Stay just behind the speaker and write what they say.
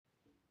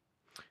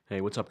Hey,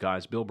 what's up,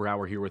 guys? Bill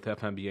Brower here with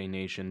FMBA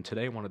Nation.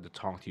 Today, I wanted to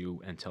talk to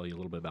you and tell you a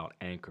little bit about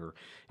Anchor.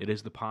 It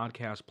is the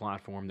podcast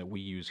platform that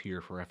we use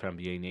here for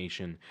FMBA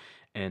Nation,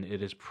 and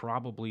it is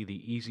probably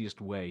the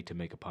easiest way to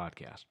make a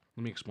podcast.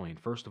 Let me explain.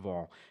 First of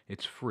all,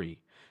 it's free.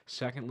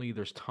 Secondly,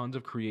 there's tons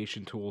of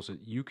creation tools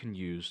that you can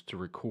use to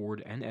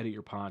record and edit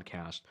your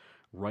podcast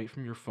right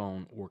from your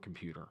phone or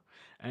computer.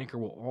 Anchor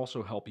will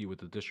also help you with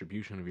the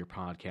distribution of your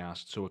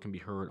podcast so it can be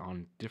heard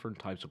on different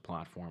types of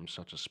platforms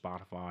such as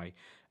Spotify,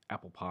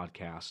 Apple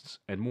Podcasts,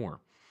 and more.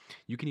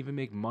 You can even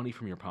make money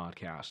from your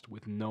podcast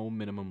with no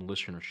minimum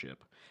listenership.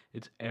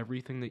 It's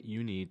everything that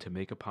you need to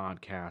make a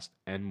podcast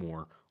and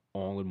more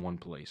all in one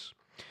place.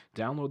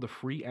 Download the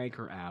free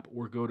Anchor app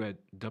or go to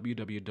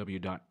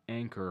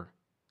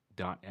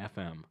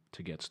www.anchor.fm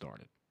to get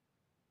started.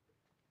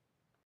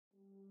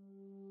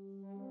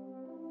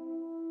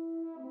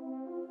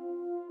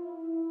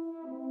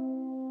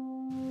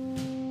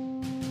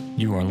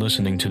 You are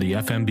listening to the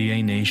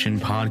FMBA Nation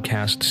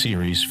podcast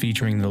series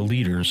featuring the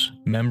leaders,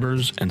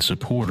 members, and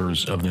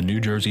supporters of the New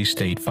Jersey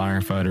State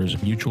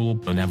Firefighters Mutual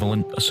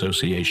Benevolent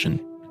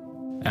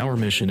Association. Our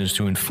mission is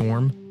to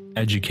inform,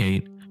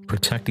 educate,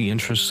 protect the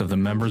interests of the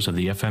members of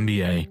the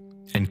FMBA,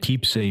 and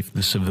keep safe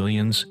the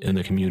civilians in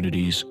the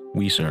communities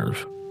we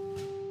serve.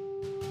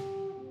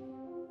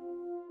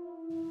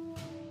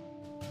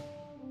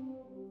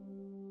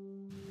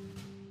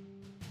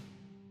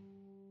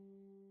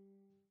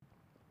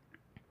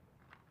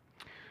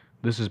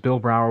 This is Bill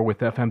Brower with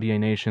FMBA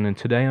Nation, and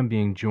today I'm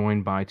being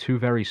joined by two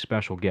very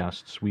special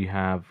guests. We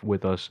have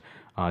with us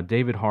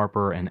David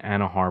Harper and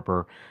Anna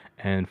Harper.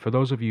 And for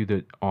those of you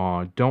that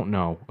don't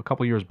know, a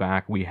couple years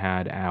back we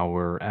had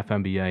our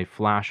FMBA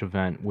Flash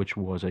event, which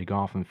was a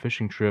golf and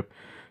fishing trip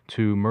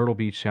to Myrtle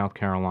Beach, South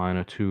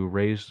Carolina, to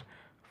raise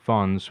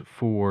funds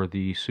for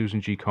the Susan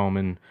G.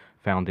 Komen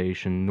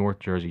Foundation North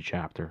Jersey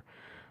chapter.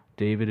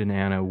 David and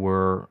Anna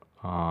were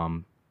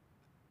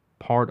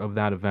part of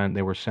that event.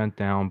 They were sent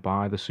down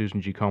by the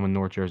Susan G. Komen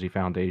North Jersey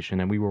Foundation,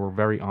 and we were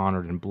very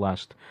honored and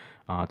blessed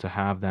to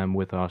have them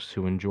with us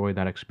to enjoy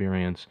that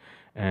experience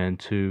and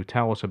to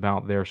tell us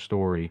about their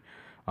story.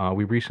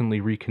 We recently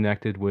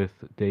reconnected with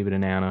David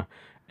and Anna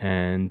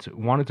and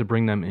wanted to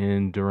bring them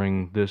in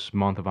during this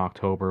month of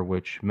October,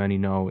 which many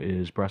know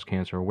is Breast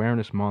Cancer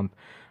Awareness Month,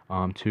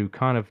 to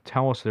kind of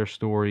tell us their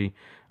story,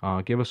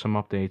 give us some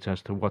updates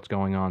as to what's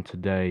going on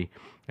today,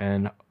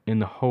 and in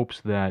the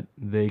hopes that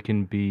they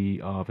can be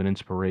of an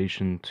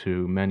inspiration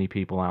to many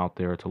people out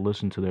there to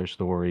listen to their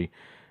story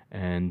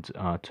and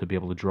to be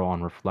able to draw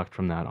and reflect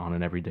from that on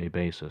an everyday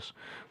basis.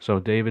 So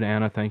David,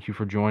 Anna, thank you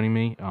for joining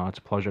me. It's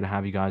a pleasure to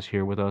have you guys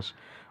here with us.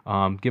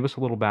 Give us a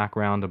little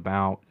background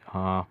about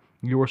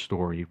your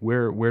story.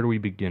 Where do we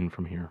begin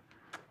from here?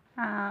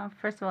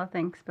 First of all,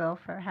 thanks, Bill,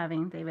 for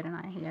having David and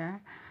I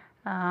here.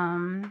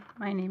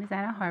 My name is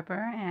Anna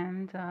Harper,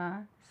 and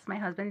this is my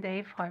husband,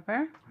 Dave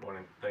Harper.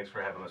 Morning. Thanks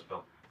for having us,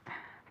 Bill.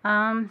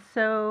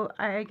 So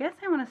I guess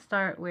I want to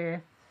start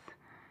with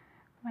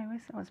I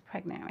was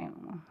pregnant.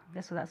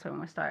 That's when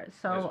we start.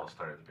 So I'll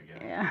start at the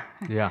beginning. yeah.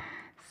 Yeah.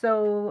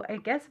 So I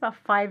guess about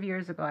 5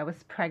 years ago, I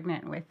was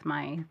pregnant with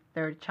my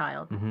third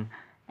child,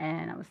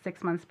 and I was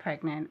 6 months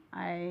pregnant.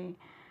 My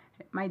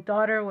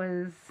daughter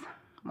was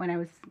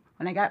when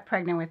I got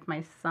pregnant with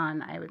my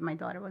son. My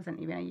daughter wasn't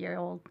even a year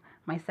old.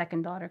 My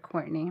second daughter,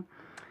 Courtney.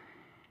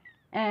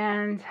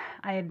 And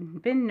I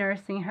had been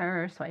nursing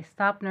her, so I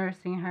stopped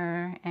nursing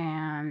her.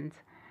 And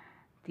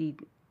I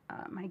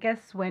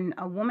guess when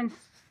a woman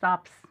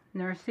stops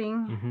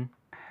nursing,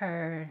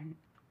 her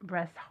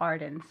breast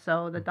hardened.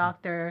 So the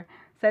doctor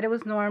said it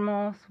was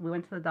normal. So we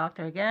went to the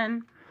doctor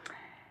again.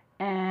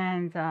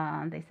 And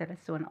they said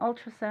let's do an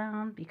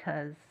ultrasound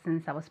because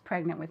since I was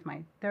pregnant with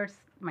my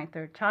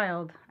third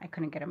child, I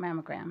couldn't get a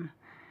mammogram.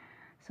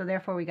 So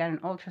therefore, we got an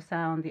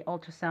ultrasound. The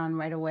ultrasound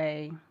right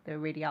away, the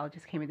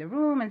radiologist came in the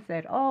room and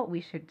said, "Oh, we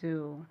should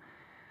do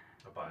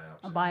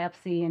a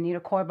biopsy, a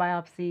needle core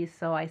biopsy."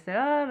 So I said,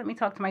 "Oh, let me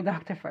talk to my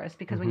doctor first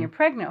because when you're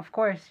pregnant, of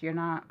course, you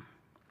don't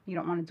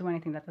want to do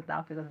anything that the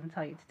doctor doesn't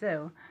tell you to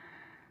do."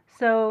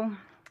 So a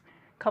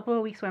couple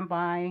of weeks went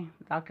by.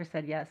 The doctor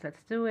said, "Yes,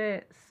 let's do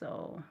it."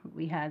 So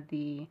we had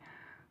the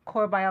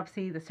core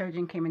biopsy. The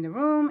surgeon came in the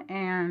room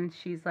and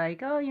she's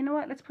like, "Oh, you know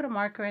what? Let's put a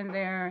marker in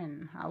there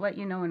and I'll let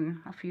you know in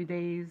a few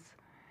days."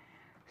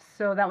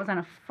 So that was on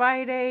a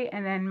Friday,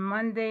 and then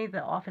Monday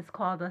the office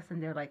called us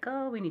and they're like,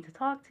 "Oh, we need to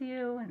talk to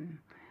you." And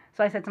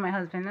so I said to my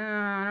husband,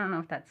 I don't know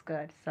if that's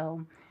good.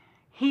 So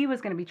he was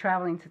going to be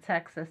traveling to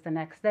Texas the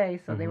next day,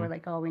 so they were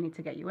like, "Oh, we need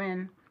to get you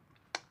in."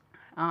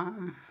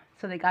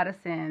 So they got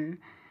us in,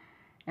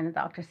 and the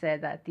doctor said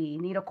that the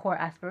needle core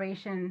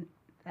aspiration,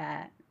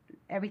 that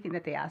everything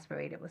that they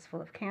aspirated was full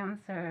of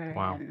cancer.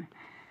 Wow.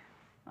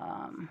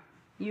 And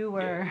you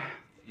were...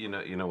 You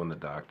know when the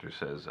doctor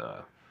says,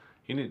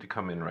 you need to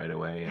come in right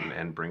away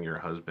and bring your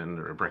husband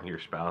or bring your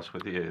spouse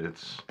with you,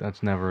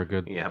 That's never a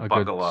good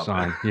buckle up.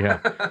 sign. Yeah.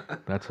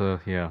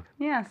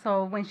 Yeah,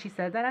 so when she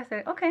said that, I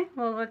said, "Okay,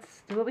 well,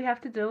 let's do what we have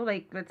to do.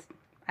 I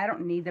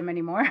don't need them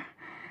anymore.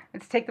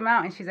 Let's take them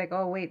out." And she's like,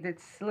 "Oh, wait,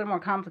 it's a little more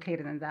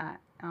complicated than that."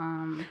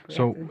 We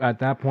So have to, at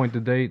that point,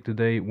 did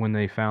they when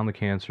they found the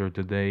cancer,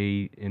 did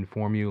they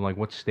inform you like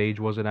what stage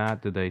was it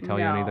at? Did they tell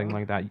you anything no,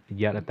 like that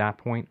yet at that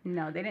point?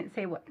 no, they didn't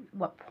say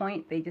what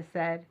point. They just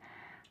said,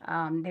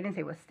 they didn't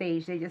say what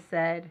stage. They just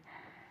said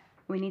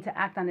we need to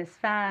act on this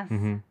fast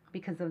Mhm.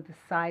 because of the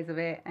size of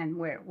it and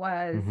where it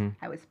was. Mhm.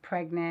 I was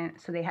pregnant,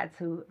 so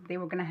they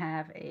were gonna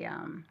have a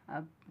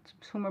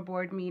tumor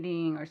board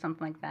meeting or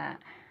something like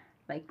that,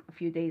 like a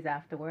few days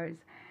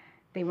afterwards.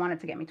 They wanted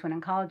to get me to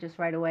an oncologist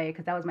right away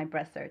because that was my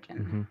breast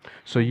surgeon. Mhm.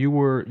 So you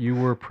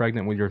were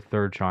pregnant with your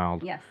third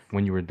child Yes,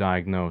 when you were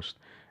diagnosed,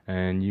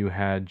 and you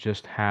had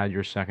just had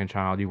your second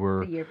child. You the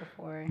were year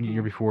before. year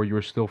Yeah. before you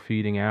were still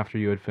feeding after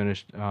you had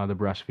finished the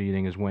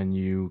breastfeeding is when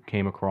you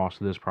came across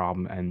this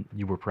problem and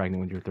you were pregnant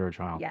with your third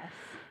child. Yes.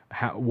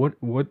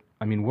 What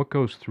I mean, what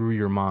goes through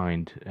your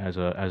mind as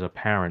a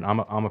parent? I'm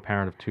a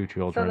parent of two So the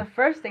children.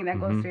 first thing that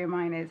goes Mhm. through your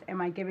mind is,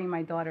 am I giving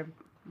my daughter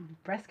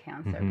breast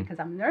cancer? Mhm. Because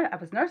I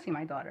was nursing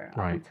my daughter up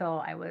Right.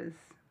 until I was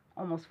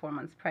almost 4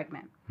 months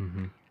pregnant.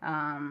 Mhm.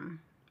 Um,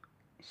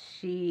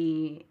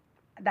 she,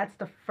 that's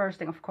the first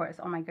thing, of course.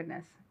 Oh my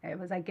goodness, it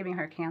was like giving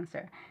her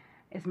cancer.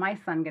 Is my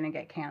son gonna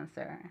get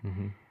cancer?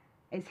 Mhm.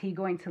 Is he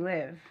going to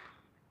live?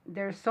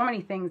 There's so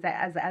many things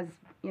that, as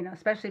you know,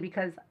 especially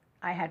because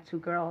I had two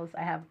girls.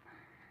 I have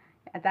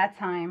at that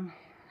time,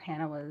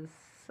 Hannah was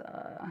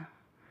uh,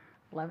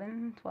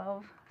 11,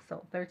 12,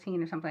 so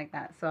 13 or something like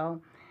that.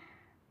 So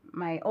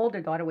my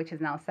older daughter, which is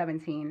now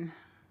 17,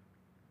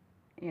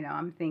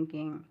 I'm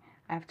thinking,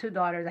 I have two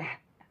daughters.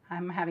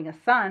 I'm having a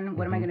son.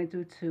 What am I Mhm. going to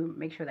do to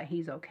make sure that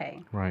he's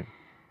okay? Right.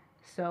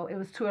 So it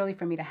was too early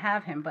for me to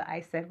have him, but I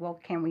said, well,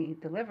 can we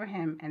deliver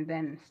him and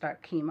then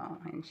start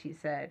chemo? And she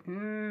said,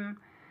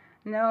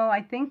 no,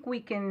 I think we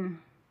can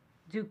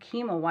do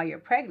chemo while you're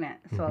pregnant.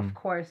 So, of Mhm.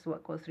 course,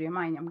 what goes through your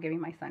mind? I'm giving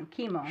my son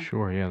chemo.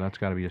 Sure. Yeah, that's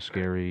got to be a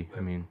scary.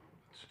 I mean.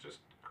 It's just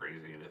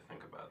crazy to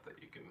think about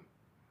that you can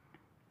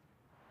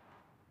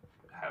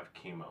have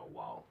chemo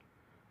while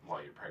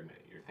you're pregnant.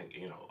 You're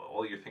thinking,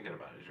 all you're thinking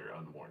about is your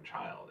unborn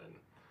child, and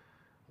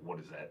what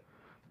is that?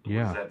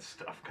 Yeah. What is that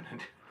stuff gonna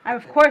do? And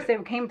of course,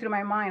 it came through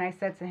my mind. I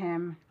said to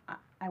him,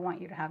 I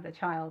want you to have the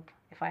child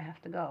if I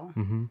have to go.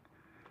 Mhm.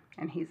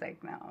 And he's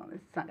like, no,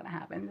 it's not going to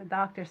happen. The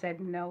doctor said,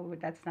 no,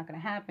 that's not going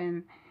to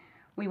happen.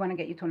 We want to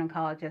get you to an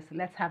oncologist.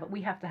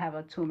 We have to have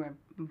a tumor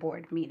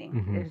board meeting.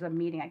 Mhm. There's a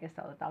meeting, I guess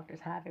all the doctors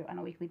have it on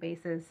a weekly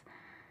basis.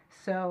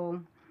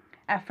 So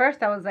at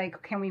first I was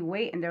like, can we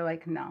wait? And they're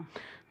like, no.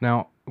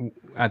 Now,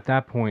 at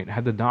that point,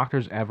 had the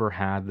doctors ever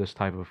had this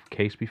type of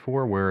case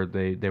before, where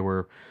they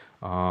were,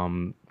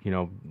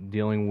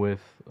 dealing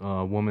with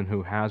a woman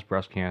who has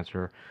breast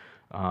cancer,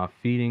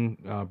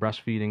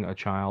 breastfeeding a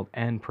child,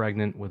 and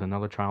pregnant with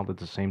another child at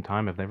the same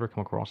time? Have they ever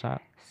come across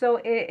that? So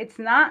it's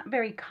not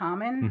very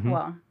common. Mhm.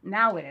 Well,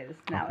 now it is.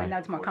 Now, Okay. and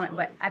that's more common.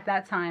 But at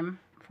that time,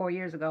 4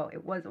 years ago,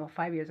 it was, well,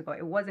 5 years ago,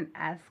 it wasn't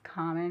as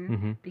common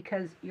Mhm.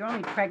 because you're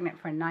only pregnant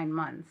for 9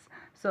 months.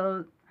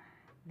 So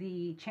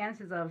the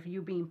chances of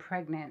you being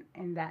pregnant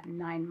in that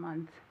 9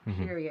 month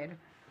Mhm. period,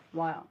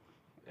 while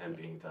And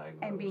being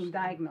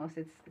diagnosed.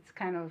 it's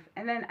kind of,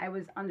 and then I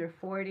was under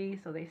 40,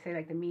 so they say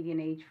like the median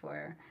age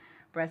for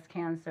breast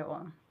cancer.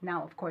 Well,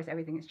 now of course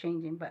everything is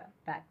changing, but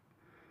back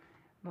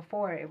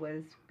before it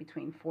was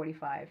between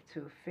 45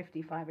 to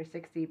 55 or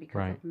 60 because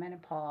Right. of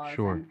menopause.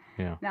 Sure. And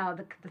Yeah. now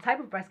the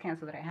type of breast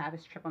cancer that I have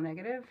is triple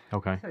negative.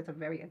 Okay. So it's a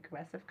very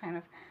aggressive kind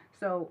of.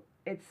 So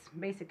it's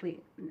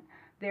basically,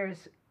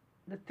 there's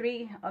the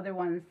three other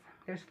ones.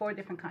 There's four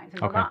different kinds.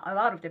 There's Okay. a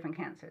lot of different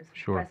cancers.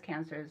 Sure. Breast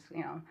cancers,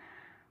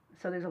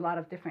 So there's a lot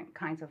of different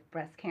kinds of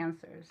breast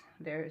cancers.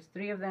 There's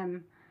three of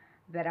them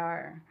that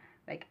are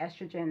like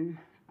estrogen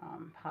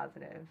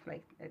positive,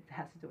 like it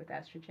has to do with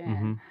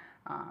estrogen,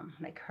 Mhm.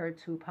 like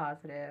HER2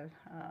 positive.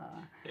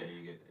 Yeah,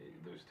 you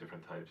get there's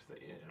different types that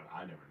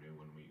I never knew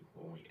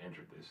when we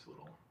entered this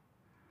little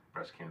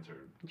breast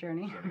cancer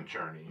Journey.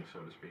 journey,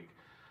 so to speak.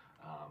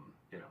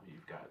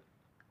 You've got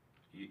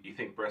you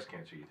think breast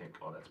cancer, you think,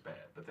 oh, that's bad,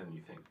 but then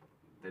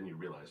you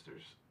realize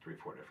there's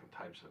 3-4 different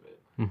types of it,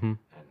 Mhm.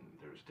 and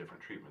there's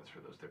different treatments for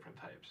those different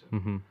types.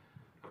 And Mhm.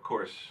 of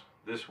course,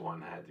 this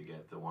one had to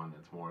get the one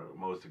that's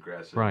most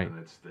aggressive, Right. and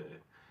it's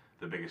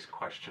the biggest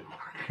question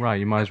mark. Right.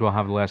 You might as well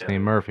have the last Yeah.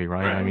 name Murphy,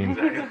 right? I mean.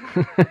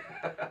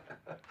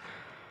 exactly.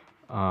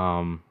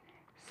 um.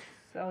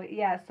 So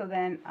yeah, so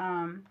then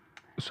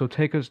So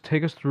take us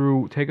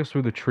through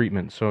the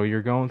treatment. So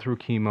you're going through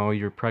chemo.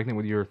 You're pregnant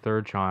with your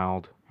third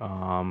child.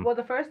 well,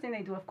 the first thing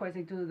they do, of course,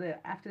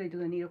 after they do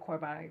the needle core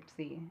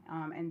biopsy,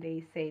 and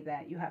they say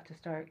that you have to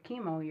start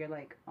chemo. You're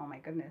like, oh my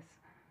goodness,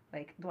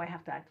 like, do I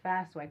have to act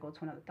fast? Do I go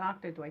to another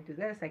doctor? Do I do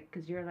this? Like,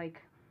 because you're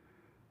like,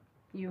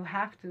 you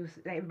have to.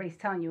 Everybody's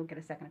telling you get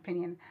a second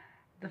opinion.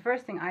 The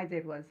first thing I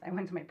did was I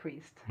went to my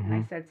priest and I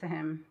Mhm. said to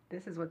him,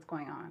 "This is what's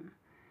going on.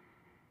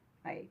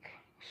 Like,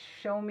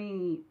 show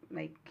me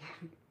like."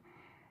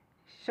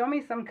 Show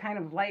me some kind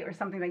of light or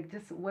something, like,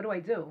 just what do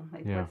I do?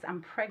 Like, Yeah.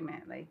 I'm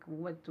pregnant. Like,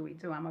 what do we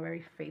do? I'm a very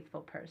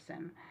faithful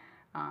person.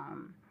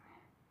 Um,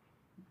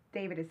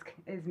 David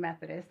is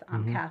Methodist.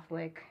 I'm Mhm.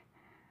 Catholic.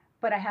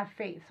 but I have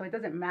faith, so it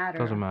doesn't matter.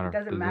 Doesn't matter It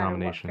doesn't the matter what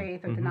denomination.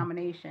 faith or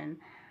denomination.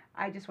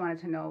 I just wanted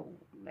to know,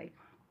 like,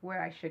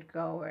 where I should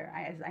go. Or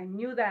I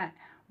knew that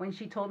when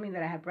she told me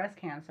that I had breast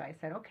cancer, I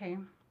said, okay,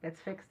 let's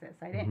fix this.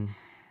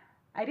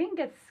 I didn't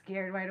get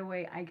scared right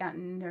away. I got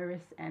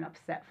nervous and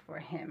upset for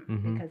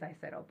him because I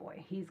said, oh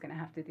boy, he's going to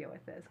have to deal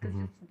with this. Because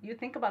you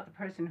think about the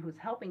person who's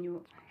helping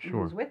you and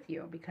Sure. who's with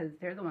you, because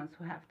they're the ones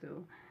who have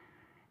to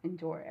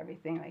endure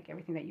everything, like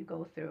everything that you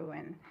go through.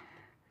 And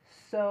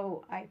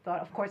so I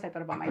thought, of course, I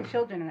thought about my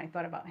children and I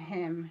thought about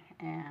him.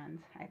 And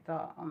I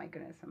thought, oh my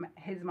goodness,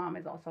 his mom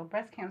is also a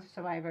breast cancer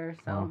survivor.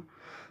 So, Wow.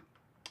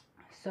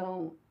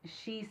 so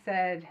she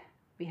said,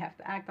 we have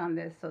to act on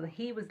this. So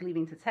he was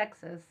leaving to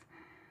Texas.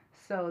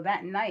 So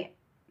that night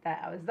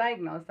that I was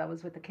diagnosed, I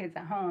was with the kids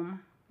at home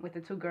with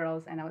the 2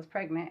 girls, and I was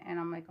pregnant, and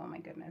I'm like, oh my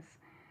goodness.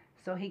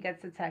 So he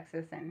gets to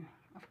Texas, and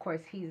of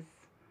course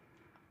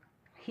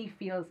he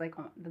feels like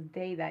the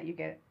day that you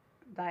get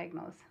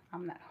diagnosed,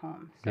 I'm not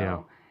home. So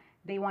Yeah.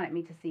 they wanted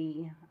me to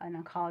see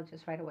an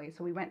oncologist right away.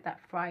 So we went that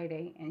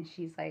Friday, and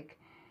she's like,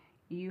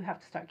 you have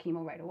to start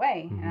chemo right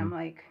away. And I'm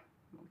like,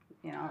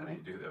 you know, How do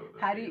you do that with a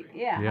how do baby?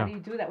 you, yeah, Yeah. how do you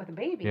do that with a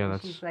baby? Yeah, And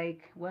that's- she's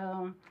like,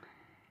 well,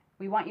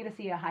 we want you to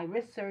see a high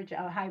risk surgeon,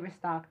 a high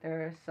risk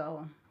doctor.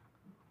 So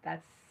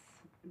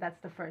that's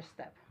the first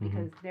step,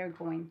 because they're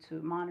going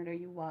to monitor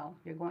you while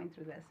you're going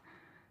through this.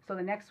 So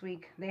the next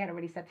week they had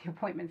already set the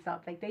appointments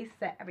up. Like, they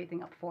set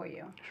everything up for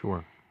you.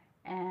 Sure.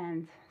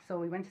 And so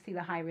we went to see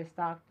the high risk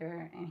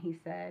doctor, and he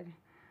said,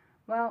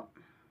 well,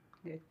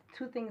 there are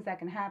 2 things that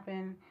can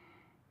happen.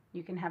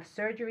 You can have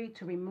surgery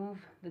to remove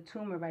the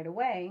tumor right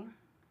away,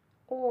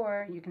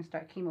 or you can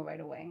start chemo right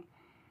away.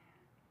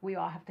 We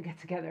all have to get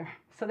together.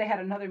 So they had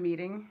another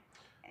meeting.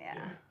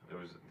 Yeah. There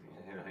was,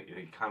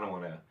 you kind of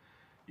want to,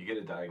 you get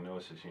a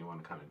diagnosis and you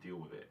want to kind of deal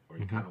with it, or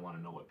you kind of want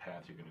to know what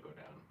path you're going to go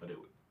down. But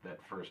that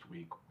first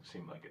week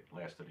seemed like it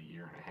lasted a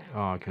year and a half. Oh,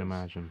 I can because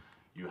imagine.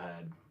 You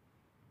had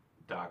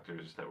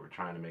doctors that were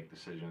trying to make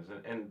decisions,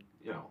 and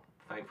you know,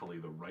 thankfully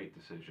the right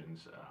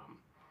decisions,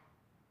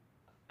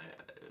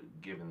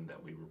 given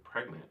that we were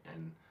pregnant,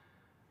 and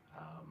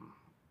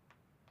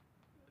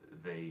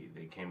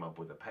they came up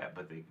with a path,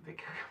 but they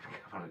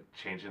kept on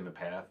changing the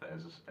path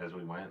as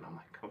we went. And I'm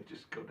like, can we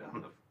just go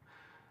down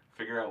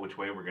figure out which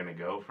way we're going to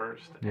go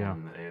first? Yeah.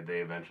 And they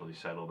eventually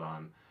settled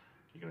on,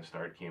 you're going to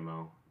start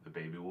chemo. The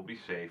baby will be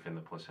safe in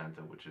the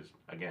placenta, which is,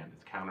 again,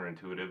 it's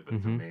counterintuitive, but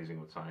it's amazing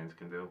what science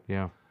can do.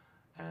 Yeah.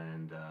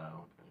 And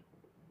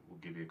we'll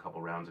give you a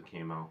couple rounds of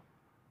chemo,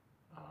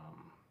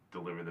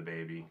 deliver the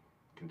baby,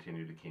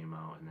 continue to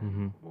chemo, and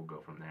then we'll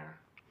go from there.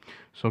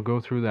 So go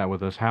through that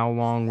with us. How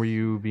long were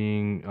you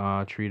being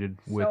treated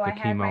with so the I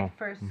had my chemo?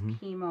 first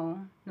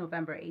chemo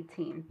November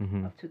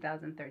 18th of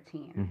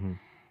 2013.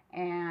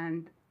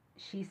 And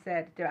she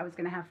said that I was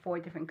going to have 4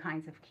 different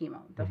kinds of chemo.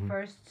 The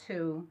first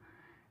 2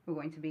 were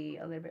going to be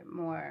a little bit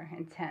more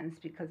intense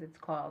because it's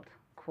called,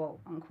 quote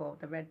unquote,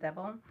 the Red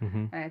Devil.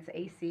 And it's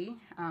AC.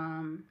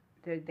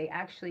 They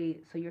actually,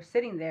 so you're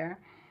sitting there,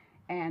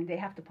 and they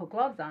have to put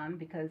gloves on,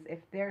 because if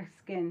their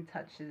skin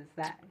touches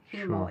that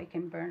chemo, Sure. it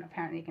can burn.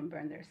 Apparently, it can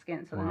burn their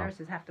skin. So Wow. the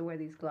nurses have to wear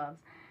these gloves.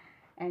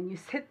 And you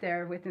sit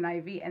there with an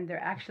IV, and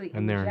they're actually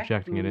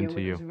injecting it into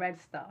with you. this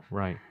red stuff.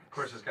 Right. Of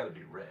course, it's got to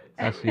be red.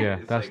 That's- So yeah,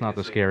 it's that's not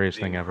the scariest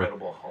the thing ever.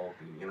 Incredible Hulk,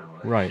 you know.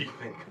 Right. You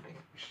think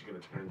she's gonna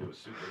turn into a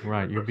superhero.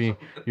 Right.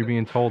 or You're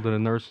being told that a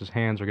nurse's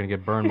hands are going to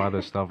get burned by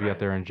this stuff, yet Right.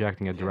 they're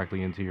injecting it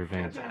directly into your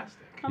veins.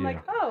 Fantastic. I'm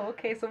like, oh,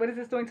 okay, so what is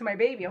this doing to my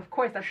baby? Of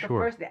course, that's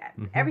Sure. the first.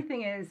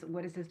 Everything is,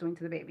 what is this doing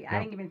to the baby? I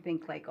Yep. didn't even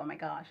think, like, oh my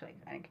gosh.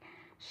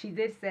 She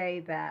did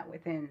say that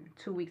within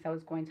 2 weeks I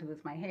was going to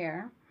lose my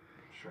hair.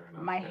 Sure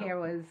enough. My yeah. hair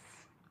was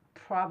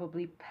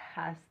probably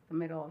past the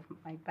middle of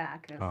my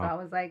back. And so Uh-huh. I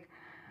was like,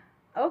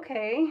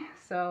 okay.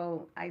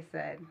 So I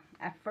said,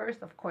 at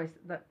first, of course,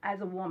 as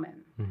a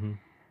woman, hmm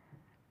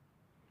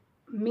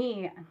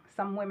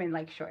some women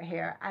like short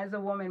hair. As a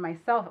woman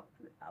myself,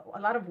 a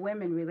lot of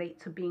women relate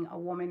to being a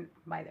woman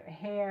by their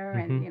hair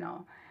and,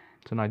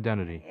 It's an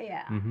identity.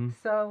 yeah. Mhm.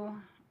 So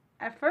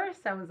at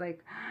first I was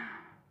like,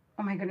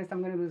 oh my goodness,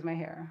 I'm going to lose my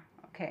hair.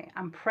 Okay,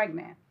 I'm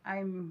pregnant.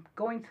 I'm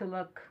going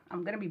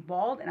to be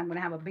bald, and I'm going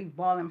to have a big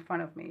ball in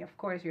front of me. Of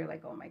course, you're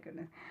like, oh my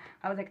goodness.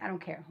 I was like, I don't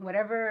care.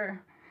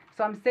 Whatever.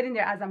 So I'm sitting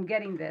there as I'm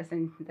getting this,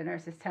 and the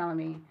nurse is telling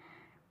me,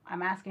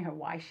 I'm asking her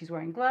why she's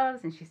wearing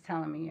gloves, and she's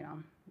telling me,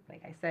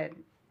 like I said,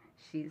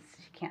 she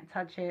can't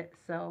touch it.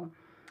 So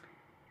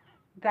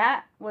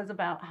that was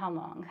about how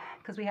long?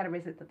 Because we had to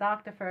visit the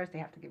doctor first. They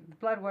have to give the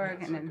blood work, Yeah,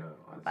 it's and then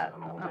like about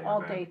an an all-day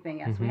all-day event. thing.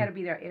 Yes, we had to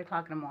be there at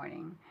 8:00 in the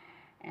morning,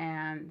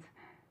 and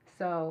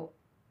so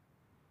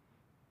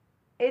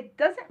it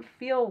doesn't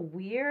feel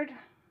weird.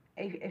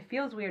 It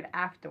feels weird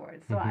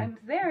afterwards. So I was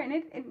there, and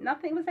it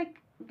nothing. It was like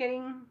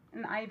getting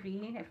an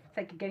IV. It's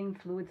like getting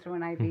fluid through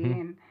an IV,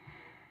 and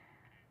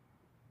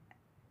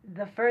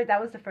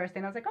that was the first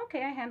thing. I was like,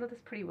 okay, I handled this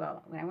pretty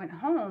well. When I went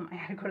home, I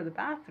had to go to the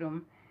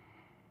bathroom,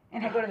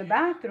 and I go to the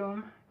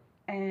bathroom,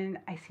 and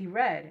I see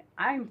red.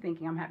 I'm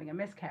thinking I'm having a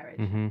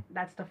miscarriage.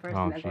 That's the first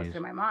Oh, thing that goes geez.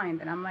 through my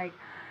mind, and I'm like,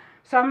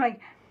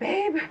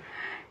 babe,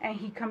 and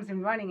he comes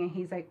in running, and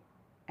he's like,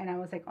 and I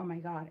was like, oh my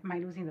God, am I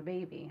losing the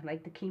baby?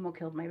 Like the chemo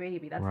killed my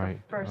baby. That's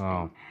Right. the first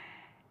Oh. thing.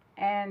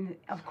 And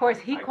of course,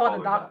 he I called called the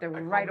the doctor I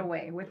called right the-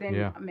 away, within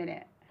Yeah. a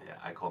minute. Yeah,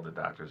 I called the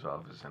doctor's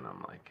office and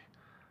I'm like,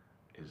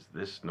 is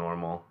this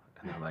normal?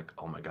 And they're like,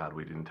 oh my God,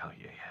 we didn't tell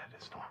you yet.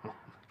 It's normal.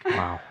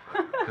 Wow.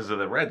 Because of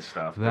the red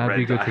stuff. the That'd red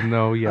be good dye. to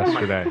know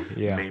yesterday.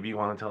 Yeah. Maybe you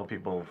want to tell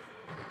people,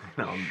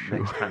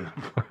 next time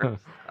the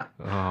first.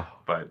 Oh.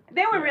 But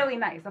They were yeah. really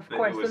nice, of It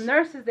course. was- The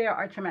nurses there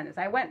are tremendous.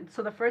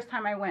 So the first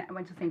time I went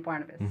to St.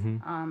 Barnabas Mhm. in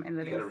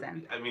You gotta-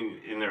 Livingston. I mean,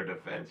 in their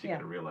defense, you Yeah.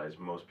 got to realize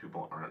most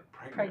people aren't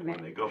pregnant, Pregnant.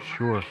 when they go for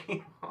Sure.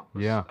 chemo.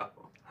 Yeah. So.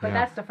 But Yeah.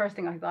 that's the first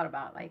thing I thought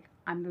about. Like,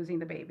 I'm losing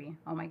the baby.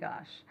 Oh my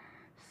gosh.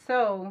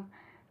 So,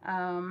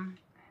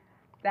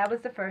 that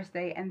was the first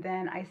day. And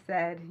then I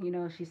said,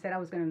 she said I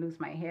was going to lose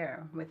my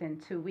hair within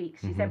 2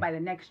 weeks. She Mhm. said by the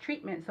next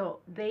treatment.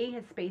 So they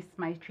had spaced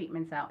my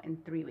treatments out in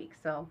 3 weeks.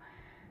 So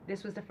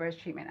this was the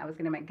first treatment. I was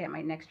going to get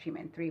my next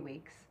treatment in 3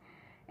 weeks.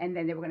 And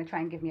then they were going to try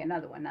and give me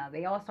another one. Now,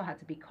 they also had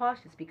to be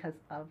cautious because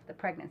of the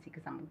pregnancy,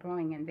 because I'm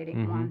growing, and they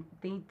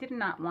did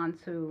not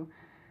want to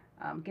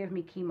give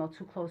me chemo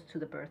too close to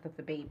the birth of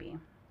the baby.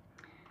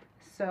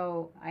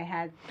 So I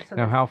had. So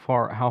Now, this-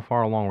 how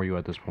far along were you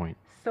at this point?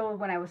 So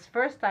when I was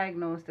first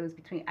diagnosed, it was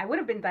I would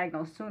have been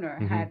diagnosed sooner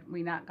Mhm. had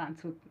we not gone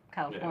to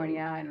California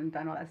and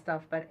done all that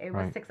stuff. But it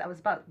was Right. I was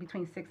about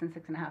between 6 and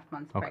 6.5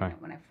 months Okay.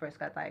 pregnant when I first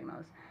got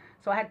diagnosed.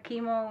 So I had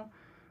chemo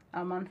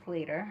a month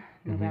later,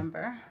 Mhm.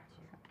 November.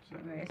 So-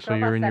 So about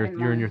you're in your 7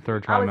 you're in your months.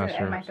 third I was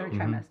trimester. in my third Mhm.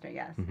 trimester,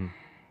 yes. Mhm.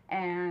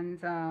 And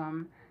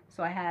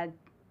so I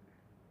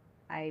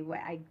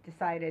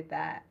decided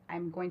that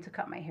I'm going to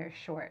cut my hair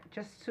short,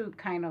 just to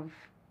kind of,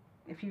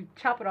 if you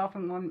chop it off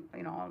in one,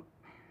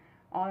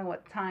 all in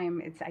what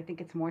time, I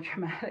think it's more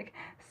dramatic.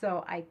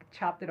 So I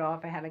chopped it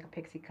off. I had like a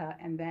pixie cut,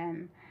 and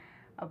then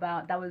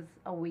that was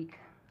a week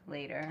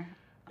later,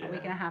 a week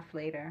and a Yeah. half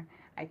later,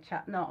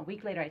 a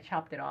week later I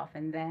chopped it off,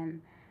 and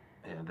then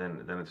Yeah,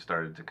 then it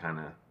started to kind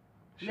of.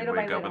 She'd Little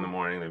by wake up in the little.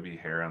 morning, there'd be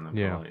hair on the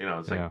Yeah, pillow.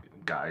 It's yeah.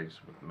 like guys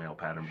with male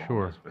pattern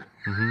Sure. baldness. But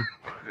Mhm.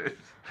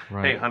 it's,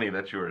 Right. hey, honey,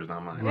 that's yours,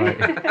 not mine.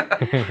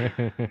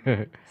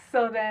 Right.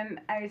 So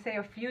then I would say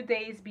a few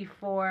days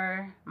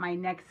before my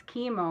next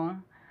chemo,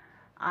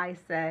 I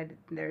said,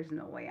 there's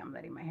no way I'm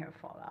letting my hair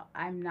fall out.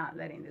 I'm not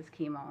letting this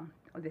chemo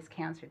or this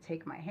cancer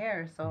take my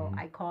hair. So Mhm.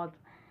 I called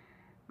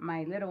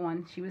my little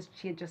one.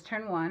 She had just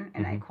turned 1,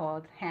 and I Mhm.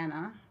 called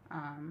Hannah,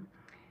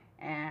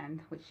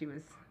 and which she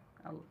was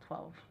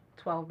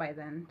 12 by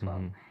then,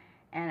 12. Mhm.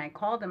 And I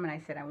called them and I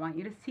said, I want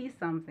you to see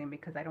something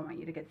because I don't want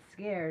you to get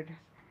scared.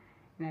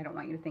 And I don't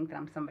want you to think that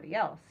I'm somebody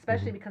else,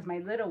 especially Mhm. because my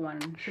little one,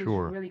 she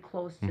Sure. was really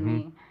close to Mhm.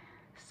 me.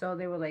 So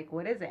they were like,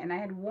 what is it? And I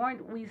had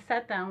we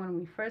sat down when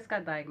we first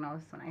got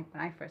diagnosed, when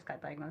I first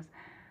got diagnosed.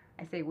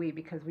 I say we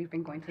because we've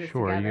been going through this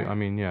Sure. together. I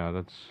mean, yeah,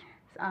 that's.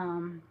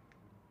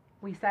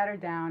 We sat her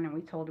down and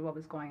we told her what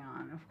was going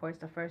on. Of course,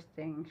 the first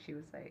thing she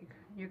was like,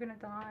 you're going to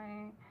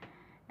die.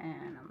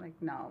 And I'm like,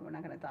 no, we're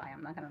not going to die.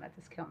 I'm not going to let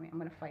this kill me. I'm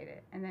going to fight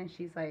it. And then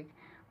she's like,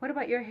 what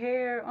about your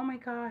hair? Oh my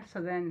gosh.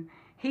 So then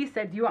he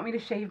said, do you want me to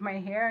shave my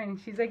hair? And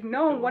she's like,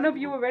 no, one of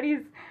you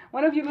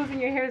losing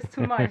your hair is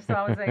too much. So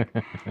I was like,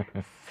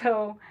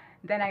 so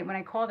then when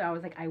I called her, I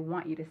was like, I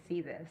want you to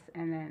see this.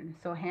 And then,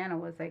 so Hannah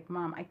was like,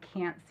 Mom, I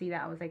can't see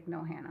that. I was like,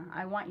 no, Hannah,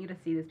 I want you to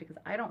see this because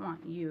I don't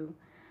want you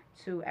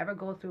to ever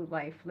go through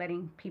life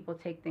letting people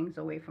take things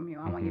away from you.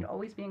 I want you to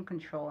always be in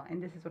control,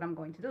 and this is what I'm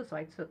going to do. So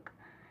I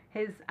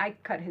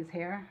cut his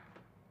hair.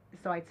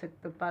 So I took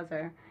the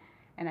buzzer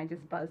and I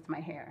just buzzed my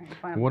hair in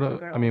front of What the a,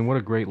 girls. I mean, what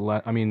a great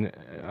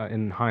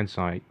in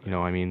hindsight,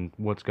 I mean,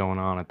 what's going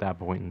on at that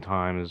point in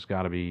time has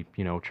got to be,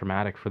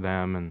 traumatic for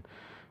them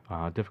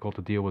and difficult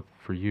to deal with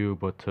for you,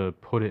 but to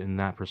put it in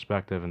that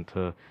perspective and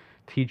to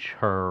teach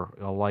her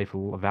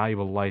a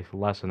valuable life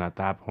lesson at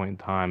that point in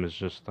time is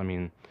just, I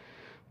mean,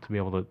 to be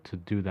able to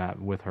do that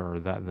with her,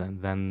 that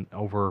then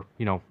over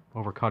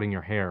cutting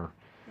your hair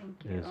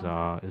Thank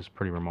you. is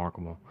pretty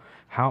remarkable.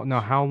 How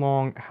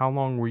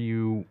long were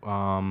you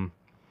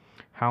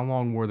how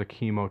long were the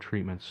chemo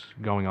treatments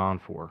going on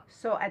for?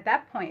 So at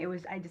that point,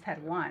 I just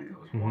had one. It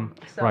was one.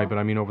 So, Right, but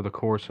I mean over the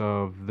course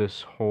of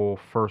this whole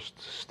first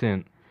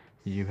stint,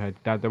 you had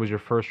that was your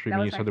first that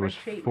treatment. was You my said there was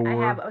first treatment.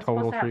 four I was total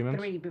supposed to have treatments.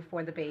 3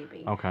 before the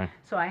baby. Okay.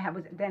 So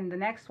then the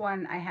next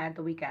one I had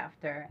the week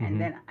after, Mhm. and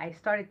then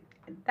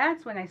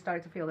that's when I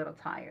started to feel a little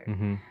tired.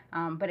 Mhm.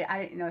 But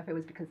I didn't know if it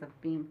was because of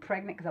being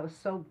pregnant, because I was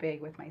so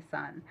big with my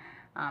son.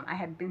 I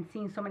had been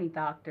seeing so many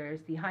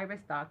doctors, the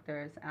high-risk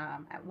doctors.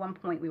 At one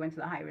point, we went to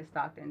the high-risk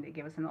doctor, and they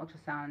gave us an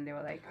ultrasound. They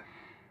were like,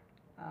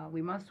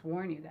 we must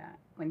warn you that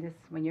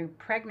when you're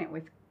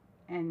pregnant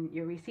and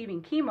you're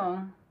receiving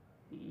chemo,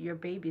 your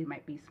baby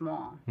might be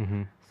small.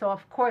 Mhm. So,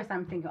 of course,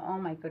 I'm thinking, oh,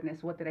 my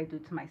goodness, what did I do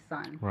to my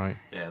son? Right.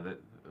 Yeah,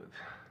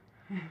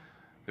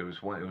 it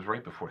was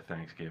right before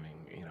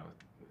Thanksgiving.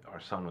 Our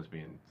son was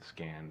being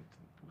scanned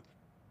with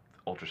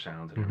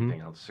ultrasounds and Mhm.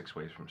 everything else 6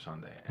 ways from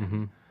Sunday,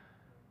 Mhm.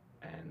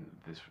 and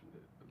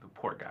the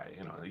poor guy,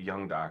 a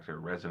young doctor,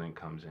 resident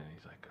comes in.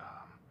 He's like,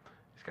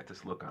 he's got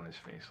this look on his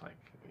face, like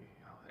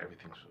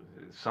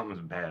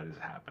something's bad is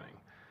happening.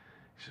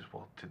 He says,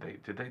 well, did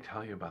they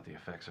tell you about the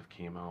effects of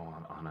chemo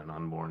on an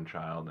unborn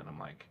child? And I'm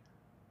like,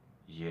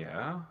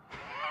 yeah.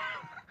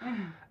 He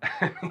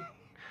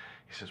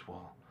says,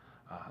 well,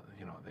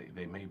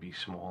 they may be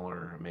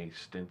smaller, may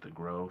stint the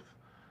growth.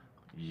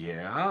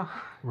 Yeah.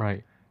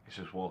 Right. He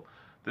says, well,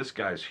 this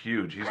guy's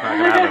huge. He's not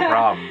going to have a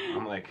problem.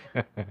 I'm like,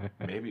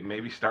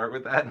 maybe start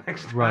with that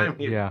next time. Right.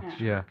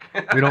 Yeah.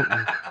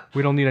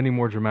 We don't need any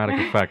more dramatic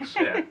effects.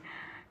 Yeah.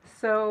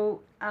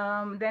 So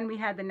then we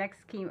had the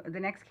next chemo. The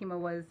next chemo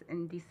was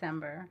in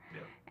December, Yeah.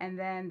 and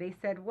then they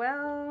said,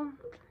 "Well,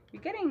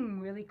 you're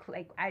getting really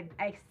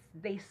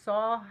they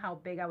saw how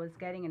big I was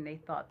getting, and they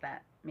thought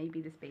that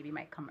maybe this baby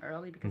might come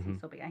early because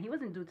he's so big. And he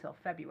wasn't due till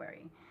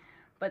February,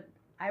 but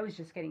I was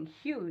just getting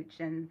huge,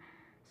 and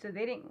so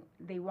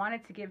they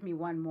wanted to give me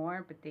one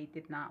more, but they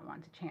did not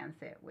want to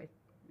chance it with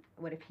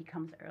what if he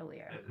comes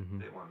earlier.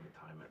 They wanted to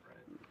time it right.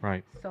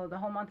 Right. So the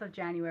whole month of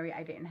January,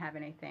 I didn't have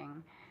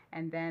anything.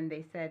 And then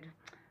they said,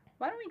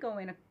 why don't we go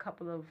in a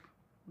couple of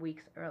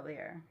weeks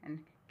earlier and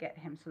get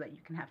him so that you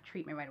can have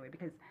treatment right away?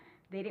 Because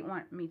they didn't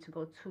want me to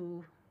go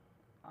too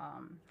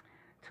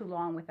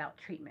long without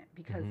treatment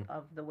because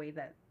of the way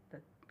that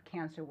the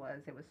cancer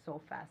was. It was so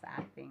fast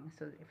acting.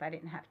 So if I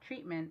didn't have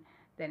treatment,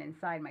 then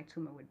inside my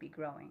tumor would be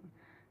growing.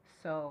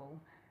 So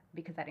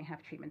because I didn't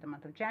have treatment the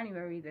month of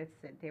January,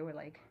 they were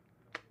like,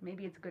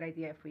 maybe it's a good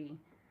idea if we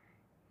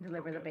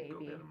deliver the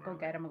baby, go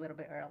get him a little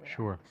bit earlier.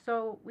 Sure.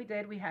 So we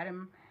did. We had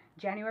him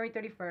January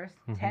 31st,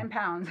 10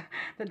 pounds.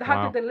 The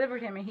doctor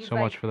delivered him, and he's so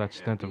like, much for that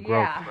stint of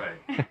growth. yeah.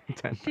 Right.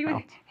 10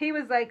 pounds. He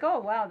was like, oh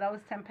wow, that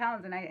was 10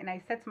 pounds, and I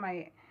said to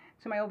my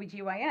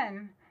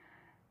OBGYN,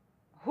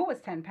 who was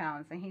 10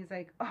 pounds, and he's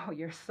like, oh,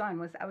 your son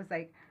was. I was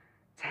like,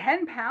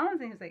 10 pounds,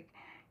 and he's like,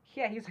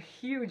 yeah, he's a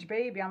huge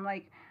baby. I'm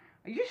like,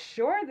 are you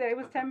sure that it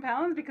was 10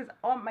 pounds? Because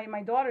all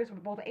my daughters were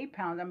both 8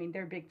 pounds. I mean,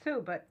 they're big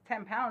too, but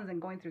 10 pounds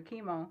and going through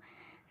chemo.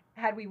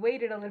 Had we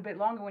waited a little bit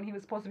longer when he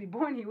was supposed to be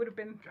born, he would have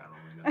been. God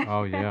only knows.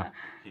 Oh yeah.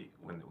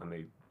 When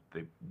they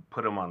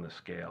put him on the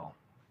scale,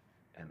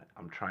 and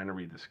I'm trying to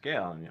read the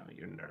scale, and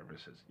you're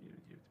nervous as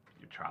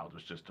your child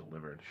was just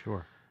delivered,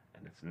 Sure.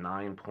 and it's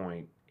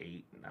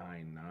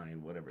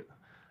 9.899, whatever.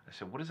 I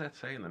said, what does that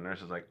say? And the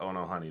nurse is like, oh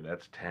no, honey,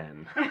 that's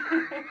 10.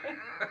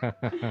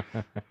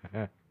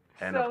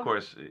 And of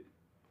course,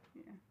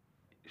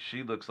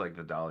 she looks like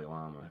the Dalai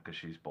Lama because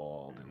she's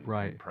bald and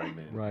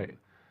pregnant. Right. And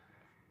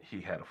he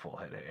had a full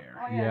head of hair.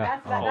 Oh yeah, Yeah.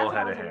 that's Full what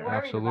head I of was hair.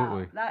 worried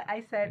Absolutely. about.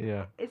 I said,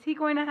 Yeah. is he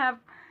going to have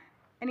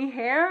any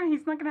hair?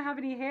 He's not going to have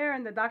any hair.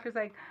 And the doctor's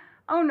like,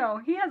 oh no,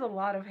 he has a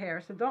lot of hair,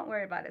 so don't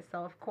worry about it.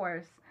 So of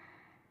course,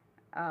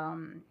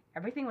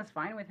 everything was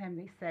fine with him.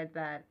 They said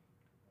that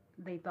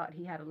they thought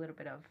he had a little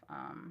bit of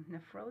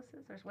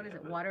nephrosis, or what is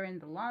it, water in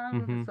the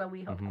lungs. So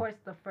we, of course,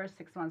 the first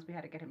 6 months we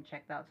had to get him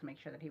checked out to make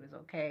sure that he was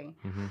okay.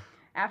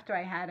 After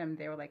I had him,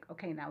 they were like,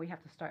 okay, now we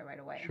have to start right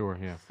away. Sure,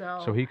 yeah.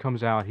 So he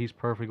comes out, he's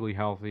perfectly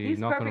healthy, he's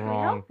nothing perfectly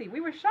wrong. healthy.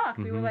 We were shocked.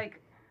 We were like,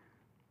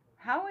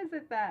 how is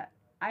it that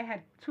I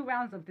had 2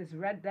 rounds of this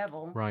red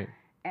devil, Right.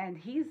 and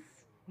he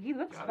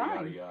looks Yada, fine.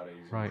 yada, yada.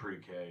 He's Right. in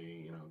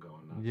pre-K,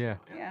 going nuts. Yeah.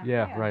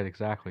 Yeah. Right,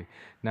 exactly.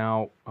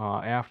 Now,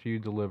 after you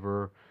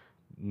deliver,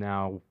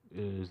 now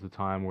is the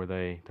time where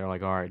they're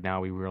like, all right, now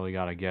we really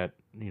got to get,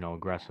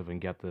 aggressive and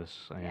get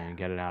this and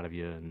get it out of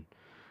you. And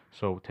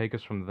so take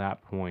us from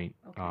that point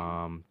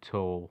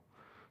until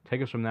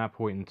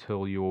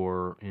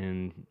you're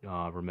in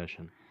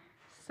remission.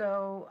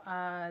 So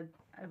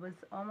it was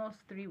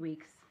almost 3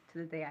 weeks to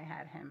the day I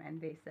had him, and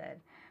they said,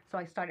 so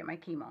I started my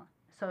chemo.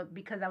 So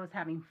because I was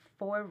having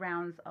 4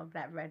 rounds of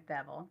that red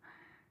devil,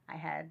 I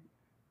had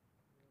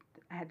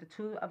the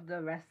 2 of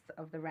the rest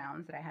of the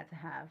rounds that I had to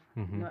have,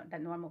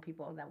 that normal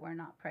people that were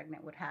not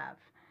pregnant would have.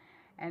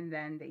 And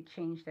then they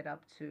changed it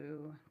up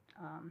to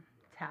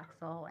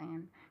Taxol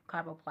and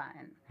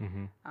carboplatin,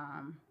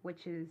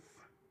 which is,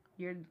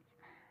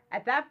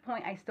 at that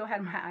point, I still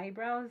had my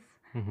eyebrows.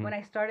 When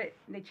I started,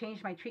 they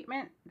changed my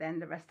treatment, then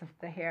the rest of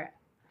the hair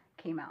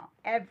came out.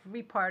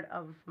 Every part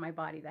of my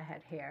body that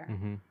had hair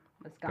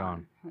was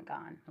gone.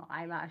 Well,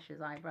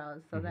 eyelashes,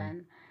 eyebrows. So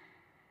then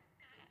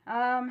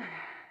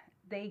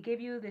they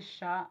give you this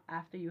shot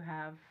after you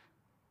have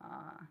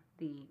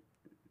the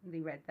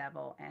red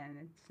devil, and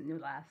it's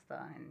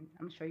Neulasta, and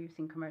I'm sure you've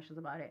seen commercials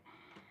about it.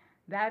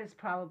 That is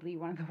probably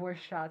one of the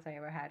worst shots I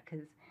ever had,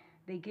 because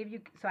they give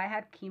you, so I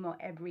had chemo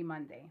every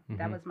Monday.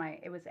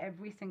 It was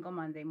every single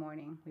Monday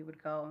morning we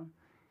would go,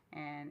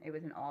 and it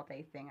was an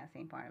all-day thing at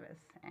St. Barnabas.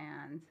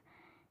 And,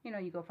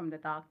 you go from the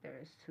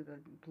doctors to the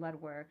blood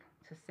work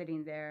to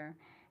sitting there,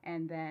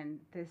 and then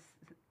this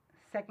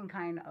second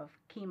kind of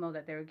chemo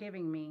that they were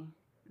giving me,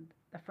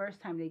 the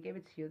first time they give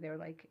it to you, they were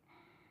like,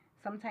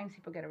 sometimes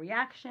people get a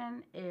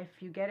reaction.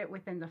 If you get it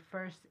within the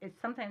first,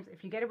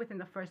 if you get it within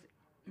the first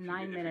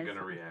 9 minutes. If you're going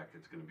to react,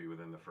 it's going to be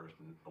within the first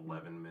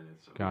 11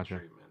 minutes of Gotcha. the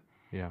treatment.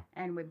 Yeah.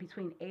 And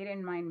between 8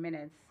 and 9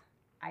 minutes,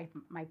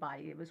 my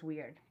body, it was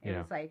weird. It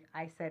was like,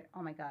 I said,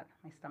 oh my God,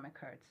 my stomach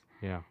hurts.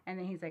 Yeah. And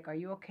then he's like, are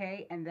you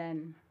okay? And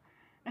then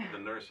The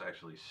nurse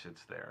actually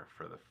sits there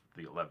for the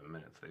 11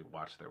 minutes. They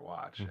watch their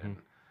watch, and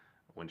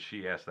when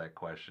she asked that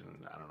question,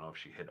 I don't know if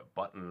she hit a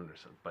button or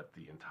something, but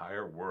the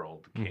entire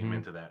world came Mhm.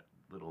 into that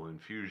little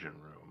infusion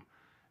room,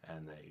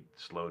 and they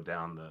slowed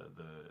down The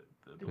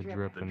The drip.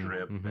 drip the and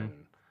drip mhm.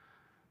 and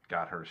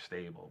got her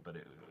stable. But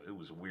it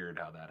was weird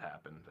how that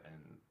happened.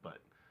 But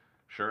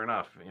sure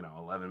enough,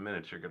 11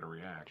 minutes you're gonna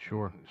react.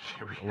 Sure. And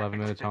she 11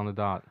 minutes on the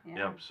dot. Yeah.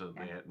 Yep. So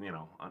Yeah. they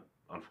had,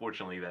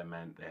 unfortunately that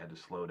meant they had to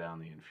slow down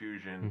the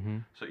infusion.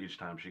 Mhm. So each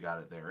time she got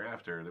it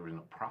thereafter, there was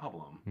no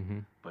problem.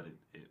 Mhm. But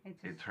It it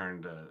just-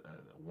 turned a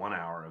 1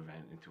 hour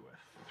event into a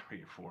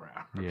 3 or 4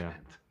 hour Yeah.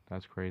 event.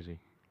 That's crazy.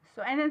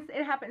 So and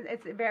it happens.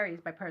 It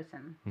varies by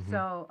person. Mhm.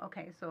 So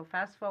okay. So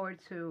fast forward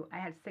to I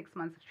had 6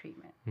 months of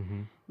treatment.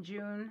 Mhm.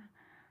 June,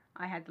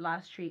 I had the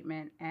last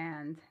treatment,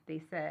 and they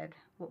said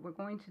what we're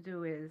going to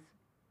do is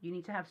you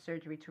need to have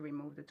surgery to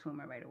remove the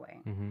tumor right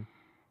away. Mhm.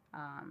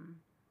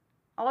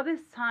 All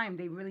this time,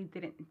 they really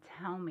didn't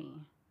tell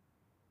me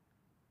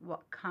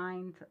what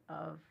kind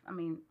of,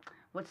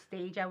 what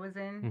stage I was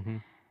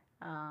in.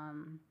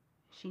 Mhm.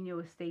 She knew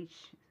a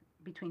stage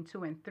between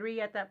 2 and 3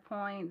 at that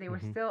point. They were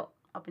Mhm. still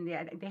up in the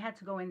air. They had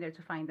to go in there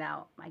to find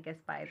out, I guess,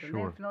 by the Sure.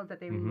 lymph nodes that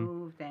they Mhm.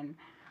 removed and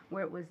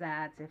where it was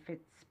at. If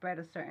it spread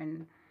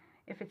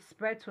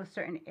to a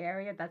certain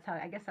area, that's how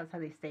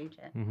they stage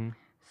it. Mhm.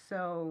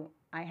 So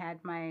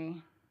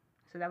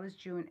so that was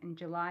June. In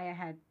July, I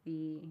had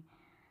the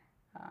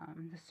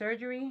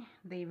surgery.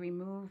 They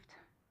removed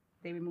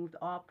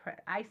all.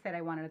 I said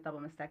I wanted a double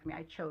mastectomy.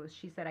 I chose.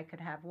 She said I could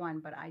have one,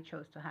 but I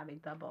chose to have a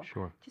double,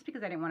 Sure. just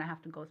because I didn't want to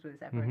have to go through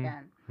this ever Mhm.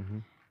 again.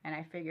 Mhm. And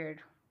I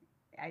figured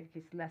I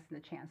just lessen the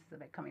chances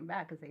of it coming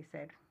back, because they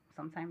said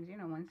sometimes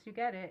once you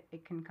get it,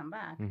 it can come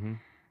back. Mhm.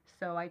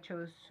 So I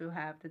chose to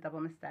have the double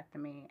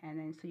mastectomy, and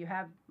then so you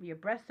have your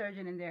breast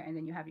surgeon in there, and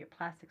then you have your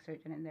plastic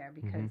surgeon in there,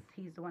 because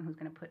he's the one who's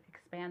going to put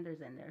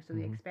expanders in there. So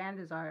the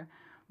expanders are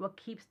what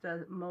keeps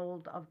the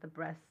mold of the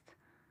breast,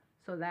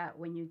 so that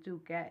when you do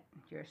get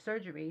your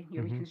surgery,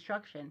 your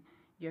reconstruction,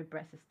 your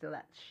breast is still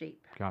that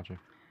shape. Gotcha.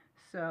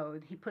 So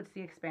he puts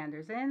the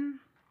expanders in,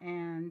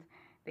 and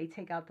they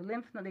take out the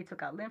lymph node. They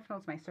took out lymph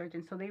nodes, my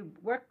surgeon. So they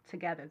work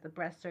together, the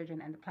breast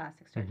surgeon and the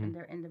plastic surgeon.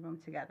 They're in the room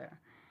together.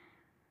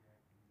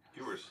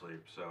 You were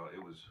asleep, so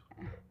it was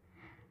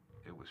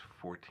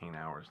 14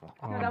 hours long.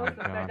 Oh No, my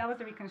God. that was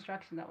the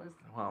reconstruction. That was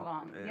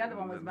long. The other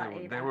one was about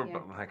 8 They hours.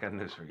 were. I got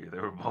news for you. They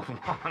were both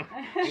long.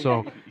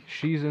 So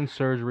she's in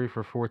surgery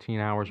for 14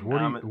 hours.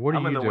 What I'm are you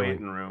in the doing?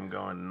 waiting room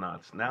going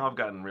nuts. Now I've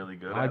gotten really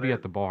good I'd at be it.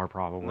 at the bar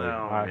probably.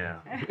 No, yeah.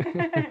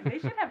 They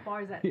should have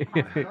bars at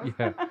hospitals.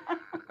 Yeah.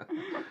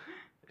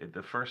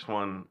 The first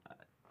one,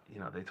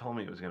 they told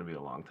me it was going to be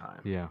a long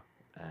time. Yeah.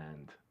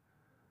 And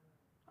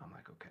I'm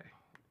like, okay.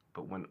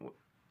 But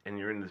and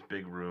you're in this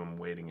big room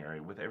waiting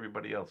area with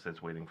everybody else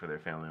that's waiting for their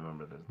family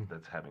member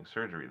that's having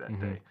surgery that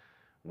day.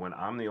 When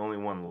I'm the only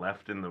one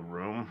left in the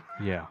room,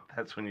 Yeah.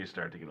 that's when you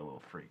start to get a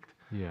little freaked.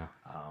 Yeah.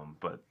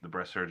 But the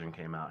breast surgeon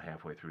came out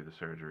halfway through the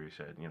surgery,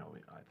 said,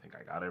 I think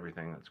I got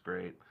everything. That's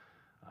great.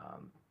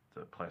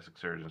 The plastic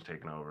surgeon's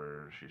taken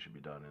over. She should be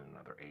done in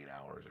another 8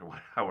 hours or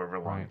however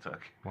long Right. it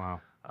took. Wow.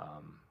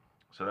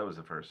 So that was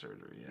the first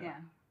surgery. Yeah. Yeah.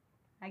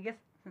 I guess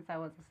since I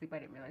was asleep, I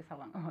didn't realize how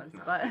long it was.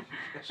 No. But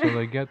So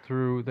they get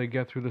through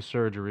the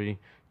surgery.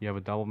 You have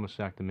a double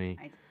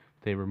mastectomy.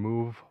 They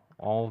remove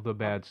all the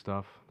bad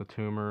stuff, the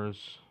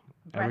tumors,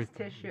 breast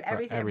tissue,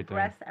 everything, everything.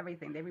 breast,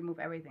 everything. They remove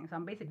everything. So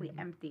I'm basically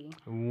empty.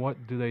 What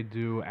do they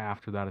do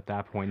after that at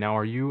that point? Now,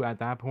 are you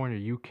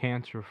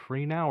cancer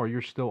free now, or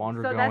you're still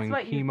undergoing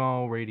what you-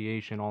 chemo,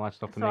 radiation, all that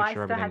stuff to So make I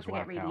sure still had everything's to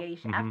get whacked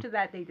radiation. out? After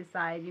that, they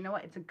decide, you know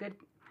what, it's a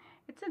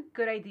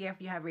good idea if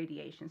you have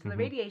radiation. So the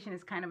radiation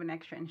is kind of an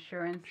extra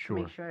insurance to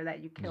make sure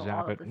that you kill Zap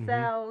all of it, the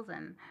cells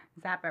and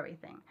zap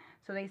everything.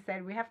 So they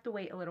said, we have to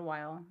wait a little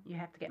while. You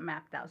have to get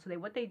mapped out. So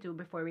what they do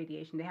before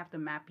radiation, they have to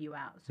map you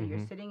out. So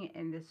you're sitting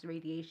in this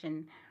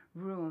radiation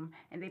room,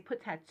 and they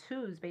put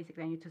tattoos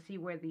basically on you to see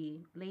where the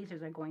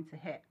lasers are going to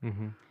hit.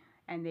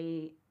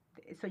 And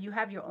so you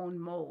have your own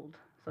mold.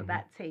 So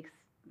that takes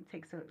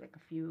like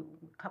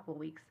a couple of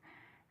weeks.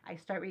 I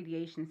start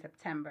radiation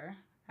September.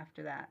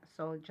 After that,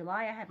 so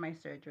July I had my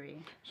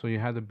surgery. So you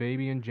had the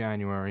baby in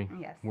January.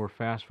 Yes. We're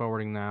fast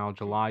forwarding now.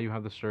 July you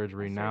have the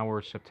surgery. The Now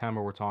we're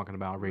September. We're talking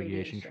about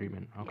radiation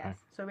treatment. Okay. Yes.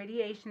 So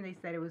radiation, they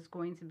said it was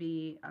going to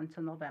be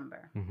until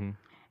November, and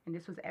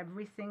this was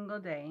every single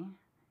day.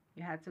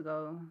 You had to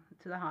go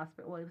to the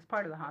hospital. Well, it was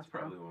part of the That's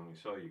hospital. probably when we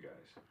saw you guys.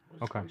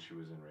 Was Okay. when she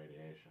was in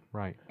radiation.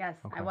 Right. Yes,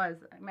 Okay. I was.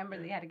 I remember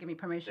they had to give me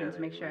permission to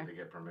make sure. To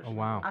get permission. Oh,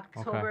 wow.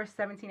 October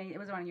 17th. It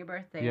was on your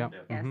birthday. Yep.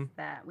 Yes, Mhm.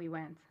 that we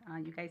went.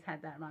 You guys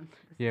had that on.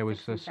 Yeah, it was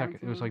the 16,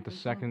 second. It was like the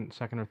 17,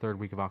 second or third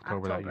week of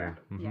October that year.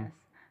 Yes.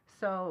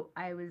 So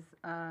I was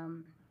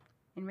in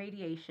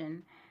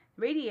radiation.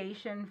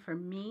 Radiation for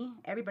me,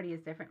 everybody is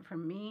different. For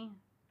me,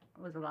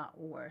 was a lot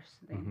worse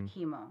than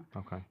chemo.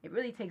 Okay. It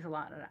really takes a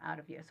lot out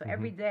of you. So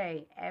every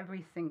day,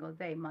 every single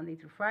day, Monday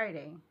through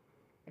Friday,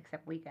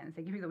 except weekends,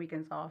 they give you the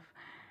weekends off.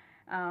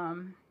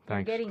 You're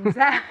Thanks. getting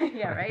zapped.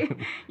 Yeah, right.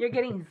 You're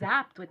getting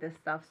zapped with this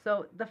stuff.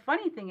 So the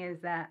funny thing is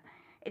that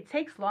it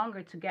takes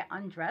longer to get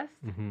undressed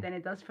Mm-hmm. than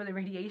it does for the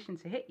radiation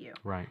to hit you.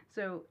 Right.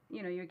 So,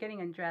 you're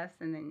getting undressed,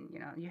 and then,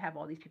 you have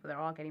all these people that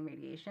are all getting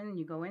radiation.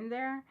 You go in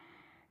there,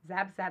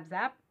 zap, zap,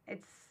 zap.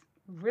 It's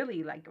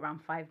really like around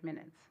 5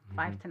 minutes, Mm-hmm.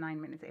 5 to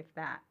 9 minutes, if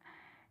that.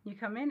 You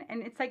come in,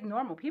 and it's like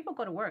normal. People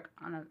go to work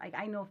like,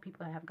 I know of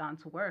people that have gone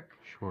to work.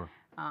 Sure.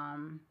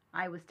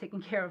 I was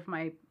taking care of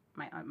my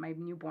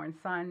newborn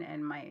son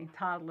and my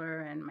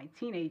toddler and my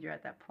teenager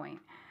at that point.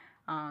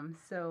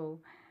 So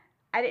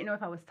I didn't know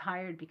if I was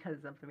tired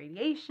because of the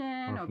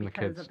radiation or from the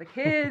because kids. of the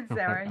kids or,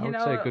 Right. I would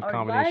say a good or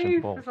combination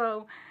of life. both.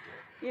 So,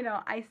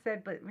 I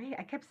said, but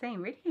I kept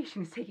saying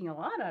radiation is taking a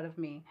lot out of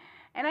me.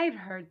 And I had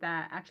heard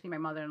that actually my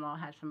mother-in-law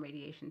had some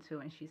radiation too.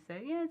 And she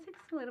said, yeah, it takes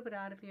a little bit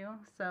out of you.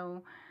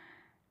 So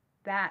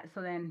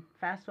then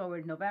fast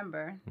forward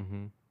November.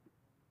 Mm-hmm.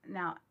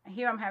 Now,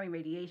 here I'm having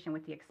radiation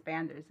with the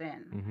expanders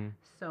in. Mm-hmm.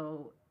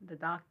 So the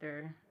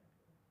doctor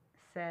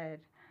said,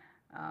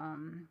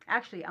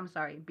 actually, I'm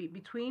sorry,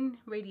 between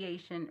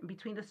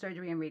the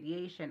surgery and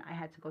radiation, I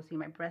had to go see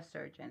my breast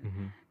surgeon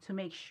Mm-hmm. to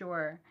make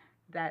sure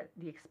that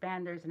the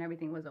expanders and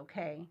everything was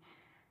okay.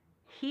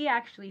 He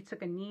actually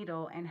took a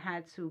needle and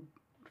had to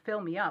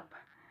fill me up.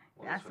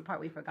 That's the part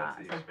we forgot.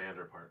 That's the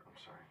expander part. I'm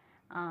sorry.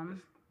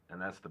 Um,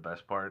 And that's the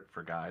best part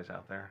for guys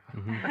out there.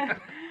 Mm-hmm.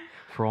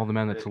 For all the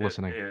men that's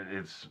listening.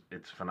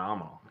 It's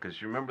phenomenal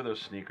because you remember those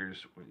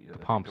sneakers, the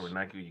pumps. They were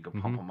Nike. You could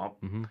Mm-hmm. pump them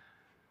up. Mm-hmm.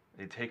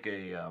 They take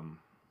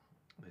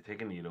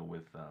a needle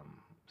with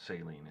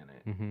saline in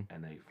it, Mm-hmm.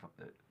 and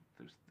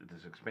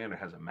this expander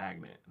has a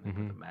magnet, and they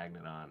Mm-hmm. put the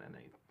magnet on, and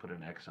they put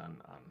an X on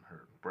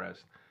her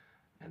breast,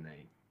 and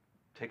they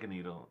take a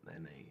needle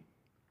and they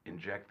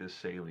inject this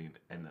saline,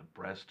 and the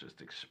breast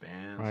just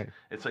expands. Right.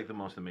 It's like the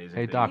most amazing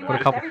Hey thing. Doc, You put a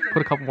watched couple everything.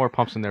 put a couple more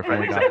pumps in there for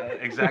me, Doc.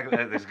 Exactly.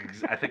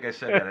 I think I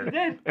said You that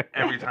did.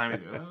 every time.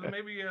 You go,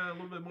 maybe a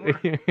little bit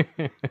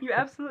more. You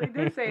absolutely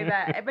did say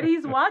that. But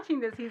he's watching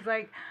this. He's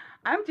like,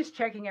 I'm just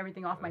checking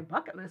everything off my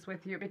bucket list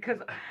with you because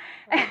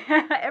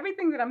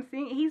everything that I'm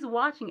seeing, he's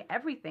watching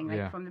everything like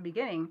Yeah. from the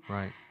beginning.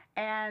 Right.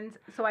 And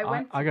so I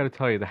went. I got to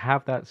tell you, to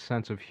have that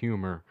sense of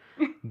humor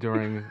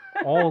during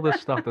all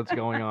this stuff that's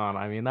going on,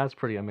 I mean, that's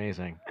pretty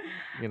amazing.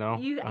 You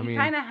I mean,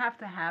 kind of have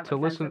to have to a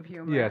listen, sense of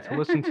humor. yeah, to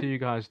listen to you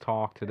guys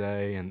talk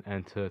today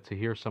and to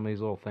hear some of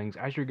these little things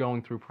as you're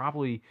going through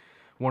probably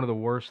one of the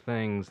worst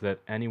things that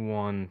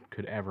anyone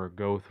could ever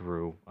go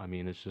through. I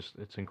mean,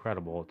 it's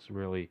incredible.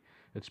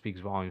 It speaks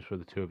volumes for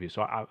the two of you.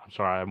 So I'm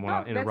sorry, I No,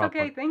 want to that's interrupt.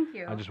 okay. But Thank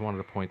you. I just wanted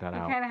to point that You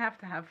out. kind of have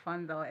to have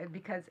fun though,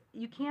 because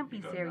you can't be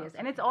You go serious,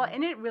 nuts.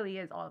 and it really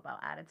is all about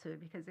attitude.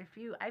 Because if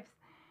you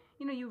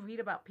read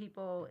about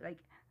people like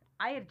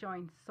I had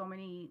joined so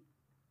many,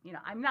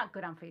 I'm not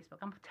good on Facebook.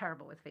 I'm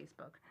terrible with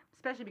Facebook,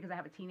 especially because I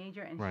have a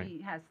teenager and Right.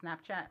 she has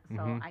Snapchat, so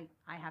Mhm.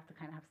 I have to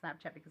kind of have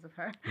Snapchat because of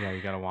her. Yeah,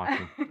 you got to watch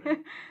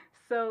them.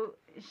 So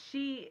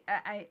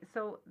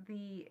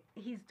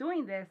he's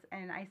doing this,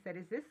 and I said,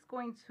 is this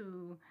going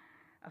to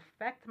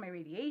affect my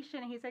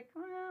radiation? And he's like,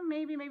 well,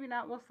 maybe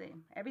not, we'll see.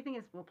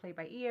 We'll play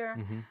by ear.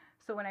 Hmm.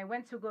 So when I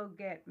went to go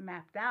get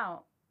mapped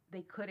out,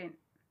 they couldn't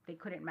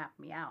map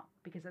me out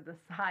because of the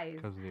size.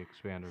 Because of the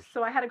expanders.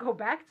 So I had to go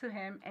back to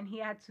him, and he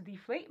had to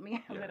deflate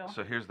me a little.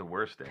 So here's the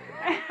worst thing.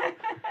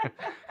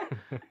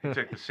 He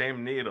took the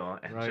same needle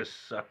and Right.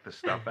 just sucked the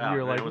stuff out.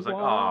 You're and like, it was like,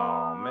 "Whoa."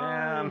 oh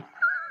man.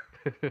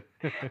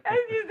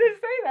 I used to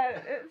say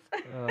that.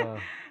 Uh,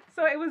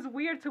 So it was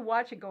weird to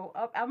watch it go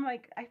up. I'm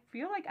like, I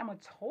feel like I'm a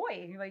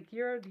toy. Like,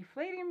 you're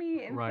deflating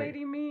me,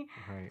 inflating me.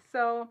 right.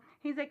 So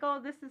he's like,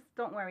 oh,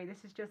 don't worry,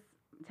 this is just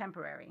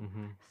temporary.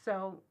 Hmm.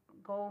 So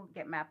go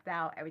get mapped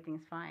out.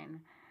 Everything's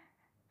fine.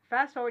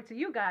 Fast forward to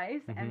you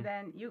guys, Mhm. and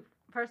then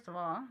first of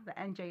all, the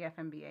NJF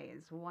MBA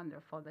is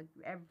wonderful.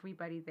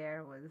 Everybody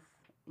there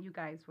you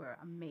guys were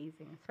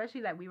amazing.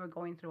 Especially that we were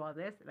going through all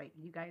this. Like,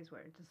 you guys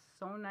were just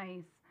so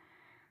nice,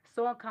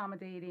 so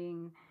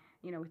accommodating,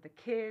 with the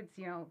kids,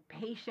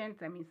 patient.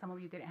 I mean, some of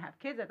you didn't have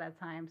kids at that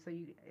time, so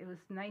it was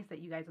nice that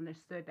you guys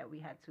understood that we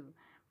had to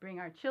bring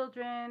our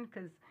children,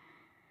 because,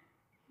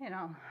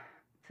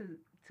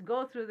 to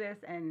go through this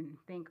and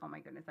think, oh my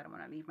goodness, I don't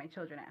want to leave my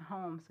children at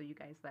home, so you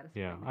guys let us.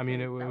 Yeah, bring the I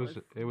mean, kids.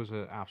 it was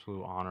an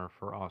absolute honor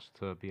for us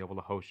to be able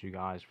to host you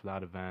guys for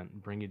that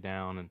event, bring you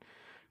down, and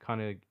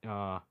kind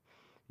of,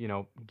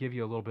 give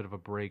you a little bit of a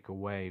break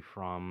away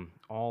from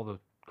all the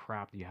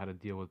crap that you had to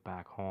deal with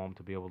back home,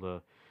 to be able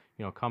to,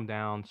 come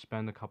down,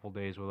 spend a couple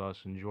days with us,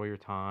 enjoy your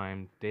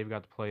time. Dave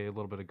got to play a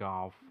little bit of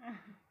golf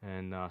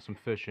and some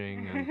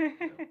fishing,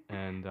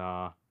 and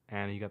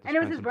he got to And it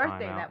was spend his some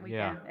birthday time out. that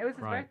weekend. Yeah, It was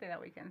his right. birthday that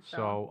weekend.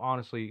 So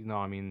honestly, no,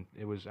 I mean,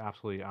 it was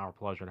absolutely our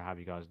pleasure to have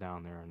you guys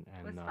down there,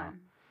 it was and fun.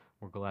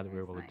 we're glad that we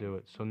were It able was to do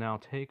nice. it. So now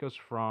take us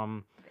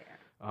from There.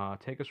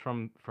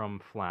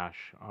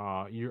 Flash.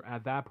 You're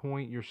at that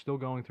point. You're still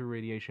going through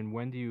radiation.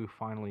 When do you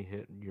finally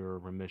hit your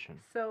remission?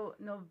 So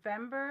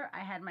November, I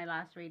had my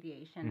last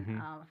radiation.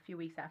 Mhm. A few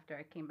weeks after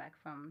I came back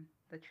from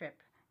the trip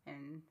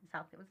in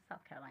South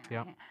Carolina.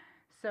 Yeah. Right?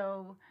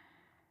 So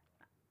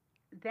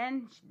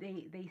then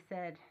they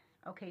said,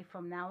 okay,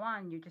 from now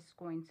on, you're just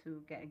going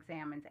to get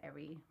examined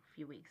every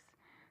few weeks.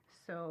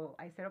 So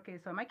I said, okay,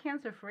 so am I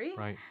cancer free?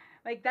 Right.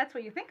 Like that's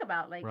what you think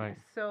about. Like, Right.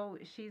 so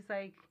she's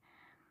like,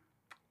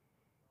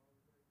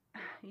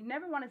 you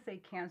never want to say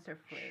cancer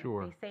free.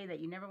 Sure. They say that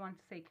you never want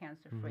to say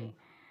cancer Mhm. free.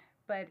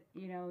 But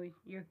you know,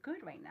 you're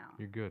good right now.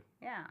 You're good.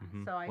 Yeah.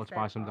 Mhm. So I Let's said,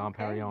 buy some Dom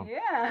okay, Perignon.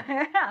 Yeah.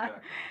 Yeah.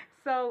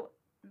 So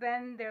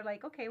then they're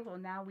like, okay, well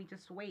now we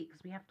just wait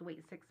because we have to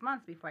wait 6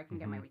 months before I can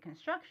get my Mhm.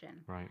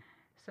 reconstruction. Right.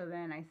 So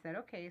then I said,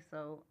 okay,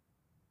 so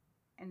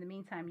in the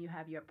meantime, you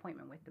have your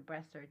appointment with the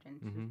breast surgeon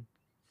Mhm.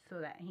 so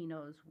that he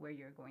knows where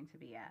you're going to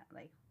be at,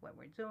 like what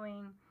we're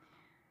doing.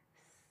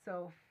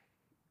 So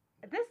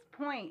at this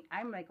point,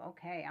 I'm like,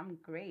 okay, I'm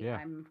great. Yeah,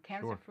 I'm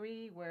cancer sure.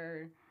 free.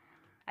 Where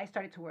I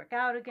started to work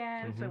out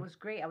again, so it Mhm. was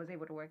great. I was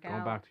able to work Going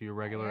out. back to your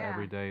regular Yeah.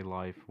 everyday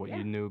life, what Yeah.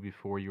 you knew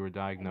before you were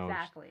diagnosed,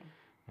 Exactly.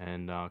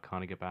 and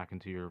kind of get back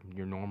into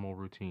your normal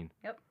routine.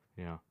 Yep.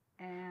 Yeah.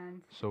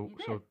 And So you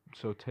so did.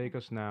 so take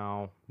us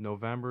now.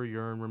 November,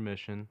 you're in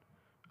remission.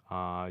 You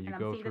And I'm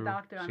go seeing the through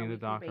doctor on seeing a the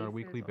doctor on a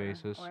weekly weekly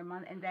basis basis. or a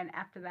month, and then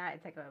after that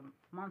it's like a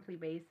monthly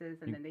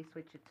basis, and You- then they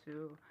switch it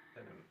to.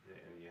 And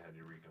you had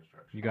your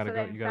reconstruction. You gotta So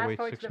go. then You gotta fast wait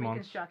forward to 6 the months,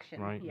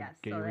 reconstruction, right? yes,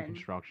 Get so your then-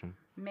 reconstruction.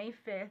 May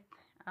 5th,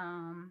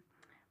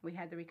 we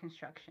had the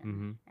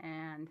reconstruction, Mhm.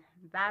 and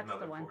that's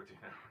Another the one. 14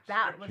 hours.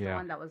 That was the Yeah.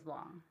 one that was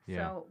long.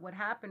 Yeah. So what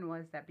happened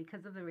was that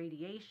because of the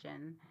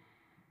radiation,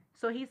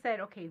 so he said,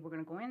 okay, we're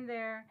gonna go in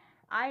there.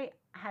 I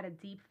had a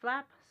deep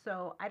flap,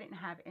 so I didn't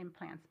have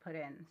implants put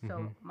in. So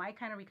Mhm. my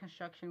kind of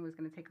reconstruction was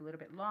gonna take a little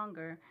bit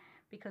longer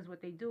because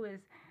what they do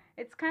is,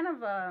 it's kind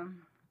of a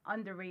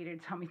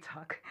underrated tummy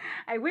tuck.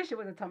 I wish it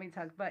was a tummy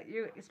tuck, but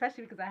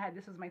especially because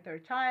this was my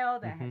third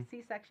child. I had Mhm.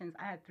 C-sections.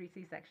 I had 3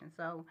 C-sections.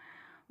 So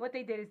what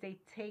they did is they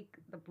take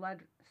the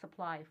blood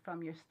supply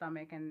from your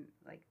stomach and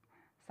like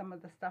some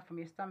of the stuff from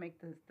your stomach,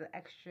 the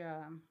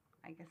extra,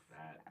 I guess,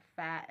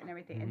 fat and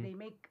everything, Mhm. and they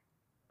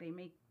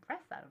make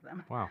breasts out of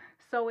them. Wow.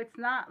 So it's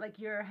not like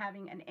you're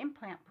having an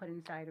implant put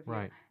inside of you.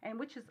 Right. And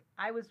which is,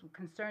 I was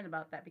concerned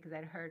about that because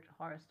I'd heard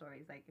horror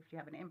stories like if you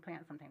have an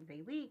implant, sometimes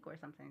they leak or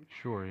something.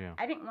 Sure. Yeah.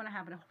 I didn't want to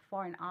have a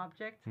foreign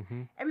object.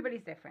 Mhm.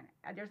 Everybody's different.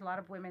 There's a lot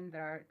of women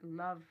that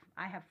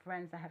I have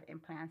friends that have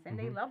implants and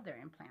they Mhm. love their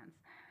implants.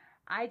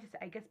 I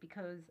guess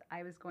because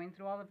I was going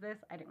through all of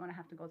this, I didn't want to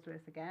have to go through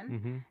this again.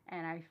 Mhm.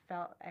 And I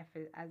felt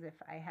as if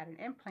I had an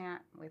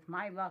implant with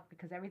my luck,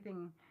 because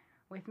everything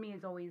with me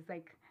is always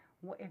like,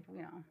 if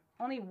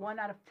only 1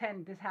 out of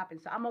 10 this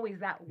happens. So I'm always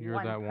that You're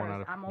one that person. one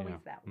out of- I'm always yeah.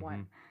 that Mhm.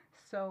 one.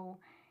 So,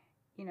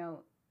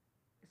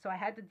 so I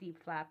had the deep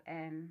flap,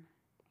 and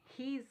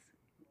he's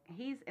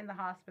in the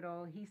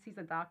hospital. He sees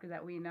a doctor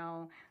that we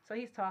know, so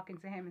he's talking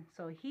to him.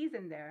 So he's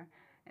in there,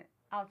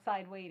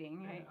 outside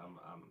waiting. Right?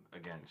 Yeah,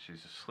 again,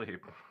 she's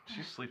asleep.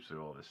 She sleeps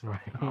through all this stuff.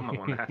 Right. I'm the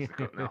one that has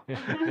to go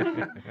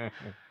now.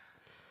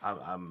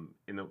 I'm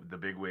in the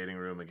big waiting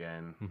room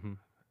again. Mhm.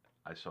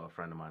 I saw a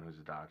friend of mine who's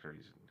a doctor.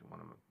 He's one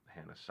of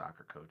Hannah's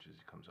soccer coaches.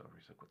 He comes over.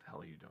 He's like, "What the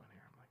hell are you doing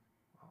here?" I'm like,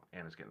 "Well,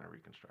 Anna's getting her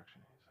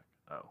reconstruction." He's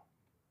like, "Oh,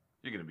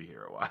 you're gonna be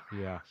here a while."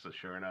 Yeah. So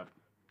sure enough,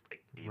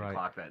 like 8 Right.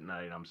 o'clock that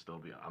night, I'm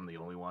the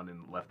only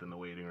one left in the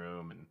waiting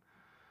room,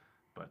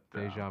 but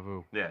Deja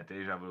vu. Yeah,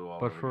 deja vu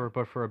all But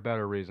over for a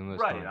better reason this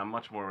again. Right, time. I'm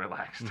much more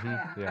relaxed.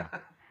 Mhm. Yeah.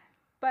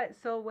 But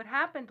so what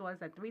happened was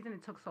that the reason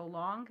it took so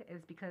long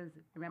is because,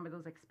 remember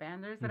those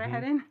expanders that I Mhm.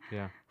 had in?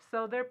 Yeah.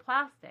 So they're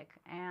plastic,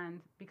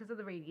 and because of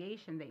the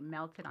radiation, they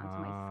melted onto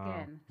my Ah,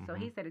 skin. So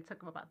he mhm. said it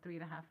took him about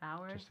 3.5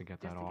 hours Just to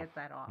get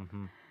that off.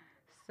 Mhm.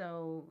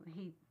 So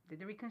he did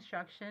the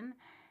reconstruction,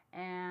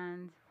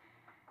 and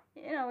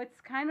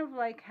it's kind of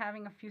like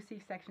having a few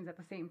C-sections at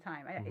the same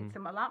time. It's a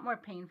lot more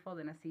painful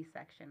than a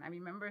C-section. I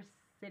remember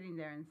sitting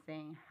there and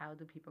saying, how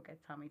do people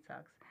get tummy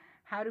tucks?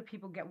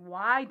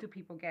 Why do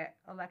people get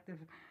elective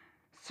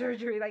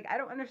surgery? Like, I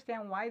don't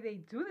understand why they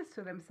do this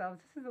to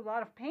themselves. This is a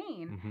lot of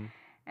pain. Mhm.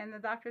 And the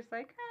doctor's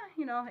like,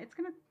 it's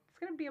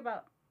gonna be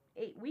about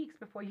 8 weeks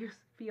before you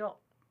feel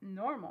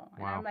normal.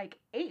 And Wow. I'm like,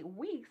 8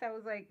 weeks? I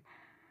was like,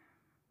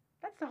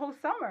 that's the whole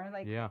summer.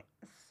 Like, Yeah.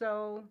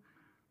 So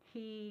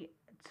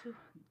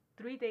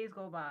 3 days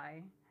go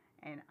by,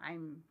 and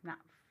I'm not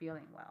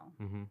feeling well.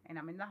 Mhm. And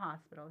I'm in the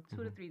hospital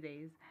 2 to 3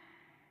 days.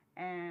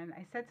 And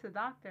I said to the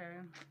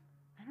doctor,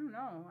 I don't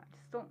know, I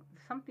just don't,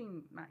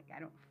 something, like, I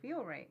don't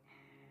feel right.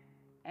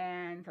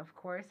 And of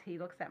course, he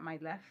looks at my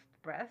left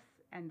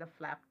breast, and the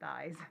flap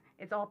dies.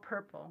 It's all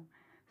purple.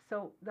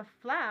 So the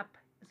flap,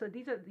 so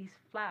these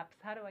flaps,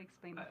 how do I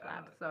explain the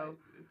flap? So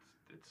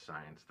it's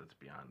science that's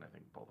beyond, I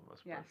think, both of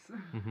us. yes.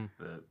 Mhm.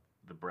 But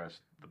the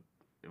breast,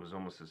 it was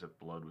almost as if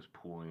blood was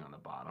pooling on the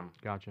bottom,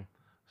 Gotcha.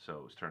 so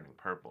it was turning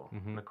purple.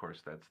 Mhm. And of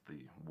course, that's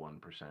the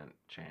 1%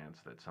 chance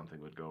that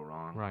something would go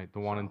wrong. Right. The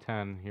 1 in So-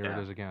 10. Here yeah.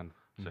 it is again.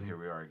 So Mhm. here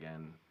we are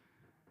again.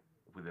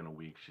 Within a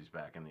week, she's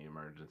back in the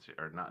emergency,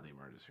 or not the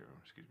emergency room,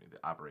 excuse me, the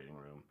operating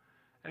room,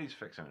 and he's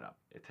fixing it up.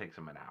 It takes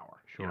him an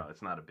hour. Sure.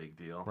 It's not a big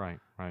deal. Right.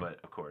 Right.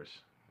 But of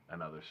course,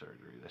 another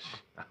surgery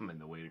that I'm in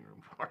the waiting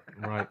room for.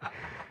 Right.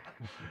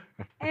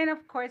 And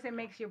of course, it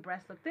makes your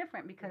breast look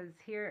different, because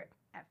here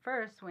at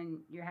first,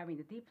 when you're having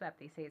the deep flap,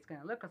 they say it's going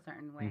to look a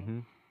certain way.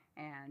 Mhm.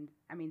 And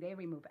I mean, they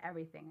remove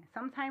everything.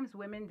 Sometimes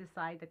women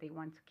decide that they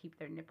want to keep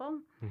their nipple.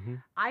 Hmm.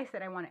 I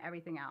said I want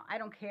everything out. I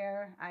don't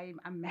care. I'm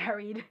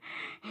married.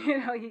 You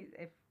know,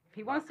 if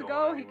he wants to Not go,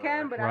 going he anywhere.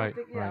 can. But I Right, don't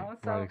think, you right, know.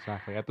 So right,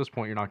 exactly. At this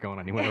point, you're not going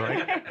anywhere,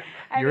 right?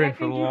 I You're mean, in I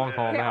for the think you long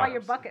haul hit now. all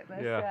your bucket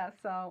list. Yeah. Yeah.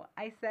 So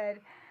I said,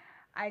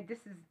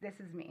 this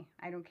is me.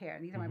 I don't care.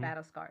 These are my Mhm.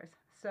 battle scars.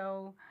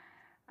 So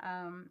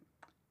um,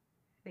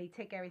 they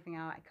take everything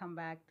out. I come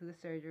back, do the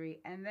surgery,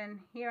 and then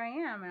here I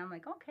am, and I'm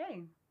like,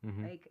 okay.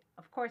 Mhm. Like,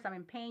 of course, I'm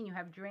in pain. You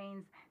have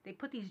drains. They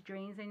put these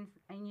drains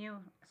in you.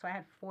 So I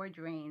had 4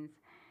 drains,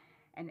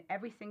 and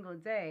every single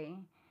day,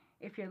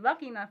 if you're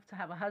lucky enough to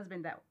have a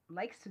husband that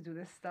likes to do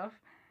this stuff,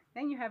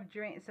 then you have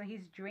drain. So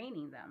he's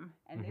draining them,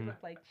 and they Mhm.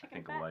 look like I chicken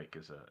think fat. like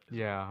is a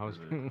Yeah, I was.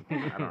 is a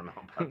I don't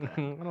know about that.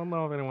 I don't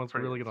know if anyone's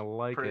really gonna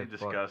like pretty it,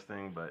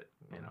 disgusting, but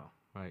you know.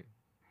 but right.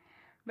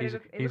 But He's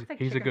it looks like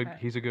he's a chicken good fat.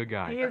 he's a good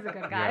guy. He is a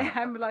good guy. Yeah.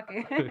 I'm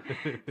lucky.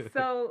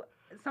 So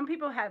some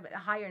people have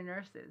hire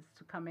nurses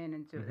to come in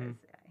and do Mhm. this.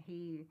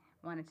 He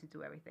wanted to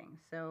do everything.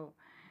 So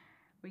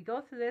we go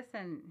through this,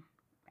 and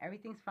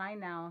everything's fine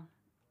now.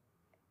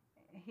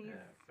 He's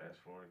Fast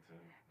forward to.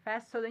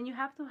 fast. So then you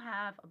have to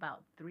have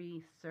about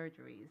 3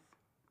 surgeries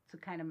to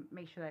kind of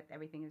make sure that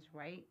everything is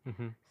right.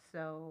 Mhm.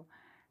 So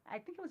I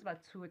think it was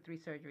about 2 or 3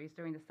 surgeries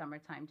during the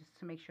summertime just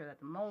to make sure that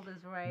the mold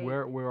is right.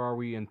 Where are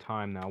we in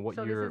time now? What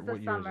So year? this is the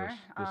What year summer, is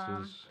this?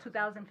 This is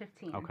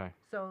 2015. okay.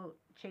 So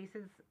Chase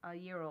is a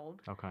year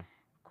old. Okay.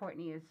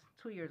 Courtney is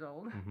 2 years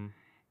old, Mhm.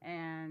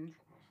 and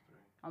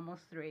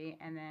almost 3,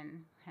 and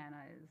then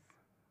Hannah is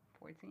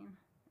 14.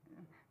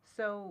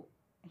 So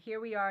here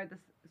we are.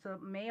 So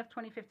May of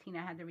 2015,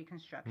 I had the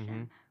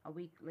reconstruction. A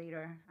week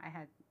later, I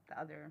had the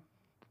other,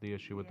 The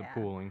issue with Yeah.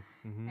 the pooling.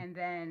 Mhm. and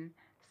then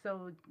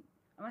so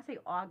I want to say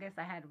August,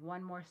 I had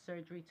one more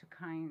surgery to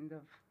kind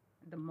of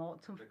the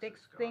mold to Fix the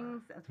fix scar.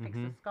 things, fix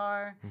the Mhm.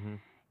 scar. Mhm.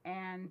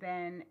 And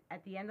then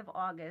at the end of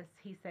August,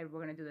 he said,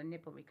 we're going to do the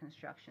nipple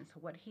reconstruction. So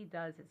what he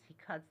does is he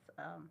cuts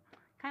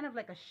kind of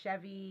like a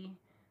Chevy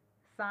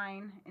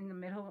sign in the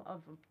middle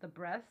of the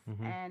breast,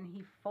 Mhm. and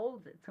he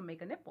folds it to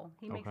make a nipple.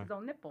 He makes Okay. his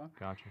own nipple.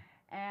 Gotcha.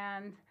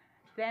 And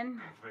then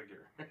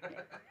Figure.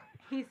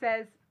 he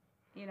says,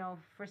 you know,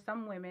 for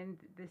some women,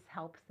 this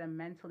helps them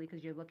mentally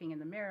because you're looking in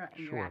the mirror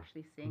and Sure. you're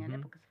actually seeing Mhm. a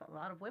nipple. Because for a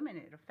lot of women,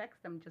 it affects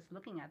them just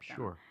looking at them.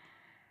 Sure.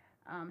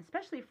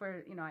 Especially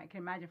for, you know, I can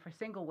imagine for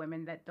single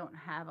women that don't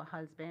have a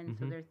husband,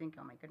 so Mhm. they're thinking,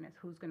 oh my goodness,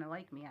 who's gonna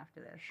like me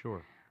after this?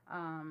 Sure.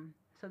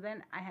 So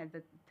then I had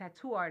the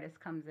tattoo artist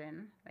comes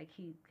in, like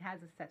he has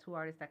this tattoo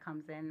artist that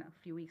comes in a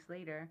few weeks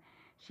later.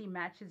 She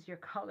matches your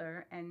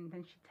color, and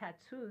then she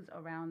tattoos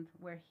around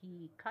where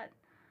he cut,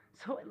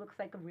 so it looks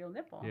like a real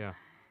nipple. Yeah.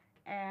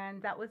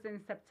 And that was in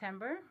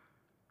September.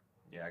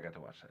 Yeah, I got to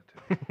watch that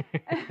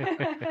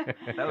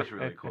too. That was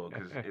really cool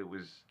because it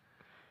was,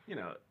 you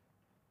know,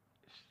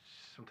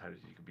 sometimes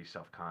you could be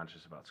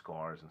self-conscious about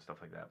scars and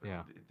stuff like that. But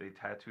Yeah. they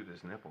tattoo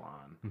this nipple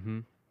on,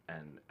 Mhm.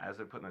 and as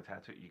they're putting the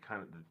tattoo, you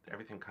kind of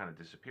everything kind of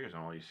disappears,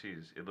 and all you see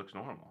is it looks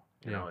normal.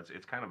 You Yeah. know,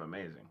 it's kind of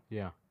amazing.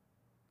 Yeah.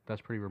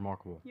 That's pretty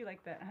remarkable. You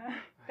like that, huh?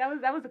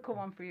 That was a cool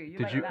one for you.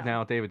 Did like you that now,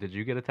 one. David? Did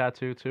you get a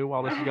tattoo too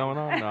while this is going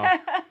on? No.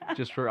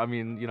 Just for, I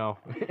mean, you know.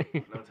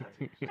 No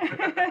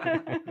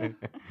tattoos.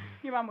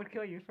 Your mom would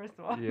kill you, first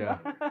of all. Yeah.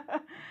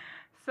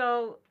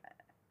 So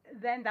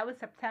then that was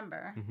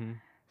September. Mhm.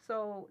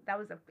 So that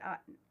was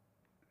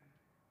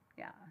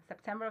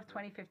September of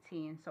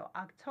 2015. So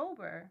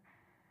October,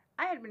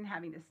 I had been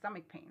having this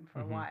stomach pain for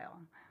Mhm. a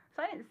while.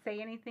 So I didn't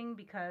say anything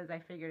because I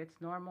figured it's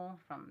normal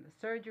from the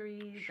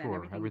surgeries and Sure.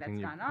 everything Everything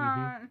that's you. gone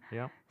on.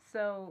 Yeah.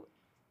 So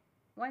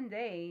one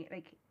day,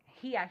 like,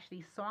 he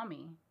actually saw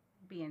me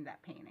be in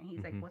that pain, and he's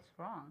Mhm. like, "What's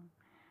wrong?"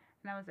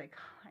 And I was like,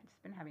 "I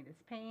just been having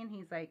this pain."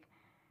 He's like,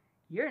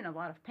 "You're in a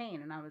lot of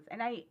pain," and I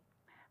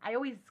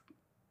always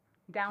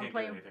Can't get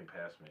downplay. anything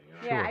past me. You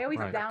know? Yeah, Sure, I always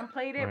right,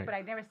 downplayed it, right. but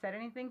I never said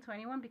anything to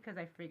anyone because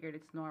I figured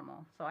it's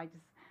normal.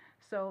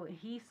 So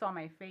he saw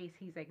my face.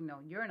 He's like, "No,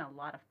 you're in a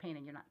lot of pain,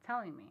 and you're not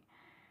telling me."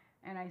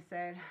 And I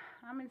said,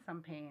 "I'm in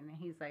some pain." And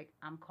he's like,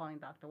 "I'm calling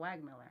Dr.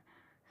 Wagmiller."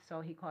 So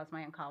he calls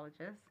my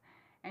oncologist,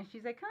 and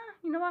she's like,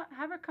 you know what?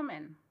 Have her come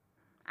in.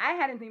 I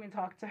hadn't even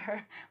talked to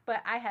her,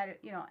 but I had,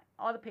 you know,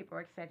 all the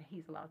paperwork said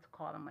he's allowed to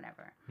call them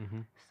whenever.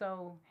 Mhm.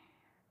 So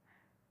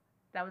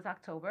that was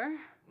October.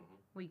 Mhm.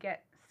 We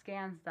get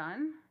scans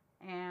done,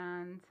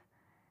 and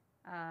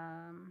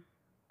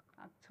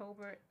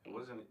October. It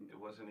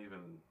wasn't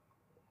even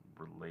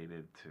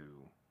related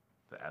to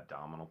the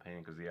abdominal pain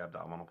because the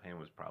abdominal pain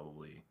was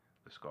probably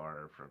the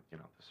scar from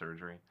the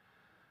surgery.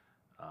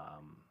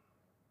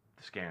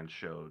 The scan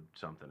showed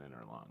something in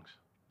her lungs.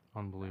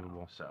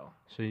 Unbelievable. So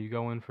So you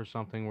go in for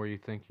something where you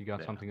think you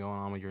got Yeah. something going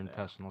on with your Yeah.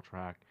 intestinal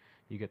tract.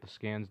 You get the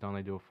scans done.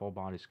 They do a full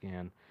body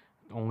scan,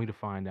 only to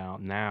find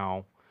out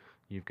now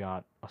you've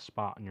got a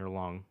spot in your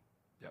lung.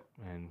 Yep.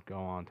 And go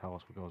on, tell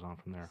us what goes on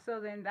from there. So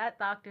then that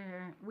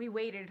doctor, we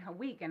waited a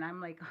week, and I'm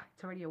like,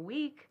 it's already a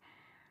week.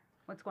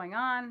 What's going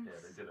on? yeah,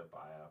 they did a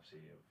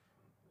biopsy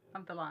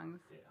Of the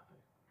lungs. yeah.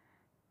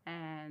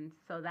 And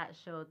so that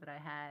showed that I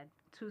had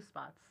 2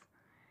 spots.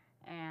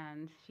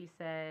 And she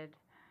said,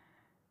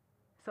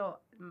 So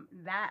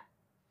that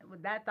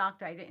with that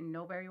doctor I didn't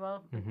know very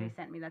well, but they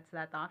sent me that to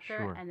that doctor,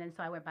 Sure. and then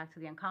so I went back to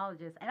the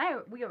oncologist, and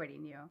we already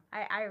knew.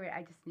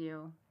 I just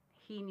knew.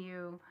 He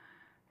knew.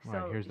 So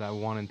Right. Here's that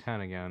 1 in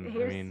 10 again. I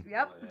Here's mean,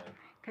 yep, Yeah.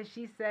 because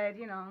she said,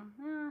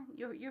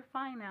 you're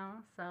fine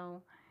now.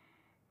 So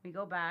we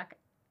go back,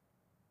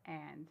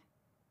 and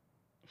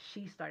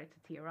she started to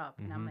tear up,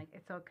 and I'm Mhm. like,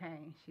 it's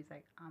okay. She's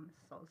like, I'm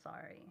so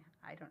sorry.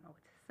 I don't know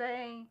what to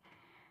say,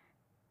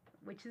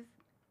 which is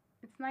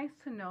it's nice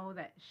to know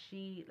that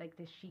she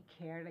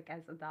cared like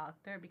as a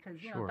doctor, because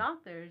Sure.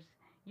 doctors,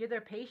 you're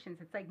their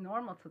patients, it's like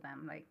normal to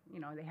them, like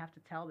they have to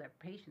tell their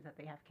patients that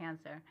they have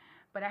cancer.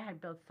 But I had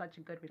built such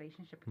a good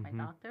relationship with my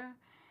doctor,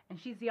 and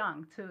she's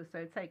young too, so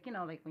it's like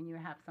like when you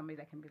have somebody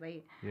that can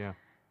relate. yeah.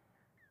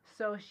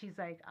 So she's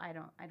like, I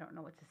don't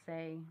know what to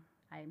say.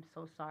 I am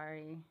so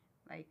sorry.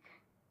 Like,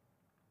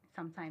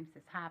 sometimes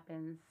this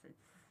happens. It's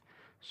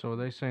So are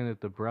they saying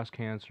that the breast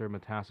cancer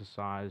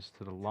metastasized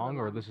to the lung,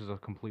 or lung. this is a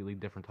completely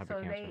different type so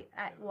of cancer? they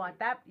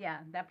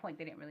at that point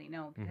they didn't really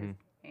know, because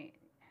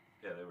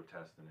Yeah, they were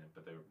testing it,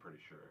 but they were pretty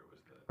sure it was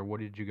the. Or what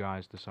did you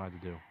guys decide to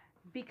do?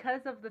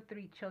 because of the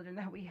 3 children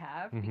that we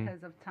have,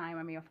 because of time.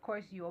 I mean, of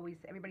course,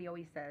 everybody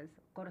always says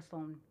go to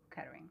Sloan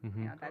Kettering.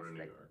 That's to New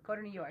the York. go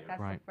to New York. Yeah.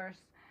 That's Right. the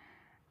first.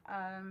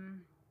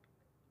 Um,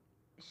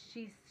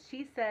 she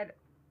said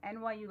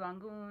NYU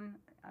Langone,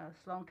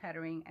 Sloan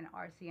Kettering, and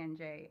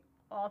RCNJ.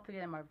 All three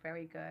of them are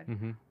very good.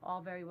 Mhm.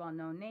 All very well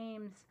known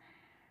names.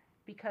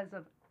 Because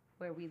of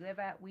where we live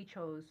at, we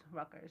chose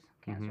Rutgers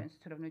Cancer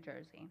Institute of New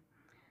Jersey.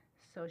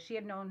 So she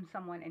had known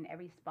someone in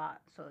every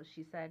spot. So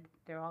she said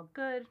they're all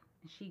good.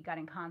 She got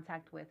in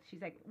contact with.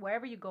 She's like,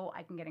 wherever you go,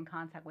 I can get in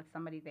contact with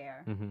somebody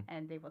there,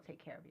 and they will take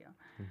care of you.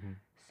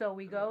 So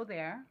we go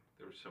there.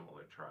 There were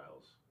similar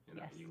trials.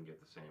 Yes. You can get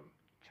the same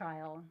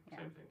Trial. Yeah.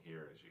 thing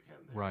here as you can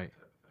there. Right.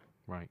 Type of thing.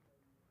 Right.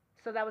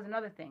 So that was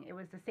another thing. It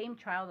was the same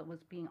trial that was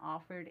being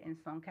offered in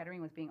Sloan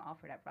Kettering was being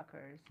offered at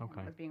Rutgers. Okay.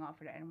 And was being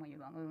offered at NYU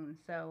Langone.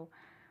 So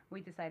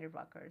we decided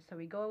Rutgers. So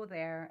we go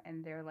there,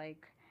 and they're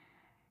like,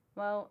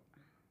 well,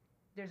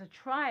 there's a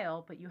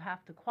trial, but you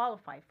have to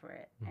qualify for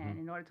it. And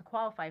in order to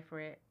qualify for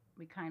it,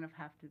 we kind of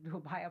have to do a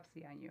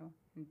biopsy on you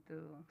and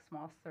do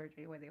small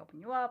surgery where they open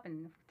you up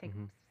and take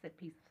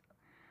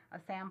a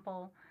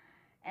sample.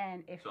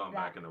 And if So I'm that,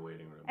 back in the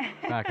waiting room.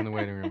 Back in the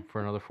waiting room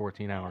for another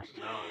 14 hours.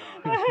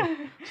 No.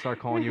 Start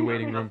calling you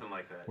waiting room. Nothing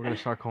like that. We're gonna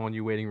start calling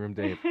you waiting room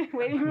Dave.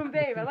 Waiting room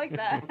Dave, I like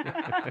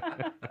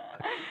that.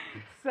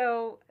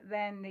 So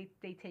then they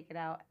take it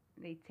out.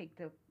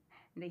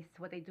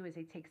 What they do is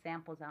they take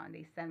samples out and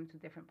they send them to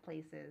different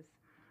places.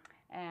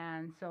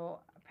 And so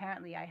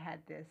apparently I had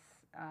this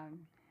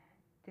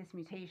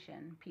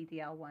mutation,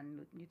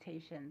 PDL1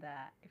 mutation,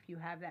 that if you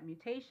have that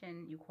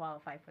mutation, you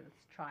qualify for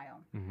this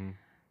trial.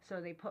 So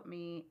they put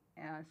me,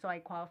 so I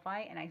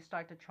qualify, and I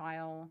start the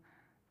trial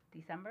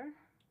December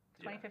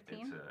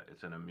 2015. Yeah,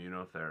 it's an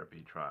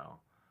immunotherapy trial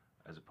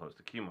as opposed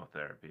to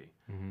chemotherapy,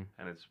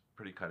 and it's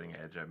pretty cutting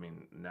edge. I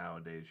mean,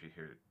 nowadays you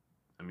hear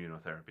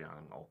immunotherapy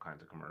on all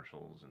kinds of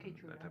commercials and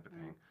Keytruda, that type of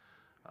thing.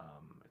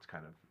 It's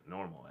kind of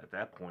normal. At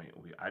that point,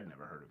 I'd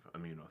never heard of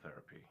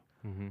immunotherapy.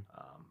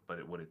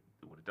 But what it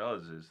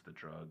does is the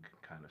drug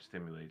kind of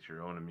stimulates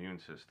your own immune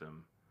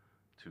system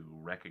to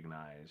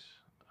recognize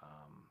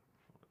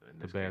in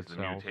The this bad case,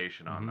 the cells.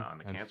 mutation on the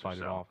And cancer fight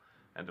it cell off.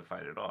 and to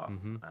fight it off.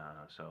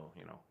 So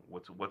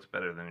what's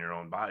better than your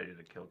own body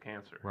to kill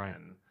cancer? Right.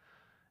 And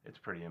it's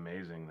pretty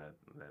amazing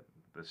that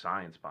the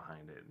science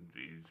behind it.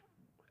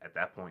 At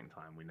that point in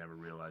time, we never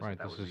realized Right.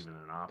 that was even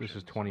an option. This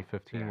is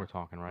 2015 yeah. we're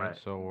talking, right? Right.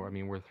 So I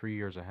mean, we're 3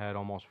 years ahead,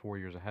 almost 4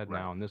 years ahead Right.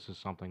 now, and this is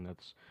something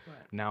that's Right.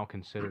 now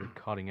considered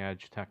cutting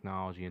edge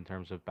technology in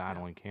terms of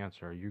battling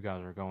cancer. You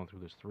guys are going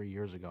through this 3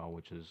 years ago,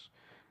 which is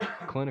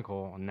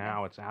clinical, and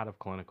now it's out of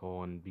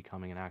clinical and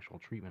becoming an actual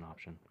treatment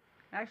option.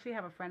 I actually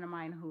have a friend of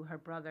mine who her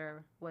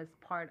brother was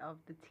part of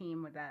the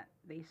team with that.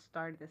 They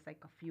started this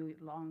like a few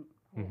long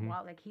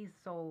while. Like he's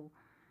so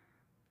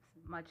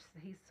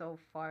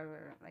far,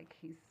 like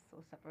he's so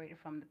separated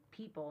from the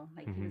people.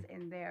 Like he was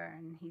in there,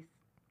 and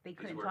they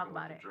couldn't He's talk working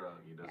about with it. the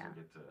drug. He doesn't Yeah.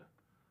 get to.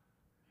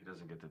 He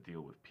doesn't get to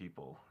deal with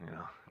people,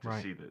 to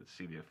Right.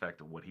 see the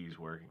effect of what he's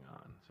working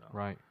on. So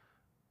Right.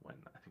 when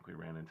I think we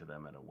ran into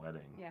them at a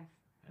wedding, Yes.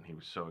 and he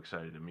was so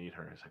excited to meet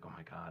her. It's like, oh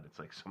my God, it's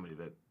like somebody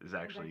that is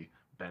actually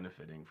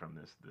benefiting from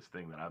this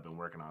thing that I've been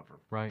working on for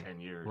Right.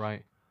 10 years.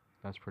 Right.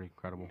 That's pretty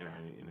incredible.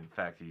 And in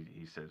fact,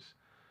 he says,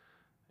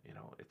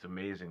 it's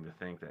amazing to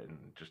think that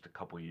in just a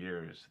couple of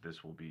years,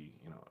 this will be,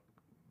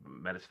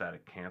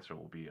 metastatic cancer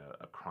will be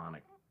a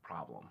chronic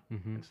problem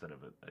instead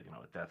of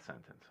a death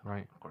sentence.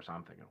 Right. Of course,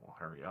 I'm thinking, well,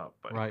 hurry up.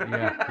 But Right.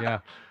 Yeah.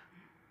 Yeah.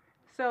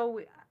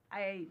 So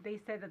they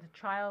said that the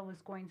trial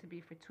was going to be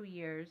for 2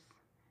 years.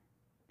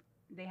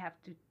 They have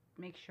to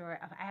make sure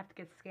I have to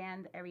get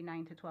scanned every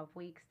 9 to 12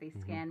 weeks. They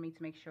scan me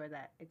to make sure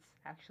that it's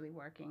actually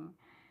working.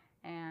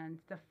 And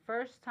the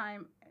first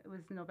time it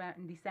was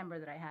in December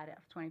that I had it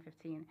of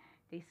 2015.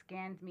 They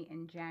scanned me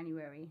in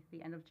January,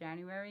 the end of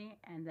January,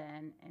 and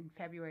then in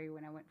February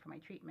when I went for my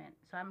treatment.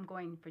 So I'm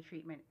going for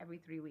treatment every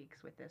 3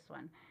 weeks with this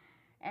one.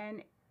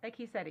 And like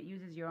he said, it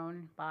uses your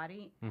own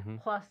body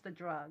Mhm. plus the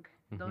drug.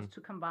 Those Mhm.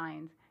 two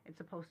combined, it's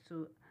supposed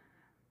to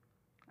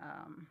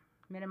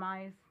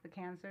minimize the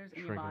cancers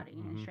in your Shrink it. body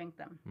and Mhm. shrink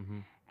them.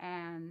 Mhm.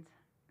 And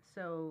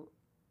so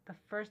the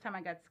first time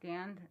I got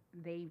scanned,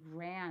 they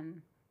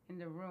ran in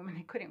the room and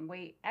they couldn't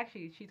wait.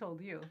 Actually, she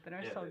told you, the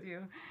nurse Yeah, told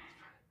you.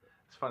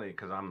 It's funny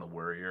because I'm the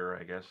worrier,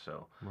 I guess.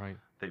 So Right.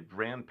 they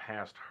ran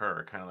past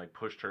her, kind of like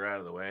pushed her out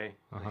of the way,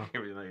 Uh-huh. like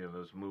everything in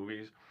those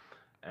movies.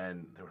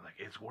 And they were like,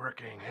 "It's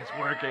working, it's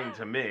working"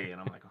 to me,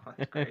 and I'm like, "Oh,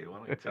 that's great. Why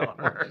don't you tell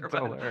Why her?" don't you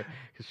tell her?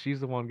 Because she's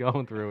the one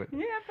going through it.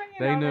 Yeah, but you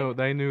They know, knew. like,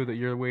 They knew that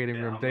you're waiting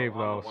Yeah, room I'm Dave, the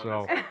though. one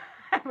So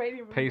that's- waiting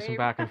room pacing Dave.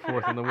 back and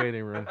forth in the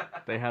waiting room.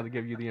 They had to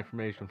give you the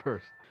information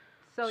first.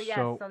 So yes,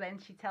 So- so then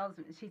she tells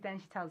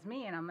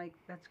me, and I'm like,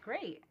 that's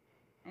great.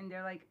 And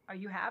they're like, are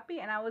you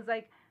happy? And I was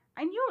like,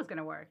 I knew it was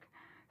gonna work.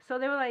 So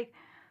they were like,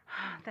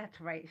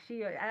 that's right.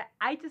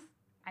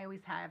 I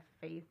always have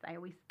faith. I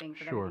always think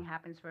that Sure. everything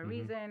happens for a Mhm.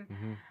 reason.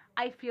 Mhm.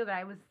 I feel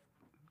that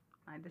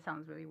this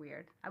sounds really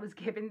weird. I was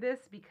given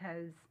this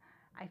because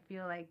I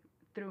feel like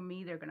through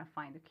me they're gonna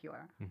find a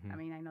cure. Mhm. I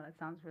mean, I know that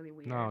sounds really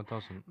weird. No, it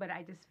doesn't. But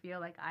I just feel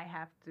like I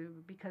have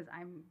to because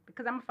I'm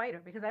a fighter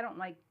because I don't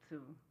like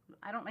to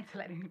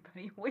let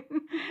anybody win,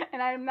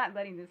 and I'm not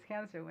letting this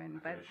cancer win. I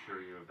But can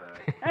assure you of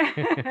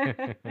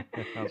that.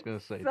 I was gonna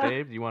say, So-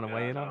 Dave, do you want to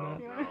weigh in no, on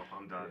no,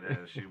 I'm done.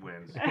 Yeah, she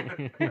wins.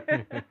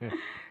 that?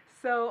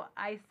 So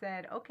I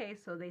said, okay.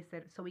 So they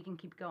said, so we can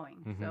keep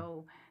going. Mhm.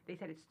 So they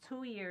said it's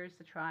 2 years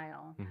to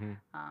trial. Mhm.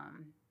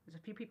 There's a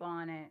few people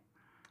on it.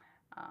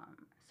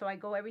 So I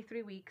go every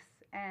 3 weeks,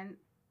 and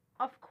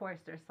of course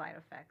there's side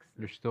effects.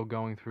 You're still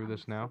going through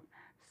this now?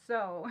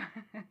 So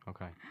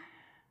Okay.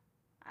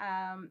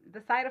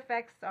 the side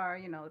effects are,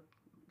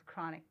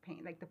 chronic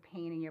pain, like the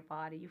pain in your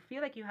body. You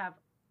feel like you have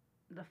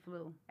the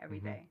flu every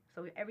Mhm. day.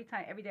 So every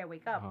day I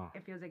wake up, Oh.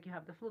 it feels like you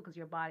have the flu because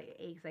your body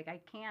aches. Like I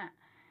can't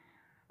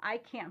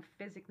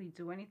physically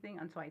do anything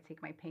until I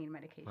take my pain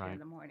medication Right. in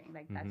the morning.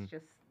 Like Mhm. that's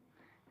just.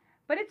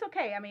 But it's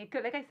okay. I mean, it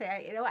could, like I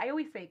say, I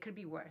always say it could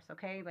be worse.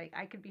 Okay, like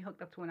I could be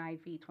hooked up to an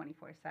IV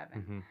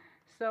 24/7. Mhm.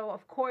 So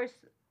of course,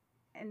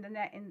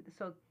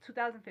 so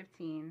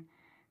 2015,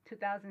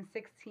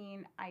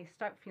 2016, I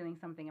start feeling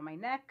something in my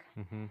neck,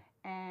 Mhm.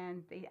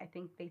 and I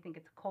think they think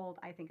it's cold.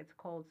 I think it's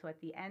cold. So at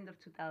the end of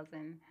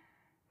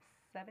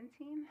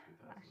 2017,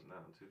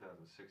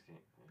 2016.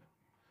 Yeah.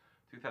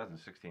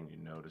 2016, you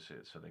notice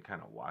it, so they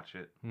kind of watch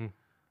it. Mm.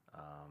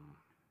 Um,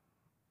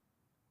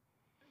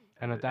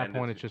 And at that and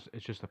point, it's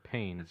just a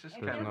pain. it's just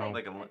It There's kind feels of no.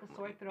 like like a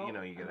sore throat. you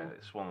know, you get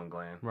a swollen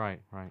gland, Right.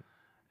 Right.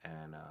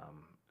 and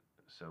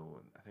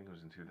so I think it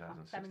was in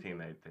 2016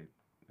 they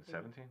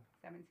 17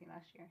 17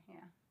 last year. Yeah,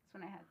 that's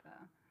when I had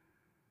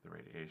the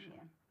radiation.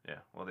 yeah. Yeah.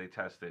 Well, they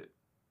test it.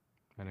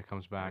 And it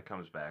comes And it back.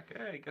 comes back.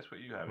 Hey, guess what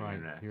you have in Right.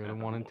 your neck? You're the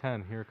 1 in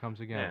 10. Here it comes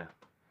again.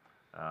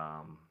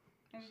 Yeah.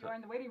 And So- you're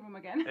in the waiting room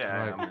again.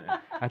 Yeah.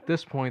 Right. At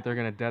this point, they're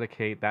gonna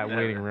dedicate that Yeah.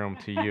 waiting room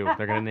to you.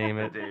 They're gonna name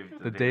it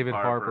the David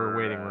Harper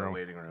waiting room.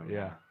 Waiting room.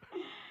 Yeah.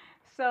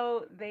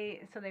 So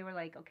they were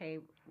like, okay,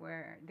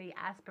 they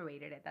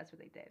aspirated it. That's what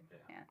they did.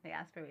 Yeah. They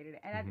aspirated it.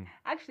 And Mhm.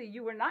 actually,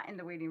 you were not in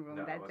the waiting room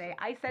No, I that day.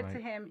 wasn't. I said to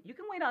Right. him, you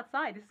can wait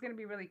outside. This is going to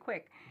be really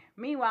quick.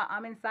 Meanwhile,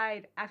 I'm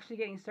inside actually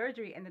getting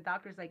surgery, and the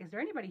doctor's like, is there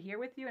anybody here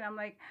with you? And I'm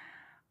like,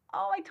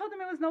 oh, I told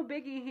him it was no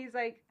biggie. He's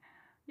like,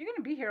 you're going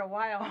to be here a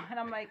while. And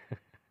I'm like,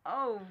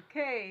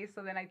 okay.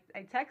 So then I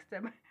text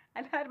him.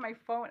 I had my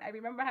phone. I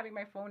remember having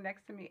my phone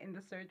next to me in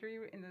the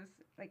surgery,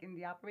 in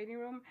the operating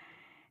room.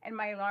 And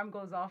my alarm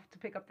goes off to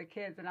pick up the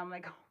kids, and I'm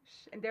like, oh,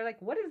 and they're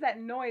like, what is that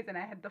noise? And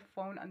I had the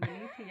phone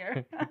underneath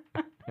here.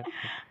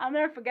 I'll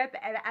never forget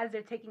that as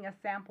they're taking a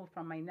sample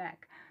from my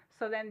neck.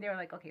 So then they're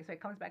like, okay, so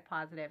it comes back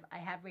positive. I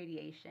have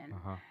radiation,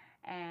 Uh-huh.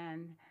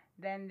 and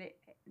then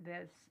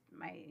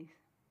my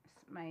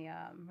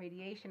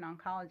radiation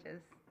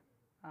oncologist,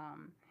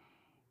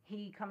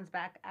 he comes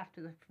back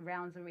after the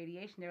rounds of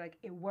radiation. They're like,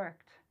 it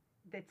worked.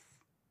 It's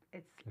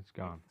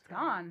gone. It's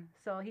gone.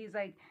 So he's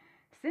like,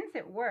 since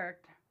it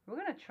worked, we're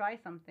gonna try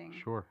something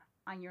Sure.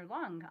 on your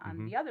lung, on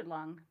Mhm. the other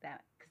lung, because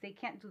they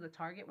can't do the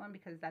target one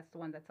because that's the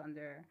one that's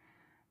under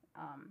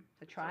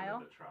the trial.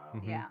 The trial.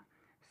 Mhm. Yeah.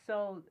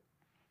 So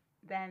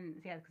then,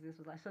 because this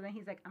was last. So then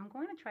he's like, I'm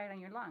going to try it on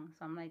your lung.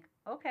 So I'm like,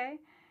 okay.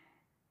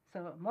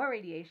 So more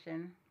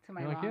radiation to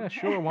my You're like, lung. yeah,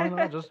 sure, why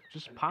not?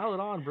 Just pile it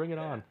on, bring it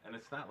Yeah. on. And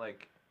it's not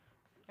like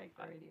Like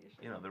the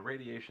radiation. you know the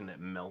radiation that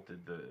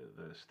melted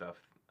the stuff.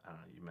 I don't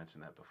know. You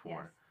mentioned that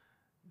before.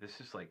 Yes.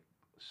 This is like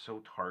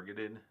so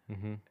targeted,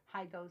 Mm-hmm.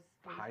 High dose.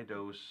 high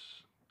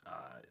dose,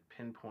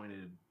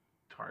 pinpointed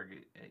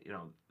target. You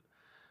know,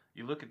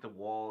 you look at the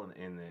wall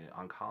in the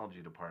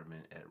oncology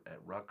department at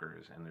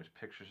Rutgers, and there's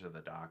pictures of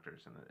the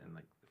doctors, and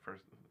like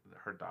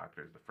her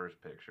doctor is the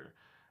first picture,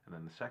 and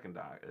then the second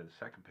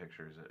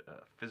picture is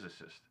a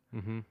physicist.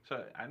 Mm-hmm.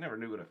 So I never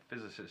knew what a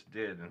physicist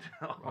did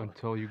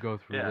Until you go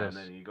through yeah, this.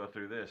 and then you go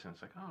through this, and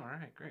it's like, oh, all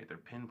right, great. They're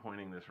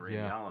pinpointing this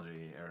Yeah.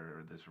 radiology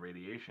or this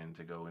radiation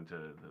to go into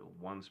the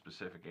one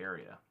specific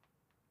area.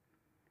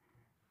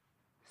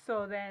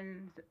 So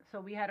then,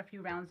 so we had a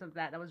few rounds of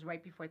that. That was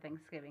right before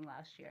Thanksgiving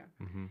last year.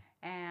 Mhm.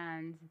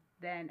 And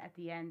then at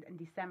the end in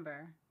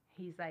December,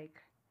 he's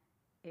like,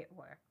 it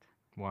worked.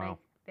 Wow.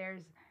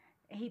 Like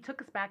he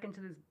took us back into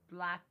this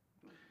black,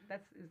 the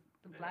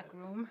black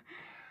room,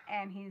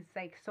 and he's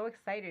like so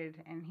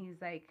excited, and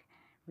he's like,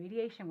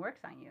 radiation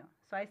works on you.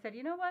 So I said,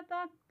 you know what,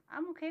 doc,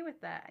 I'm okay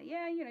with that.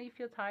 Yeah, you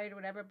feel tired or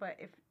whatever, but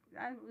if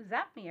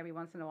zap me every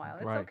once in a while,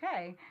 it's Right.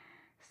 okay.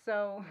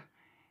 So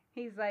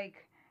he's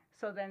like,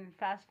 so then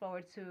fast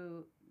forward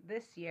to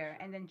this year,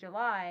 and then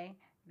July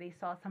they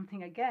saw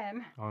something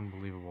again,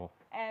 Unbelievable.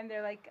 and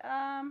they're like,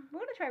 we're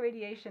gonna try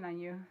radiation on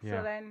you. Yeah.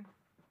 So then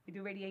we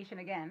do radiation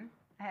again,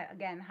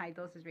 again high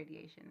doses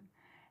radiation,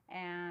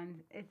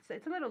 and it's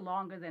a little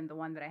longer than the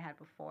one that I had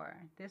before.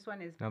 This one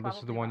is Now this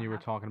is the probably one about you were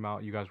half- talking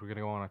about. You guys were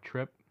gonna go on a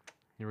trip.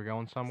 You were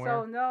going somewhere.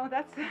 So no,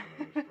 that's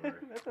Another story.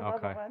 that's another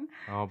Okay. one.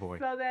 Oh boy.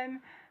 So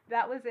then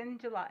that was in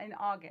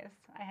August.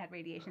 I had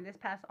radiation this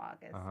past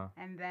August, Uh-huh.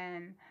 and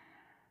then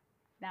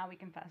now we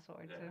can fast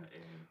forward Yeah, to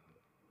in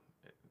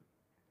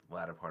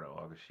latter part of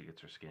August, she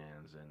gets her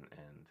scans,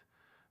 and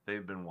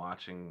they've been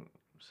watching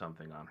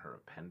something on her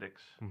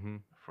appendix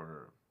Mhm.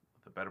 for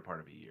the better part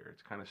of a year.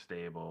 It's kind of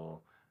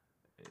stable.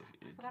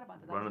 forgot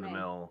about that. That Run was of the May.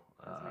 mill.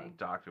 That was May.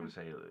 Doctor would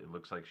say it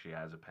looks like she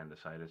has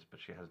appendicitis, but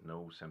she has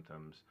no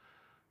symptoms.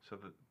 So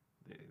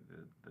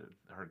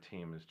her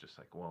team is just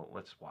like, well,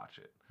 let's watch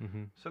it.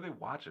 Mhm. So they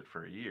watch it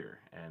for a year,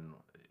 and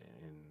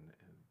in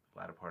the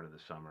latter part of the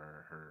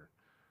summer, her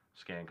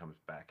scan comes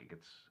back. It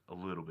gets a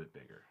little bit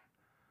bigger.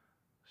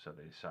 So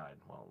they decide,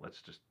 well,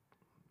 it's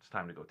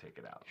time to go take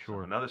it out.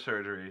 Sure. So another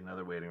surgery,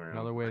 another waiting room.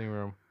 Another waiting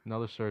room.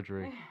 Another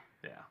surgery.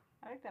 Yeah.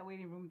 I like that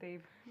waiting room,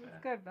 Dave. It's Yeah.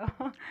 good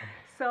though.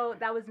 So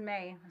that was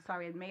May.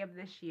 Sorry, in May of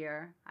this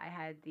year, I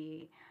had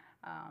the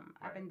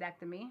Right.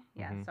 appendectomy.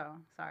 Yeah. Mhm. So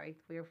sorry,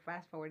 we were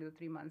fast forward to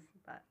 3 months,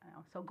 but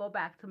so go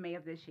back to May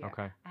of this year.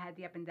 Okay. I had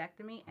the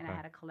appendectomy and I Okay.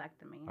 had a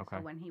colectomy. Okay.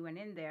 So when he went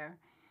in there,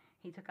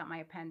 he took out my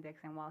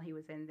appendix, and while he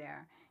was in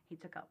there, he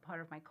took out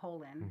part of my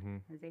colon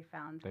Mhm. because they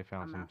found They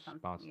found some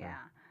spots there.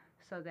 Yeah.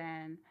 So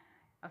then,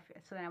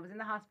 I was in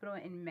the hospital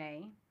in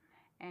May,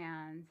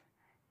 and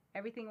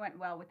everything went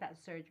well with that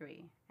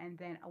surgery. And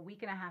then a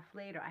week and a half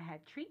later, I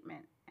had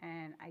treatment,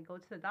 and I go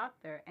to the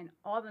doctor, and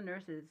all the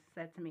nurses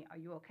said to me, "Are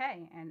you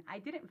okay?" And I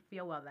didn't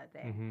feel well that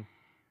day. Mhm.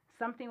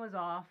 Something was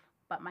off,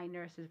 but my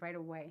nurses right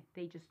away,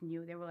 they just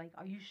knew. They were like,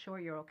 "Are you sure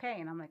you're okay?"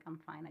 And I'm like, "I'm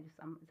fine.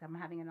 I'm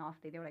having an off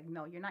day." They were like,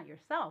 "No, you're not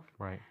yourself."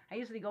 Right. I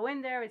usually go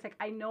in there. It's like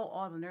I know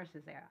all the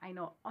nurses there. I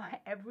know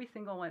every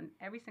single one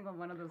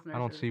of those nurses. I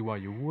don't see why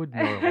you would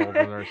know all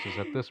the nurses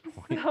at this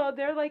point. So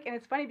they're like, and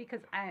it's funny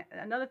because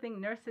another thing,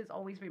 nurses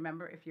always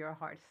remember if you're a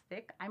hard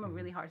stick. I'm a Mhm.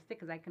 really hard stick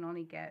because I can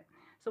only get.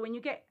 So when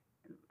you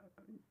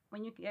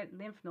get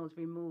lymph nodes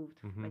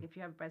removed, Mhm. like if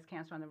you have breast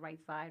cancer on the right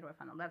side or if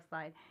on the left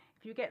side,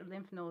 if you get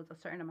lymph nodes, a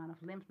certain amount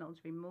of lymph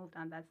nodes removed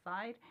on that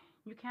side,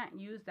 you can't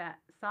use that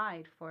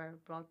side for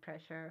blood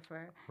pressure,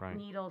 for Right.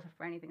 needles,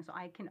 for anything. So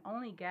I can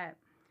only get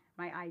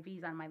my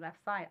IVs on my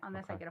left side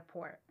unless I Okay. get a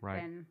port. Right.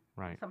 Then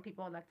Right. some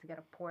people like to get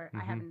a port. I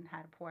Mhm. haven't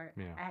had a port.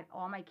 Yeah. I had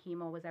all my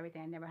chemo was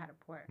everything. I never had a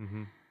port.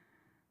 Mhm.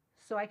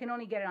 So I can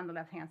only get it on the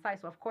left hand side.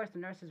 So of course the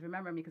nurses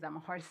remember me because I'm a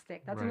hard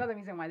stick. That's Right. another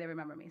reason why they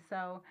remember me.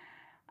 So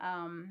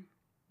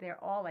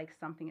they're all like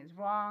something is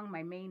wrong.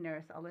 My main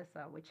nurse,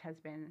 Alyssa,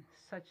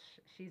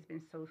 she's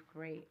been so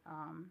great.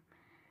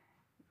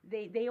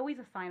 They always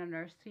assign a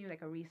nurse to you,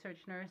 like a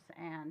research nurse,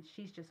 and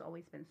she's just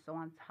always been so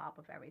on top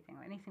of everything.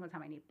 Any single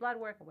time I need blood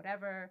work or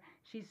whatever,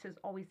 she's just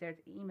always there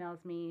to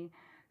emails me.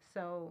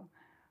 So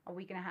a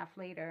week and a half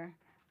later,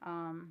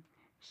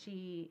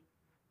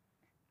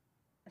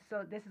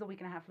 so this is a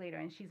week and a half later,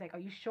 and she's like, "Are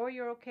you sure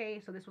you're okay?"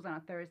 So this was on a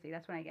Thursday.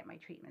 That's when I get my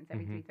treatments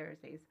every Mhm. 3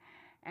 Thursdays.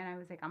 And I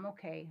was like, "I'm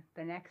okay."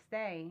 The next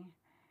day,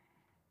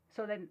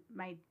 so then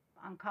my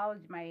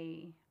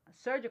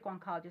surgical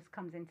oncologist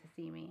comes in to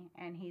see me,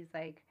 and he's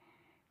like,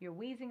 "You're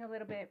wheezing a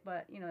little bit,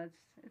 but it's."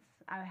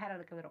 I had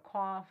like a little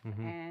cough, Mhm.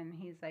 and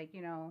he's like,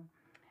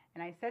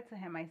 and I said to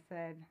him, I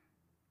said,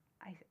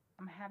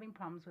 I'm having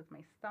problems with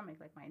my stomach,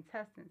 like my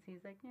intestines.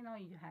 He's like, you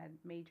had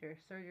major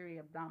surgery,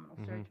 abdominal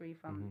Mhm. surgery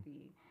from Mhm.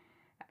 the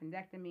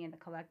appendectomy and the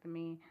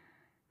colectomy.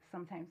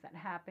 Sometimes that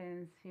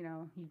happens.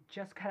 You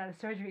just got out of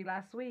surgery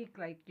last week.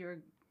 Like you're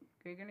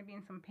going to be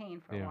in some pain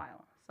for Yeah. a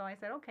while. So I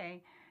said,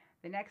 okay.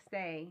 The next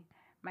day,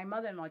 my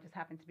mother-in-law just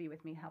happened to be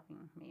with me,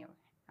 helping me.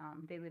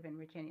 They live in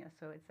Virginia,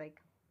 so it's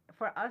like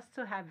for us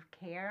to have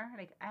care.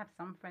 Like I have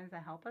some friends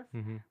that help us,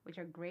 Mhm. which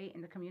are great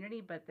in the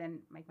community. But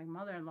then, like my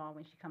mother-in-law,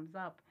 when she comes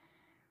up,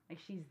 like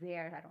she's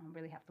there. I don't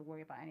really have to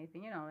worry about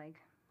anything,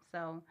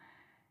 So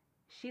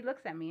she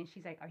looks at me and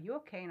she's like, "Are you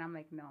okay?" And I'm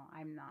like, "No,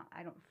 I'm not.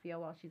 I don't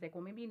feel well." She's like,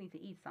 "Well, maybe you need to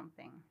eat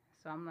something."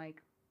 So I'm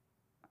like,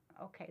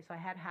 "Okay." So I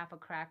had half a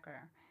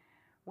cracker.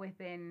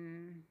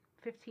 Within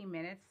 15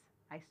 minutes,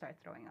 I start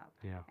throwing up.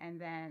 Yeah. And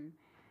then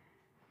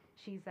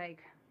she's like,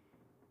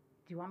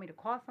 "Do you want me to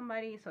call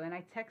somebody?" So then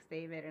I text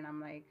David and I'm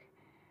like,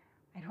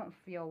 "I don't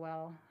feel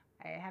well.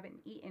 I haven't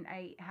eaten. I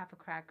ate half a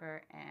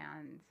cracker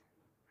and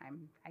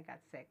I got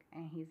sick."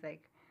 And he's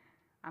like,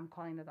 I'm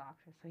calling the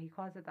doctor. So he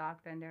calls the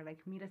doctor, and they're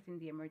like, meet us in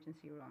the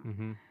emergency room.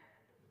 Mhm.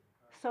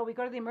 So we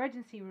go to the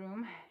emergency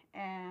room,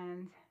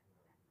 and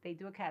they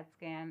do a CAT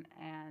scan,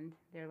 and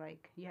they're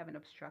like, you have an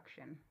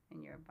obstruction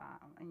in your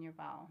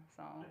bowel.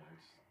 So Yeah,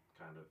 it's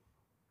kind of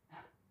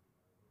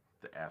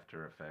the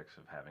after effects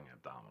of having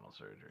abdominal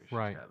surgery. She's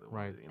Right, got the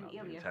right. way, An the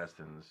ileus.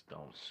 intestines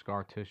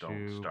Scar don't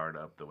tissue. start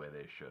up the way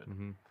they should.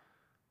 Mhm.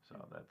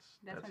 So That's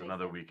that's when they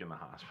another said- week in the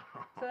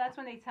hospital. So that's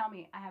when they tell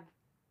me I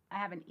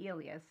have an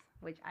ileus,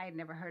 which I had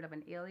never heard of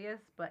an ileus,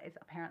 but it's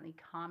apparently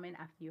common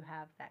after you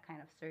have that kind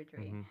of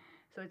surgery. Mhm.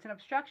 So it's an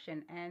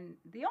obstruction, and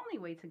the only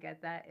way to get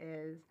that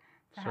is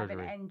to have an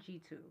Surgery. NG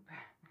tube.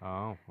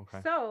 Oh,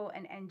 okay. So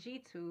an NG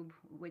tube,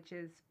 which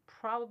is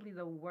probably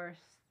the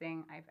worst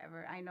thing I've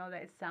ever. I know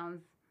that it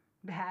sounds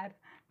bad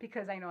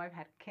because I know I've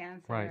had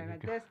cancer. Right. I've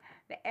had this.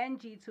 The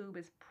NG tube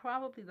is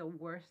probably the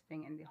worst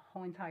thing in the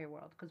whole entire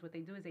world because what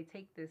they do is they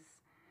take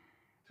this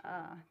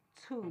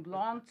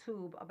long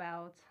tube,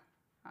 about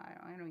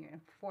I don't know,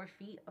 4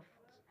 feet of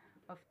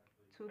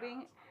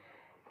tubing,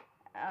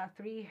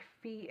 3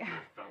 feet,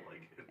 Felt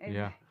like it. and,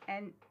 Yeah.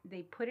 and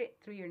they put it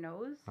through your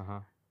nose, Uh-huh.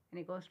 and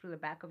it goes through the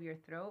back of your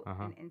throat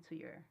Uh-huh. and into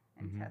your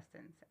Mhm.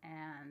 intestines,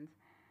 and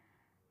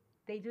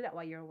they do that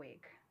while you're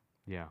awake.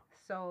 Yeah.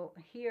 So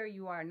here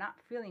you are not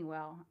feeling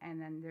well, and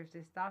then there's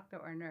this doctor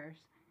or nurse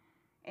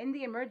in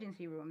the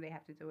emergency room. They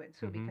have to do it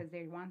too Mhm. because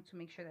they want to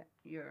make sure that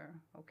you're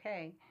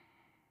okay.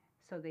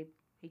 So they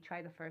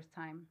try the first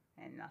time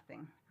and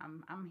nothing.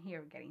 I'm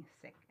here getting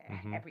sick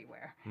Mhm.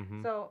 everywhere.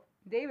 Mhm. So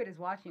David is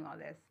watching all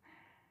this.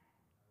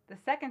 The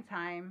second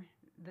time,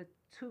 the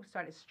tube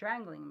started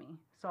strangling me.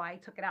 So I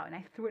took it out and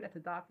I threw it at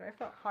the doctor. I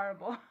felt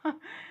horrible.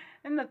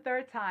 And the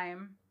third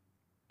time,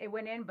 it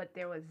went in, but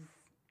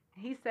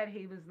he said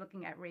he was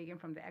looking at Reagan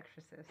from The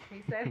Exorcist.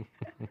 He said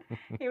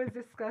it was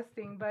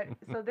disgusting. But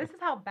so this is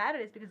how bad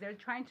it is because they're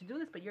trying to do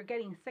this, but you're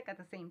getting sick at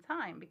the same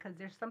time because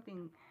there's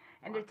something,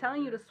 and they're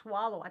telling you to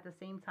swallow at the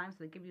same time. So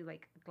they give you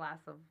like a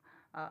glass of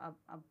a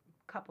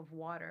cup of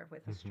water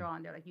with a Mhm. straw,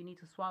 and they're like, you need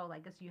to swallow. I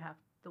guess you have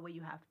the way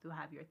you have to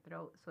have your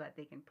throat so that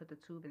they can put the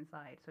tube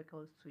inside, so it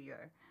goes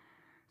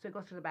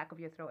to the back of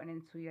your throat and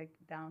into like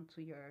down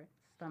to your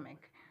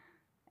stomach.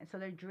 And so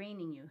they're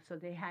draining you. So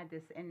they had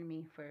this in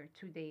me for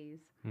 2 days,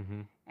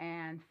 Mhm.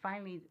 and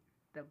finally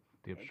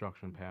The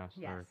obstruction passed.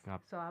 Or yes.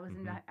 got, So I was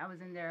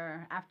in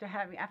there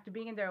after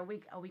being in there a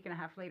week and a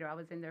half later. I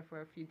was in there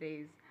for a few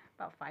days,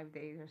 about 5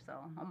 days or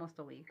so, almost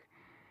a week.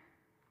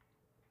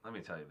 Let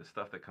me tell you, the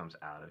stuff that comes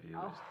out of you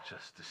is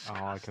just oh,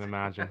 disgusting. I can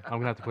imagine. I'm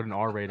gonna have to put an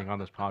R rating on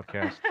this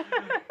podcast.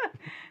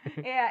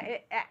 Yeah,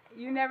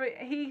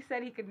 he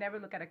said he could never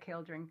look at a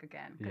kale drink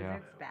again because Yeah.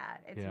 it's bad.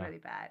 It's Yeah. really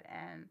bad.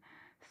 And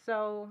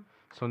so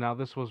So now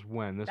this was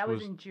when? This that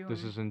was in June.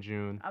 This is in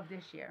June. Of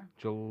this year.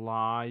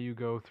 July you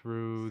go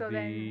through So the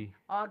then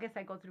August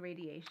I go through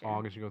radiation.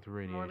 August you go through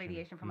radiation. More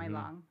radiation for my Mhm.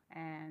 lung,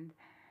 and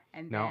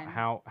Now then,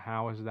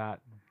 how has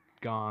that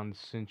gone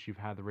since you've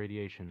had the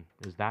radiation?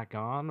 Is that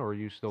gone or are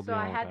you still so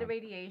dealing I with had the that?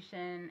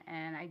 radiation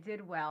and I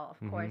did well. Of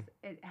Mhm. course,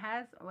 it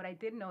has. What I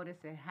did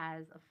notice, it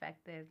has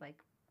affected.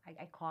 Like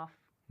I cough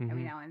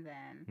every Mhm. now and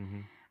then.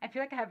 Mhm. I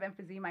feel like I have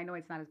emphysema. I know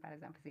it's not as bad as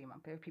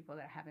emphysema. There are people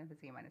that have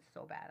emphysema and it's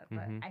so bad,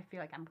 but Mhm. I feel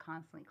like I'm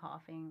constantly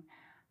coughing.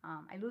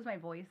 I lose my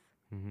voice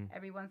Mhm.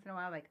 every once in a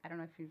while. Like I don't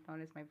know if you've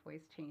noticed, my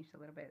voice changed a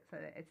little bit. So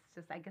it's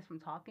just, I guess, from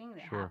talking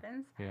that Sure.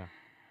 happens. Yeah.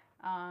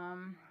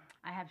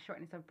 I have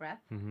shortness of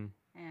breath, Mhm.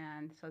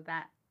 and so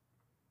that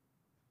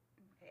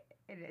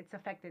it's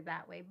affected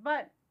that way.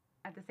 But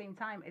at the same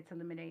time, it's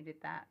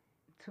eliminated that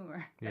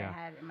tumor that Yeah. I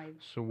had in my.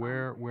 So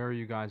where are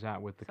you guys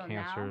at with the So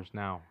cancers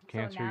now?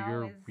 Cancer,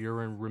 now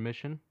you're in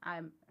remission?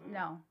 I'm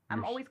I'm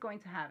You're always going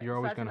to have it. you're So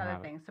always that's gonna another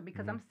have it. thing. So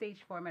because Mhm. I'm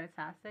stage 4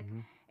 metastatic,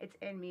 Mhm. it's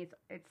in me.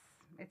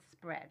 It's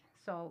spread.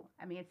 So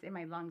I mean, it's in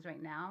my lungs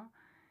right now.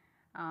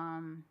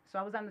 So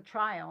I was on the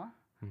trial,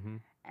 Mhm.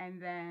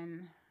 and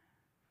then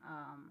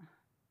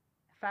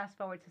fast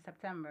forward to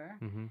September,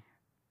 Mhm.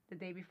 the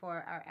day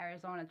before our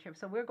Arizona trip.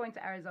 So we're going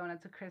to Arizona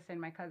to christen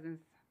my cousin's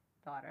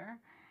daughter,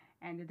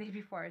 and the day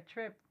before our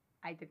trip,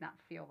 I did not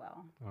feel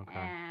well. Okay.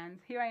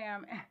 And here I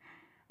am.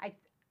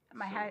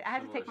 I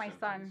had to take my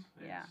son.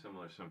 Yeah.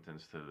 Similar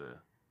symptoms to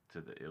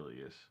the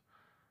ileus.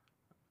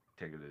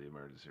 Take her to the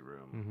emergency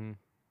room. Mhm.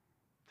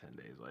 10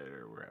 days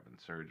later, we're having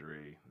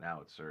surgery.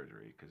 Now it's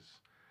surgery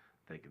because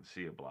they can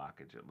see a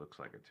blockage. It looks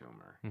like a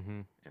tumor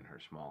Mhm. in her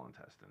small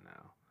intestine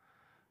now.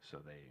 So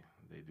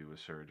they do a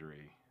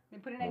surgery. They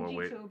put an More NG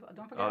weight. tube.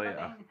 Don't forget Oh,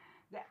 about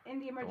in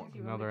the emergency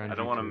room. Another they put I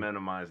don't want to tube.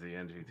 minimize the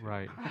NG tube.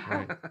 Right,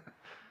 right.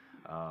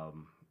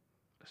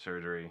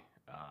 Surgery.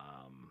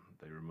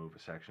 They remove a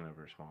section of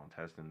her small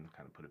intestine,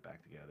 kind of put it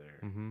back together.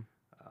 Mhm.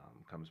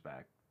 Comes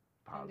back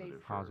 10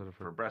 days. positive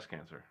for breast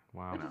cancer.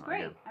 Wow. Which is No,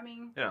 great. again. I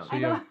mean, Yeah. So I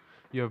know.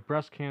 you have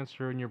breast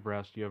cancer in your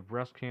breast, you have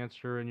breast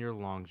cancer in your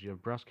lungs, you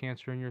have breast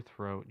cancer in your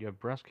throat, you have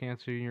breast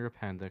cancer in your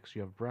appendix,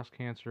 you have breast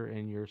cancer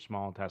in your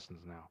small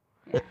intestines now.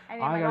 Yeah,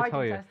 and I my gotta large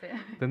tell you,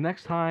 intestine. The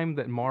next time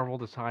that Marvel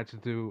decides to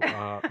do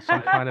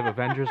some kind of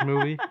Avengers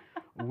movie,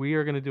 we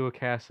are going to do a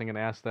casting and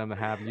ask them to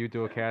have you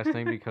do a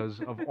casting because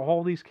of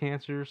all these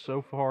cancers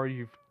so far,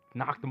 you've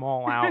knocked them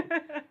all out,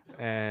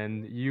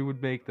 and you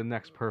would make the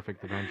next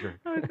perfect Avenger.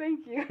 Oh,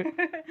 thank you.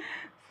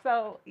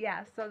 So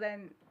yeah, so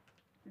then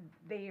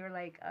they were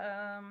like,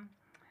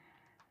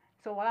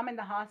 so while I'm in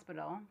the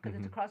hospital, because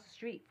it's Mhm. across the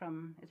street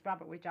from it's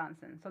Robert Wood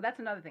Johnson. So that's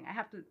another thing I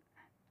have to,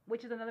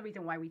 which is another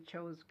reason why we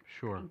chose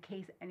Sure. in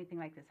case anything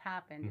like this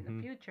happened in Mhm.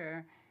 the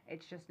future.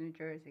 It's just New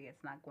Jersey.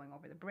 It's not going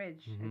over the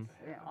bridge. Mhm.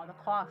 It's all the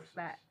costs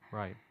that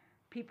Right.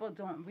 people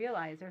don't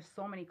realize. There's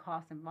so many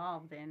costs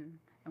involved in,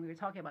 and we were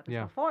talking about this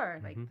Yeah. before,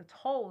 like Mhm. the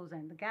tolls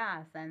and the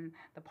gas and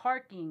the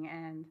parking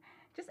and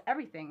just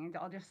everything. And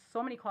all just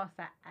so many costs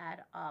that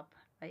add up.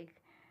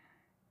 Like,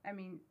 I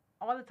mean,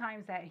 all the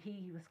times that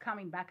he was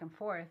coming back and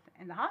forth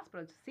in the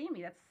hospital to see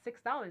me, that's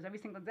 $6 every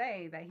single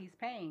day that he's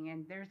paying,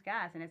 and there's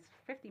gas, and it's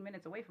 50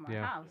 minutes away from our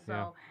Yeah, house. So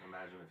yeah.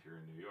 Imagine if you're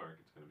in New York,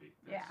 it's going to be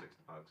Yeah.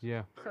 $60.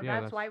 Yeah. so Yeah,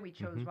 that's why we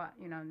chose, mhm.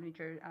 New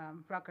Jersey,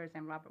 Rutgers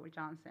and Robert Wood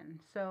Johnson.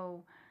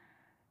 So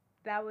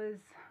that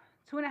was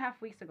 2.5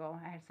 weeks ago.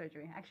 I had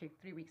surgery. Actually,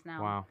 3 weeks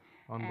now. Wow.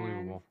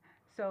 Unbelievable.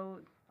 And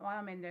so while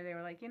I'm in there, they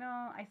were like,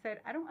 I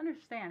said, I don't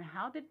understand.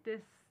 How did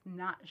this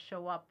not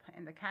show up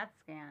in the CAT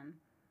scan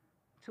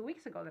 2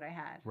 weeks ago that I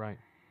had? Right.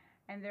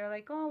 And they're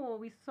like, oh, well,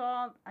 we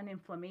saw an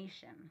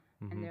inflammation.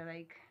 Mhm. And they're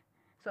like,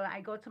 so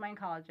I go to my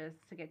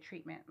oncologist to get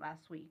treatment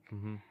last week.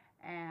 Mhm.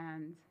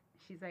 And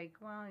she's like,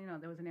 well,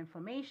 there was an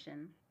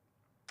inflammation.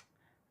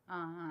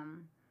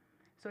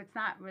 So it's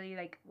not really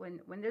like when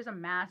there's a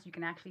mass, you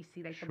can actually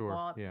see like the Sure,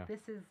 ball. yeah.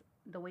 This is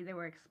the way they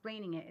were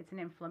explaining it. It's an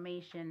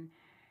inflammation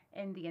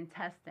in the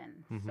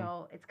intestine. Mhm.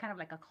 So it's kind of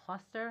like a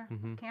cluster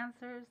Mhm. of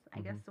cancers, I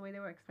guess Mhm. the way they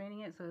were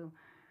explaining it. So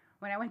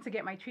when I went to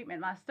get my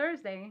treatment last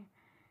Thursday,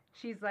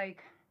 she's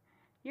like,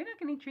 you're not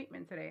getting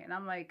treatment today. And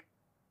I'm like,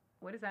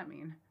 what does that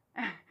mean?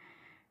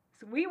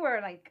 So we were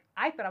like,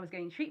 I thought I was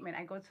getting treatment.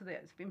 I go to the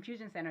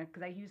infusion center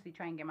because I usually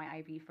try and get my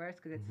IV first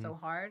because it's so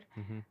hard.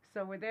 Mhm.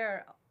 So we're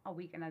there a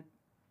week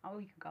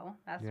ago,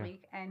 last Yeah.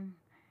 week, and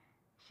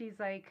she's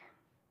like,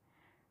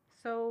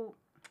 so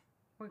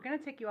we're gonna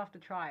take you off the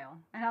trial.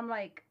 And I'm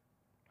like,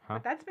 Huh?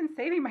 but that's been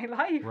saving my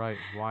life. Right.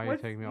 Why are you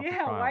What's- taking me off the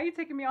Yeah, trial? why are you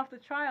taking me off the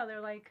trial? They're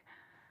like,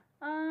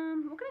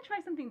 we're gonna try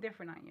something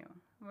different on you.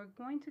 We're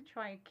going to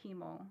try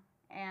chemo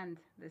and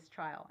this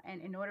trial.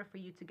 And in order for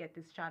you to get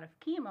this shot of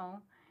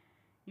chemo,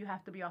 you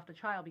have to be off the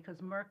trial because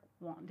Merck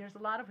won't. There's a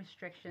lot of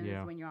restrictions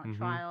Yeah. when you're on Mhm.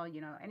 trial.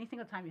 Any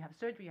single time you have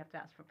surgery, you have to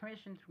ask for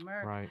permission from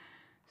Merck. Right.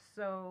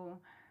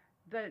 So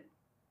the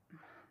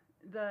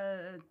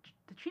the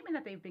treatment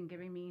that they've been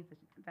giving me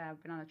that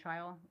I've been on a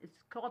trial,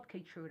 it's called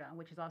Keytruda,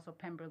 which is also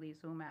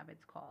pembrolizumab.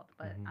 It's called,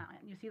 but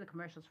Mhm. you see the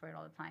commercials for it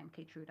all the time.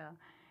 Keytruda.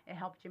 It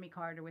helped Jimmy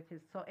Carter with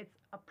his. So it's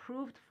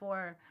approved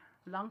for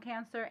lung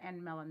cancer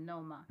and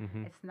melanoma.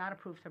 Mhm. It's not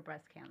approved for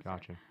breast cancer.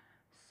 Gotcha.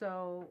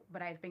 So,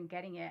 but I've been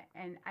getting it,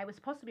 and I was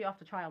supposed to be off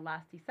the trial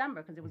last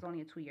December because it was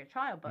only a 2-year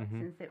trial. But Mhm.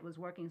 since it was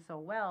working so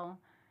well,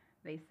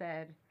 they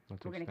said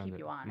Let's we're going to extend keep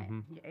you on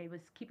Mhm. it. It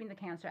was keeping the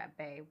cancer at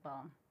bay.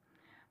 Well,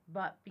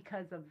 but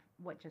because of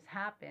what just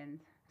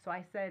happened, so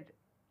I said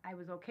I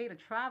was okay to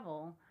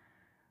travel.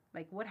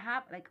 Like what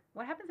happens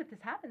if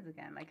this happens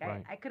again? Like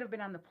Right. I could have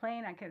been on the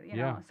plane. I could,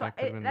 Yeah, So that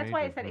could have been that's why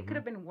I major. said it could Mhm.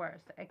 have been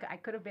worse. I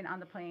could have been on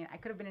the plane. I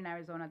could have been in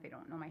Arizona. They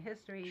don't know my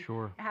history.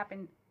 Sure. It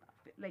happened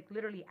like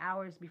literally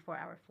hours before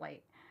our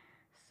flight.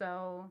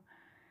 So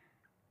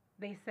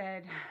they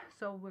said,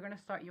 so we're going to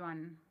start you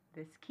on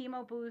this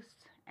chemo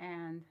boost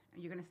and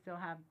you're going to still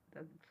have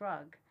the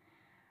drug.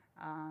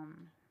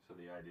 So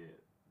the idea,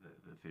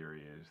 the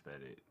theory is that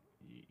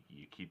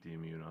you keep the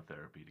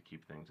immunotherapy to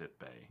keep things at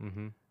bay,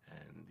 Mhm.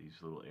 and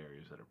these little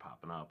areas that are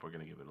popping up, we're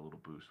going to give it a little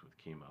boost with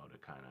chemo to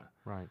kind of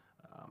Right.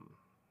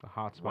 The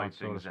hot wipe spots,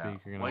 so to things speak.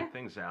 out. You're gonna. Wipe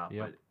things out,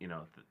 Yep.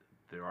 but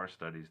there are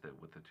studies that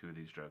with the two of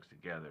these drugs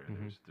together,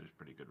 Mhm. there's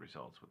pretty good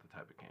results with the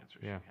type of cancer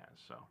Yeah. she has.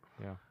 So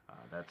Yeah.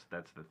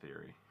 that's the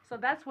theory. So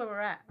that's where we're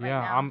at right Yeah,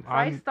 now.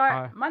 I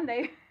start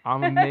Monday.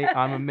 I'm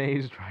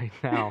amazed right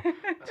now.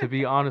 To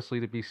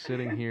be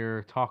sitting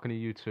here talking to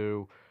you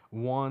two.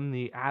 One,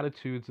 the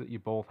attitudes that you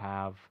both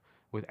have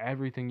with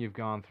everything you've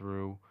gone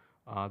through,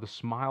 the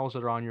smiles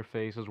that are on your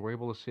faces. We're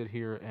able to sit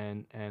here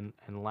and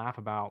laugh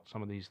about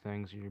some of these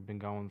things you've been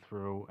going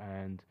through,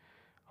 and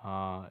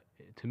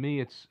to me,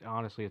 it's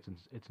honestly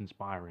it's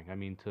inspiring. I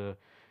mean,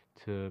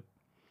 to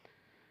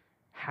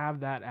have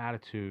that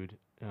attitude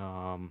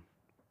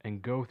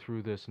and go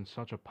through this in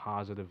such a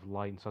positive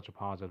light, in such a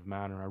positive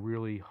manner. I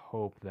really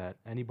hope that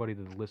anybody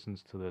that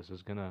listens to this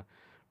is gonna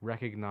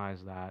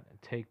recognize that,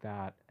 take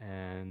that,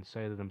 and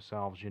say to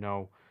themselves,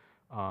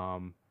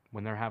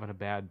 when they're having a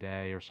bad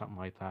day or something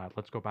like that,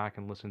 let's go back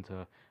and listen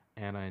to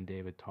Anna and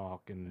David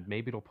talk, and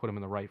maybe it'll put them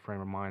in the right frame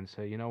of mind.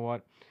 Say, you know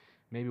what?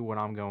 Maybe what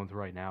I'm going through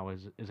right now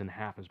isn't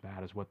half as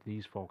bad as what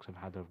these folks have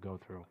had to go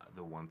through.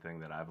 The one thing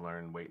that I've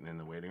learned waiting in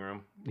the waiting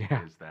room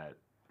Yeah. is that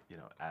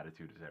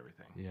attitude is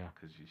everything. Yeah.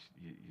 Because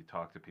you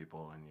talk to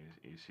people and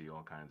you see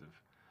all kinds of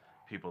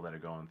people that are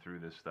going through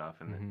this stuff,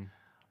 and Mhm.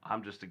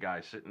 I'm just a guy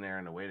sitting there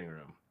in the waiting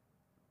room,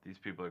 these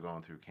people are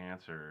going through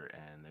cancer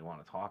and they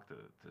want to talk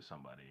to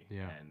somebody.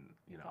 Yeah. And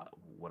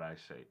what I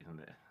say, and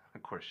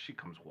of course she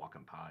comes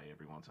walking by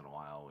every once in a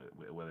while,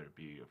 whether it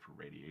be for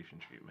radiation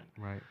treatment.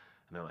 Right.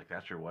 And they're like,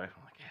 "That's your wife?"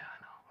 I'm like, "Yeah, I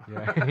know."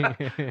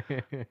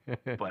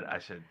 Yeah. But I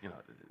said,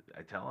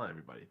 I tell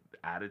everybody,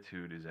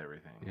 attitude is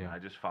everything. Yeah. And I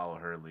just follow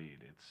her lead.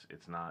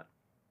 It's not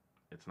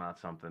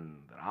something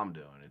that I'm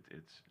doing.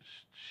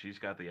 She's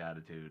got the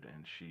attitude,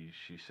 and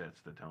she sets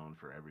the tone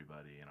for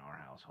everybody in our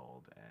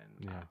household,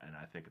 and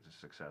I think it's a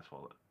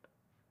successful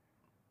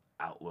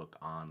outlook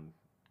on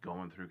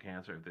going through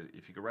cancer.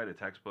 If you could write a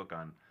textbook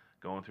on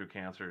going through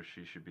cancer,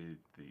 she should be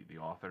the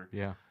author.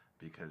 Yeah.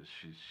 Because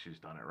she's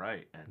done it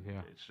right, and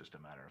it's just a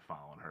matter of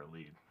following her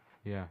lead.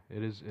 Yeah,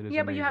 it is. It is.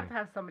 Yeah, amazing. but you have to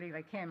have somebody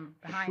like him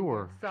behind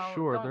Sure, you. So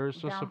sure. don't There's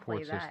a support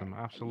downplay that. system.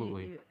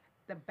 Absolutely.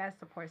 The best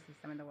support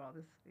system in the world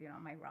is,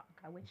 my rock.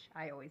 Which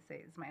I always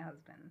say is my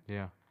husband.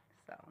 Yeah.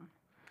 So.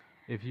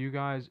 If you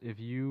guys, if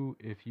you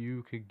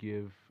could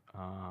give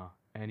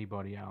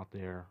anybody out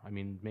there, I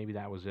mean, maybe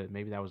that was it.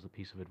 Maybe that was the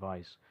piece of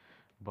advice.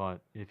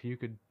 But if you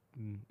could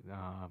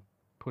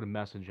put a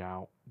message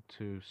out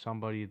to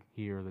somebody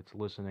here that's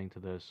listening to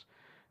this,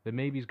 that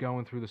maybe is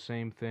going through the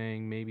same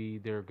thing. Maybe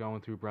they're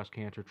going through breast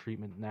cancer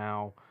treatment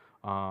now.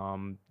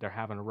 They're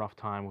having a rough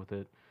time with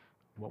it.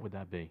 What would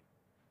that be?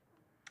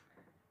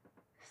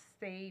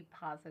 Stay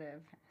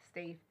positive.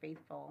 Stay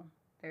faithful.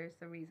 There's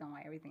a reason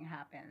why everything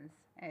happens,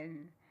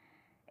 and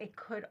it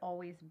could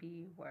always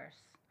be worse.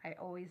 I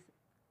always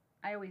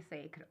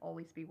say it could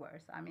always be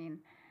worse. I mean,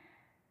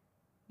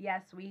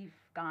 yes, we've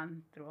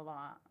gone through a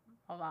lot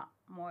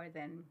more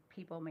than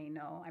people may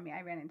know. I mean,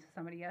 I ran into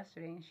somebody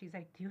yesterday, and she's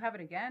like, "Do you have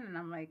it again?" And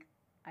I'm like,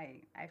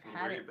 I've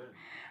had it.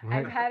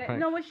 I've had it. Right.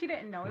 No, well, she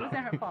didn't know. It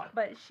wasn't her fault,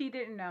 but she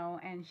didn't know,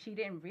 and she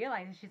didn't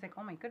realize. And she's like,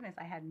 "Oh my goodness,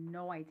 I had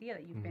no idea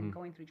that you've been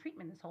going through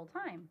treatment this whole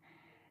time."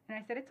 And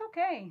I said, "It's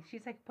okay."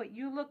 She's like, "But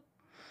you look."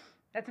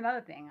 That's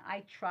another thing.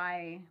 I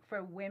try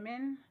for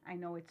women. I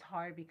know it's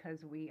hard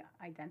because we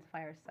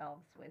identify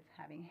ourselves with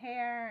having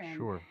hair, and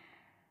Sure.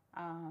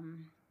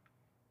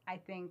 I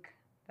think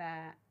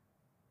that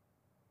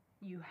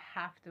you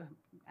have to.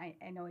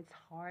 I know it's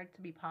hard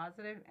to be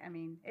positive. I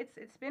mean,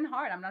 it's been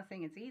hard. I'm not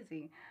saying it's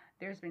easy.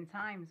 There's been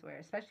times where,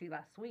 especially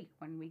last week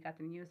when we got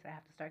the news that I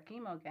have to start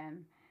chemo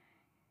again,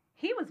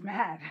 he was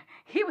mad.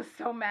 He was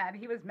so mad.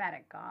 He was mad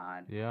at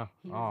God. Yeah.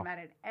 He was mad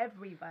at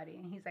everybody,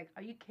 and he's like,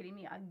 "Are you kidding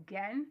me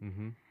again?"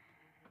 Mm-hmm.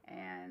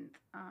 And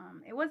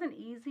it wasn't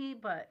easy,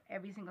 but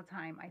every single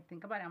time I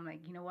think about it, I'm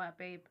like, you know what,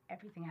 babe?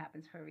 Everything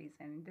happens for a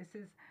reason.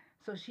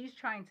 So she's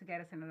trying to get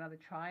us in another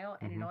trial,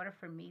 and in order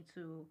for me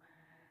to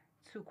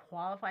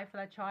qualify for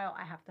that trial,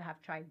 I have to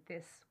have tried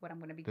what I'm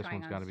going to be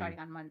trying on starting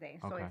on Monday.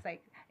 So Okay. it's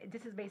like,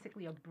 this is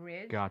basically a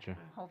bridge. Gotcha.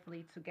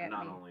 Hopefully to get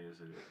Not me. only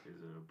is it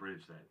a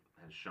bridge that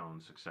has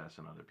shown success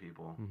in other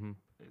people,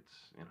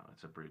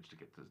 it's a bridge to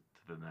get to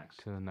the next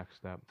step.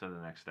 To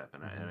the next step.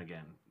 And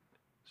again,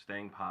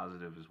 staying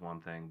positive is one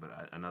thing, but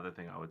another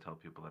thing I would tell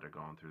people that are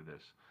going through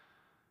this,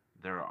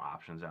 there are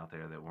options out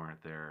there that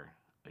weren't there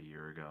a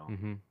year ago,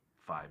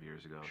 5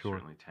 years ago, Sure.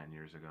 certainly 10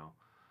 years ago.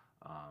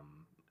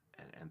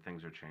 And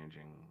things are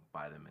changing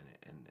by the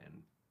minute.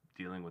 And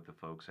dealing with the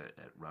folks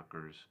at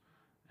Rutgers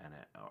and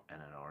at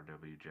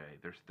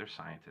RWJ, they're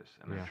scientists,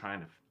 and they're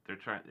trying.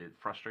 It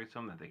frustrates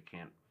them that they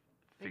can't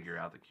figure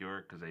out the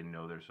cure because they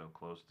know they're so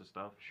close to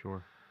stuff.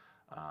 Sure.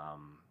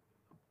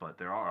 But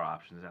there are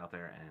options out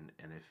there,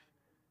 and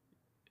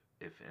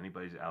if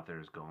anybody's out there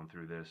is going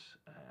through this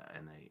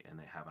and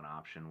they have an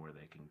option where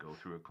they can go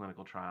through a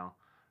clinical trial,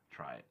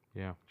 try it.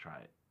 Yeah. Try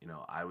it.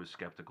 I was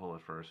skeptical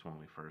at first when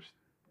we first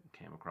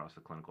came across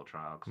the clinical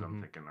trial because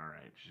I'm thinking, all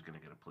right, she's going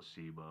to get a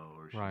placebo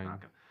or she's not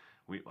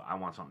going to. I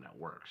want something that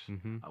works.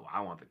 I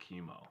want the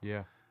chemo.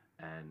 Yeah.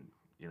 And,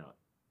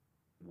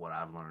 what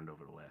I've learned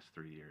over the last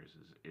 3 years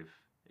is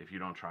if you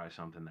don't try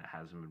something that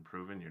hasn't been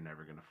proven, you're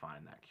never going to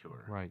find that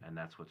cure. Right. And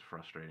that's what's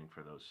frustrating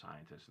for those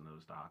scientists and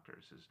those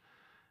doctors is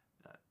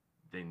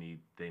they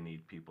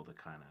need people to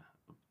kind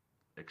of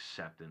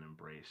accept and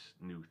embrace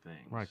new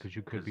things. Right, because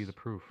you could be the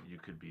proof. You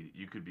could be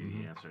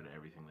the answer to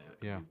everything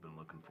that you've been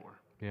looking for.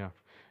 Yeah.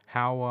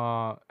 How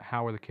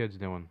are the kids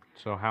doing?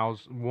 So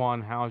how's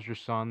your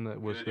son that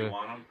was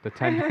the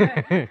 10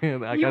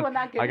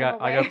 I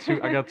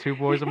got two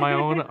boys of my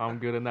own. I'm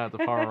good in that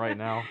department right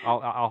now.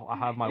 I'll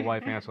have my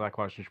wife answer that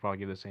question. She'll probably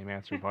give the same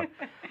answer, but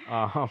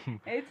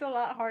it's a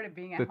lot harder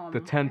being at home. The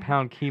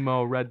 10-pound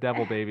chemo red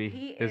devil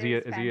baby. Is he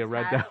a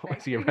red devil?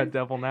 Is he a red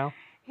devil now?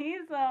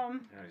 He's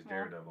he's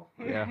Daredevil.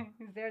 Yeah.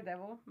 He's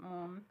Daredevil.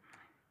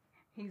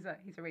 He's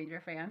a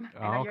Ranger fan.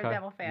 Oh, I know you're a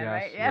Devil fan,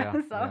 right? Yeah.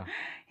 So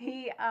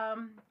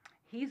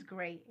he's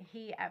great.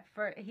 He's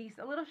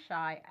a little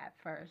shy at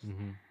first.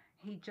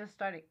 He just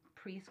started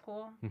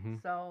preschool,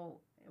 so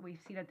we've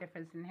seen a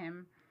difference in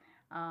him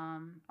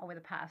over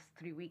the past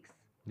 3 weeks.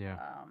 Yeah.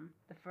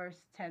 The first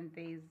 10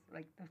 days,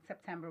 like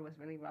September, was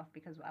really rough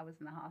because I was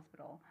in the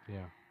hospital.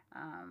 Yeah.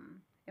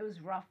 It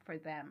was rough for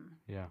them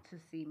to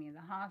see me in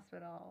the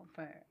hospital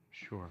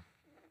Sure.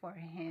 for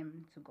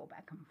him to go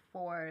back and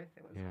forth.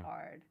 It was Yeah.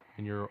 hard.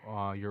 And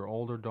your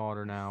older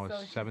daughter now So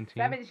is she's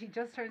 17? She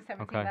just turned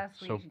 17 Okay.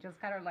 last week. So She just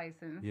got her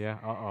license. yeah.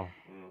 Uh-oh.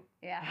 Mm.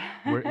 Yeah.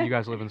 Where you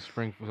guys live in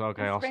Springfield?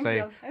 Okay, In I'll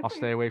Springfield. I'll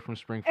stay away from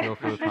Springfield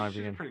for the time She's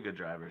a being. pretty good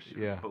driver.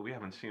 Yeah. But we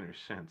haven't seen her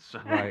since. So.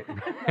 Right.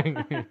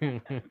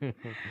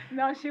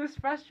 No, she was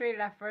frustrated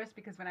at first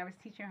because when I was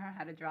teaching her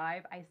how to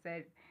drive, I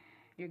said,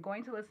 "You're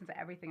going to listen to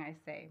everything I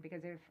say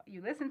because if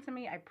you listen to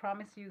me, I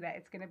promise you that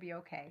it's going to be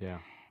okay." Yeah.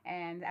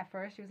 And at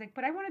first she was like,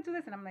 "But I want to do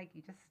this," and I'm like,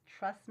 "You just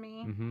trust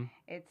me. Mhm.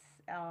 It's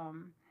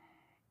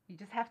you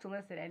just have to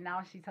listen." And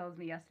now she tells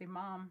me yesterday,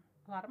 "Mom,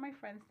 a lot of my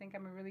friends think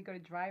I'm a really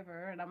good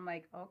driver," and I'm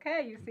like,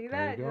 "Okay, you see There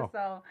that?" you go.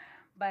 So,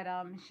 but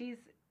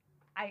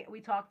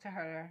we talked to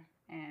her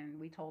and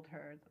we told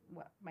her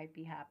what might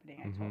be happening.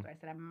 I told her, I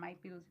said, I might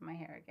be losing my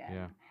hair again.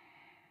 Yeah.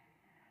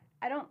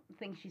 I don't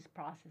think she's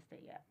processed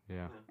it yet.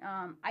 Yeah.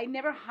 I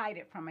never hide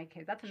it from my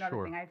kids. That's another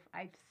Sure. thing.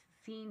 I've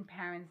seen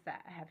parents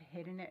that have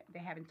hidden it. They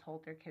haven't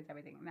told their kids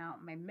everything. Now,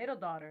 my middle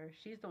daughter,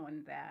 she's the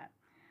one that.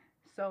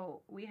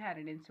 So we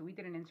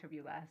did an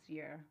interview last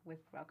year with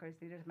Rutgers.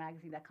 There's a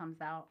magazine that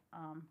comes out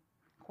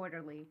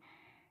quarterly,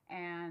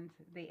 and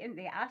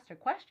they asked her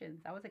questions.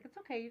 I was like, it's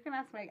okay, you can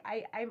ask me.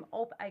 I'm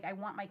open. I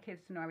want my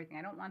kids to know everything.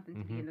 I don't want them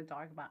to be in the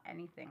dark about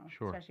anything,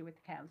 Sure. especially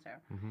with cancer.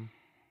 Mhm.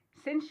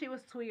 Since she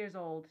was 2 years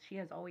old, she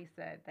has always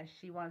said that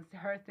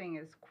her thing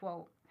is,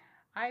 quote,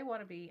 I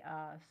want to be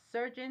a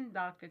surgeon,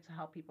 doctor to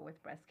help people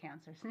with breast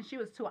cancer. Since she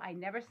was 2, I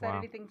never said Wow.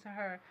 anything to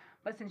her.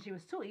 But since she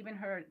was 2, even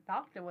her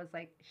doctor was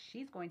like,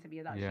 she's going to be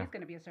a doctor. Yeah. She's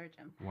going to be a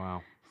surgeon.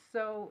 Wow.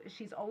 So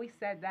she's always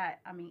said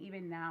that. I mean,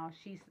 even now,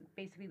 she's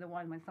basically the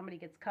one when somebody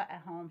gets cut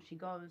at home, she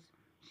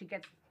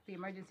gets the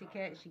emergency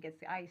kit, she gets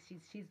the ice.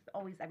 She's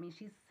always, I mean,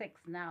 she's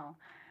 6 now.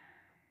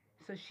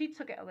 So she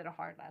took it a little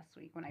hard last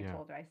week when I Yeah.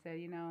 told her. I said,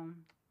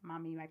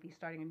 Mommy might be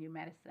starting a new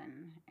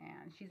medicine.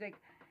 And she's like,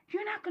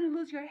 you're not going to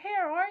lose your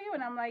hair, are you?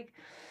 And I'm like,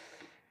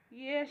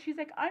 yeah. She's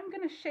like, I'm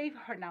going to shave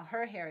her. Now,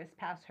 her hair is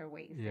past her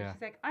waist. Yeah. And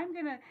she's like, I'm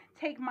going to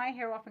take my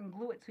hair off and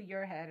glue it to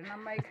your head. And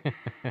I'm like,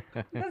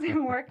 it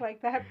doesn't work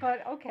like that,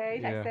 but okay.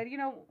 Yeah. I said,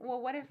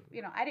 well, what if,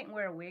 I didn't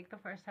wear a wig the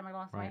first time I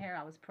lost my Right. hair.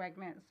 I was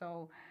pregnant,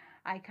 so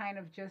I kind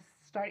of just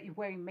started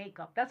wearing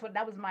makeup. That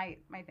was my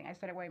thing. I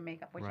started wearing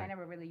makeup, which I Right.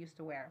 never really used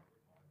to wear.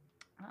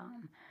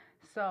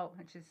 So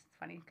it's just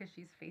funny because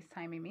she's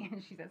FaceTiming me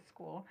and she's at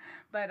school,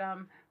 but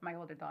my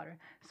older daughter.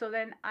 So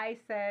then I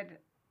said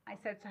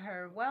to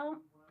her,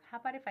 well, how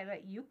about if I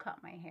let you cut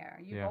my hair?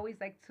 You've Yeah. always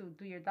liked to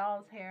do your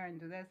doll's hair and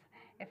do this.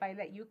 If I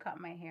let you cut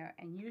my hair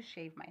and you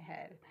shave my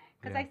head,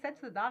 because Yeah. I said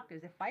to the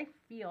doctors, if I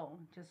feel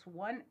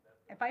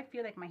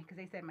like because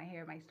they said my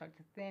hair might start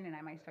to thin and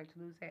I might start to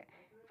lose it.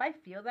 If I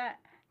feel that,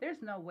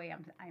 there's no way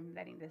I'm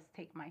letting this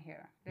take my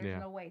hair. There's Yeah.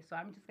 no way. So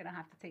I'm just gonna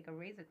have to take a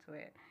razor to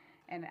it.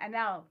 And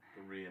now,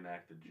 The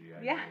reenacted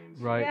GI yeah, Jane's.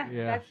 Right, yeah,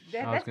 yeah. that's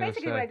I was gonna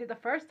basically what say. I did the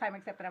first time,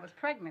 except that I was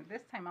pregnant.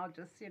 This time I'll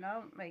just,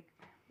 like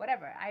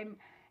whatever.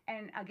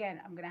 And again,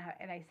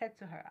 and I said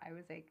to her, I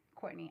was like,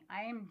 Courtney,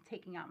 I am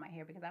taking out my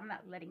hair because I'm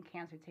not letting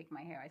cancer take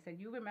my hair. I said,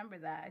 you remember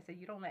that? I said,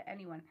 you don't let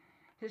anyone.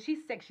 Because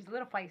she's sick. She's a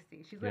little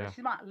feisty. She's Yeah.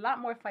 she's a lot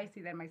more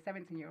feisty than my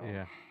 17-year-old.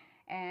 Yeah.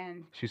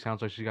 And She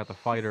sounds like she's got the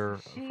fighter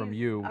from she's-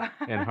 you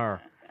and her.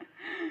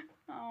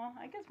 Oh,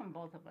 I guess from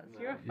both of us. No,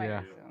 You're a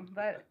Yeah. fighter too.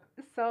 But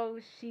so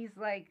she's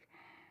like,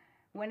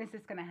 when is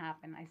this gonna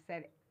happen? I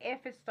said,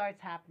 if it starts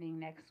happening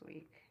next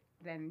week,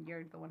 then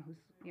you're the one who's,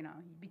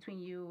 between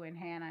you and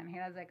Hannah. And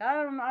Hannah's like, I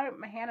don't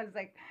know. Hannah's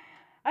like,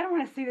 I don't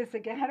want to see this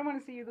again. I don't want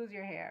to see you lose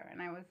your hair.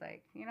 And I was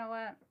like, you know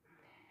what?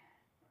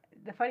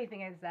 The funny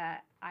thing is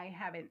that I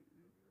haven't.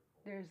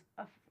 There's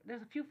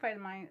a few friends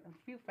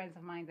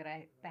of mine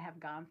that have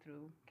gone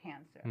through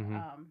cancer.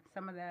 Mhm.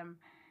 Some of them,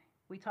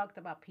 we talked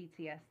about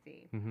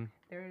PTSD. Mhm.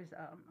 There's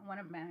one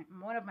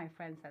of my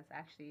friends that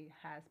actually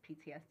has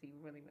PTSD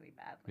really, really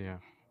badly. Yeah.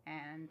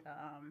 And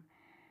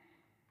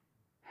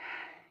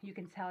you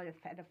can tell it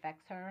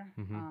affects her.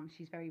 Mhm.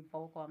 She's very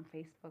vocal on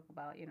Facebook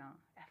about,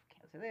 F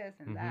cancer this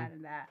and Mhm. that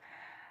and that.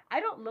 I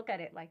don't look at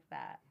it like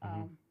that.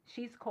 Mhm.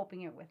 She's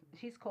coping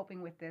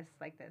with this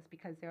like this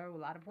because there are a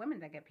lot of women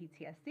that get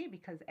PTSD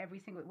because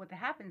what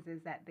happens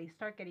is that they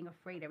start getting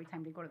afraid every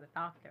time they go to the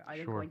doctor. Are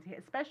they Sure. going to,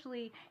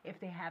 especially if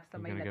they have You're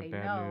somebody gonna that get they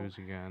bad know news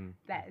again.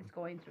 that is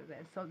going through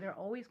this. So they're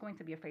always going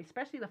to be afraid,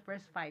 especially the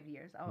first 5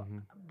 years.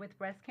 Mhm. With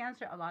breast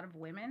cancer, a lot of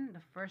women,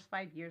 the first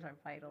 5 years are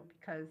vital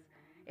because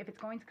if it's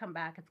going to come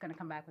back, it's going to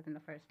come back within the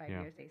first 5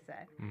 Yeah. years, they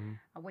said. Mhm.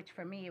 Which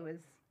for me, it was,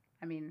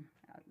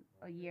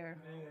 a year.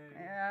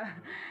 Yeah.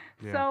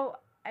 So,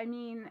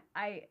 in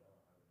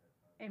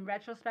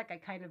retrospect, I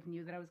kind of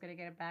knew that I was going to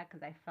get it back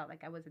because I felt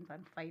like I wasn't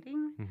done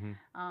fighting.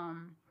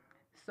 Mhm.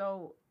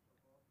 So,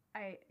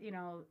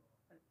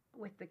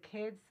 with the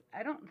kids,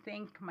 I don't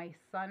think my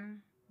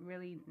son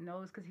really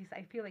knows because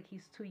I feel like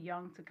he's too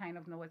young to kind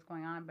of know what's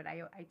going on. But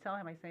I tell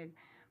him, I said,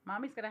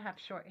 Mommy's going to have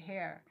short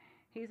hair.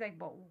 He's like,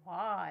 but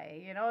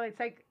why? It's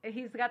like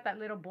he's got that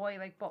little boy,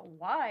 like, but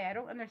why? I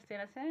don't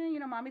understand. I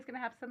said, Mommy's going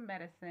to have some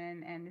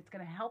medicine and it's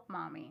going to help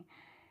Mommy.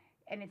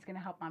 and it's going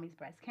to help mommy's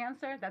breast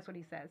cancer. That's what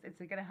he says. It's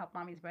going to help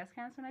mommy's breast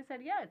cancer. And I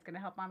said, yeah, it's going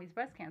to help mommy's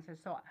breast cancer.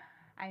 So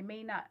I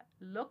may not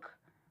look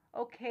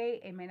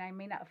okay. I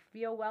may not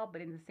feel well,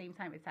 but in the same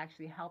time, it's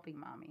actually helping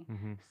mommy.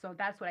 So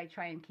that's what I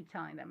try and keep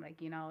telling them. Like,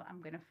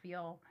 I'm going to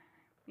feel,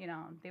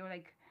 they were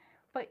like,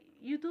 but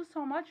you do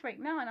so much right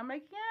now. And I'm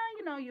like,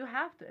 yeah, you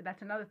have to.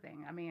 That's another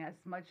thing. I mean, as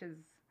much as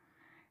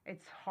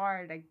it's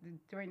hard, like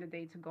during the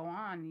day to go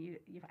on,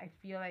 I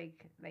feel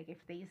like if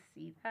they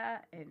see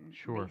that and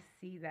Sure. they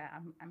see that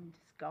I'm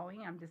just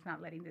going, I'm just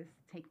not letting this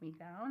take me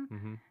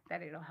down,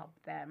 that it'll help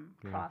them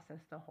process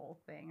the whole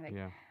thing. Like,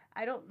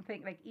 I don't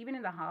think, like, even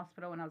in the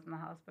hospital, when I was in the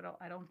hospital,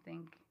 I don't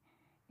think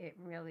it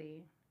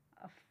really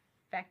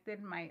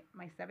affected my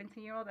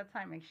 17-year-old at the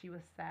time. Like, she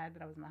was sad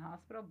that I was in the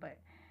hospital, but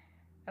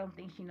I don't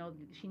think she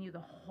knew the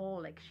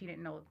whole, like, she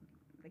didn't know,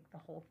 like, the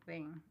whole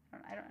thing.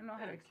 I don't know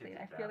how to explain it.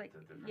 I feel like,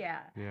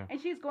 yeah.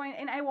 And she's going,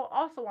 and I will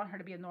also want her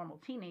to be a normal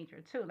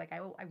teenager too. Like, I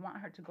want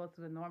her to go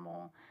through the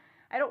normal.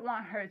 I don't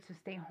want her to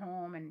stay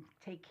home and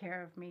take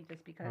care of me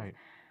just because. Right.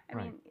 I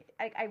mean,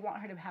 I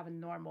want her to have a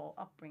normal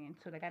upbringing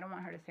too. Like, I don't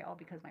want her to say, oh,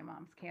 because my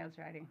mom's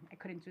cancer, I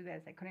couldn't do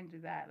this, I couldn't do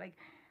that. Like,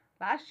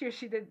 last year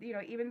she did,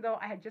 even though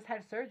I had just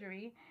had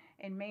surgery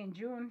in May and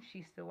June,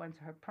 she still went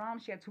to her prom.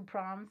 She had 2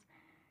 proms.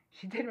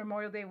 She did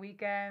Memorial Day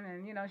weekend,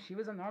 and she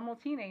was a normal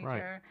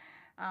teenager.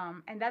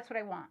 And that's what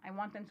I want. I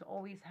want them to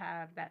always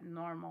have that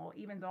normal,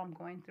 even though I'm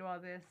going through all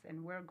this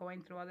and we're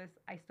going through all this,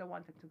 I still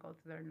want them to go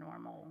through their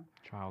normal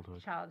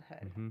childhood.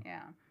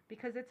 Yeah,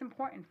 because it's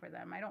important for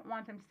them. I don't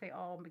want them to say,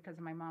 oh, because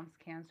of my mom's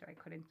cancer, I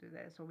couldn't do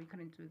this or we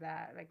couldn't do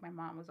that. Like, my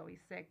mom was always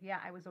sick. Yeah,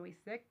 I was always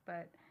sick,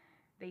 but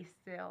they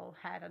still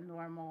had a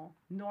normal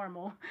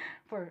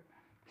for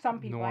some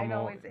people. I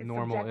know it's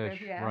normal-ish,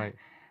 subjective. Yeah. Right.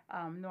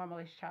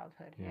 Normal-ish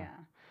childhood. Yeah.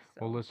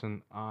 So. Well,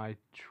 listen, I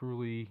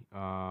truly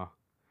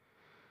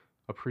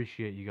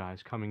appreciate you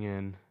guys coming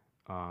in,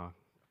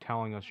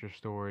 telling us your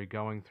story,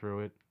 going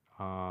through it.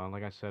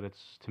 Like I said,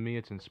 to me,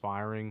 it's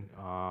inspiring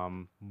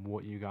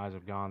what you guys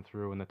have gone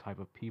through and the type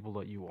of people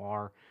that you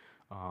are.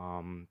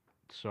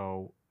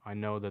 So I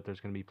know that there's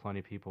going to be plenty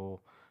of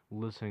people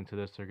listening to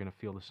this. They're going to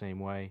feel the same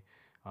way.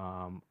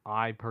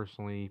 I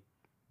personally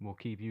will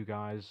keep you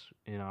guys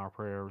in our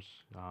prayers.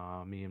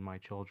 Me and my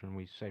children,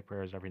 we say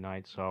prayers every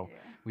night. So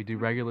we do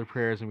regular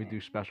prayers and we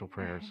do special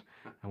prayers,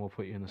 and we'll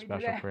put you in the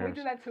special prayers.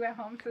 We do that too at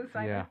home too,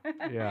 Simon.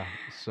 Yeah.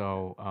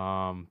 So,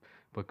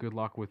 but good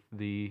luck with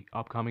the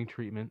upcoming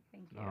treatment.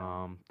 Thank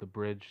you. The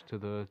bridge to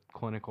the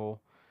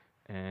clinical,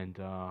 and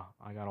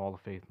I got all the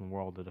faith in the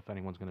world that if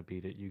anyone's going to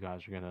beat it, you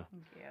guys are going to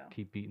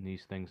keep beating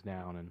these things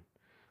down.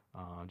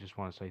 And just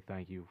want to say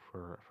thank you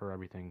for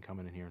everything,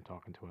 coming in here and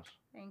talking to us.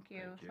 Thank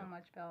you so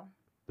much, Bill.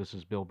 This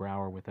is Bill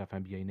Brower with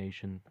FMBA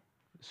Nation.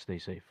 Stay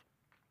safe.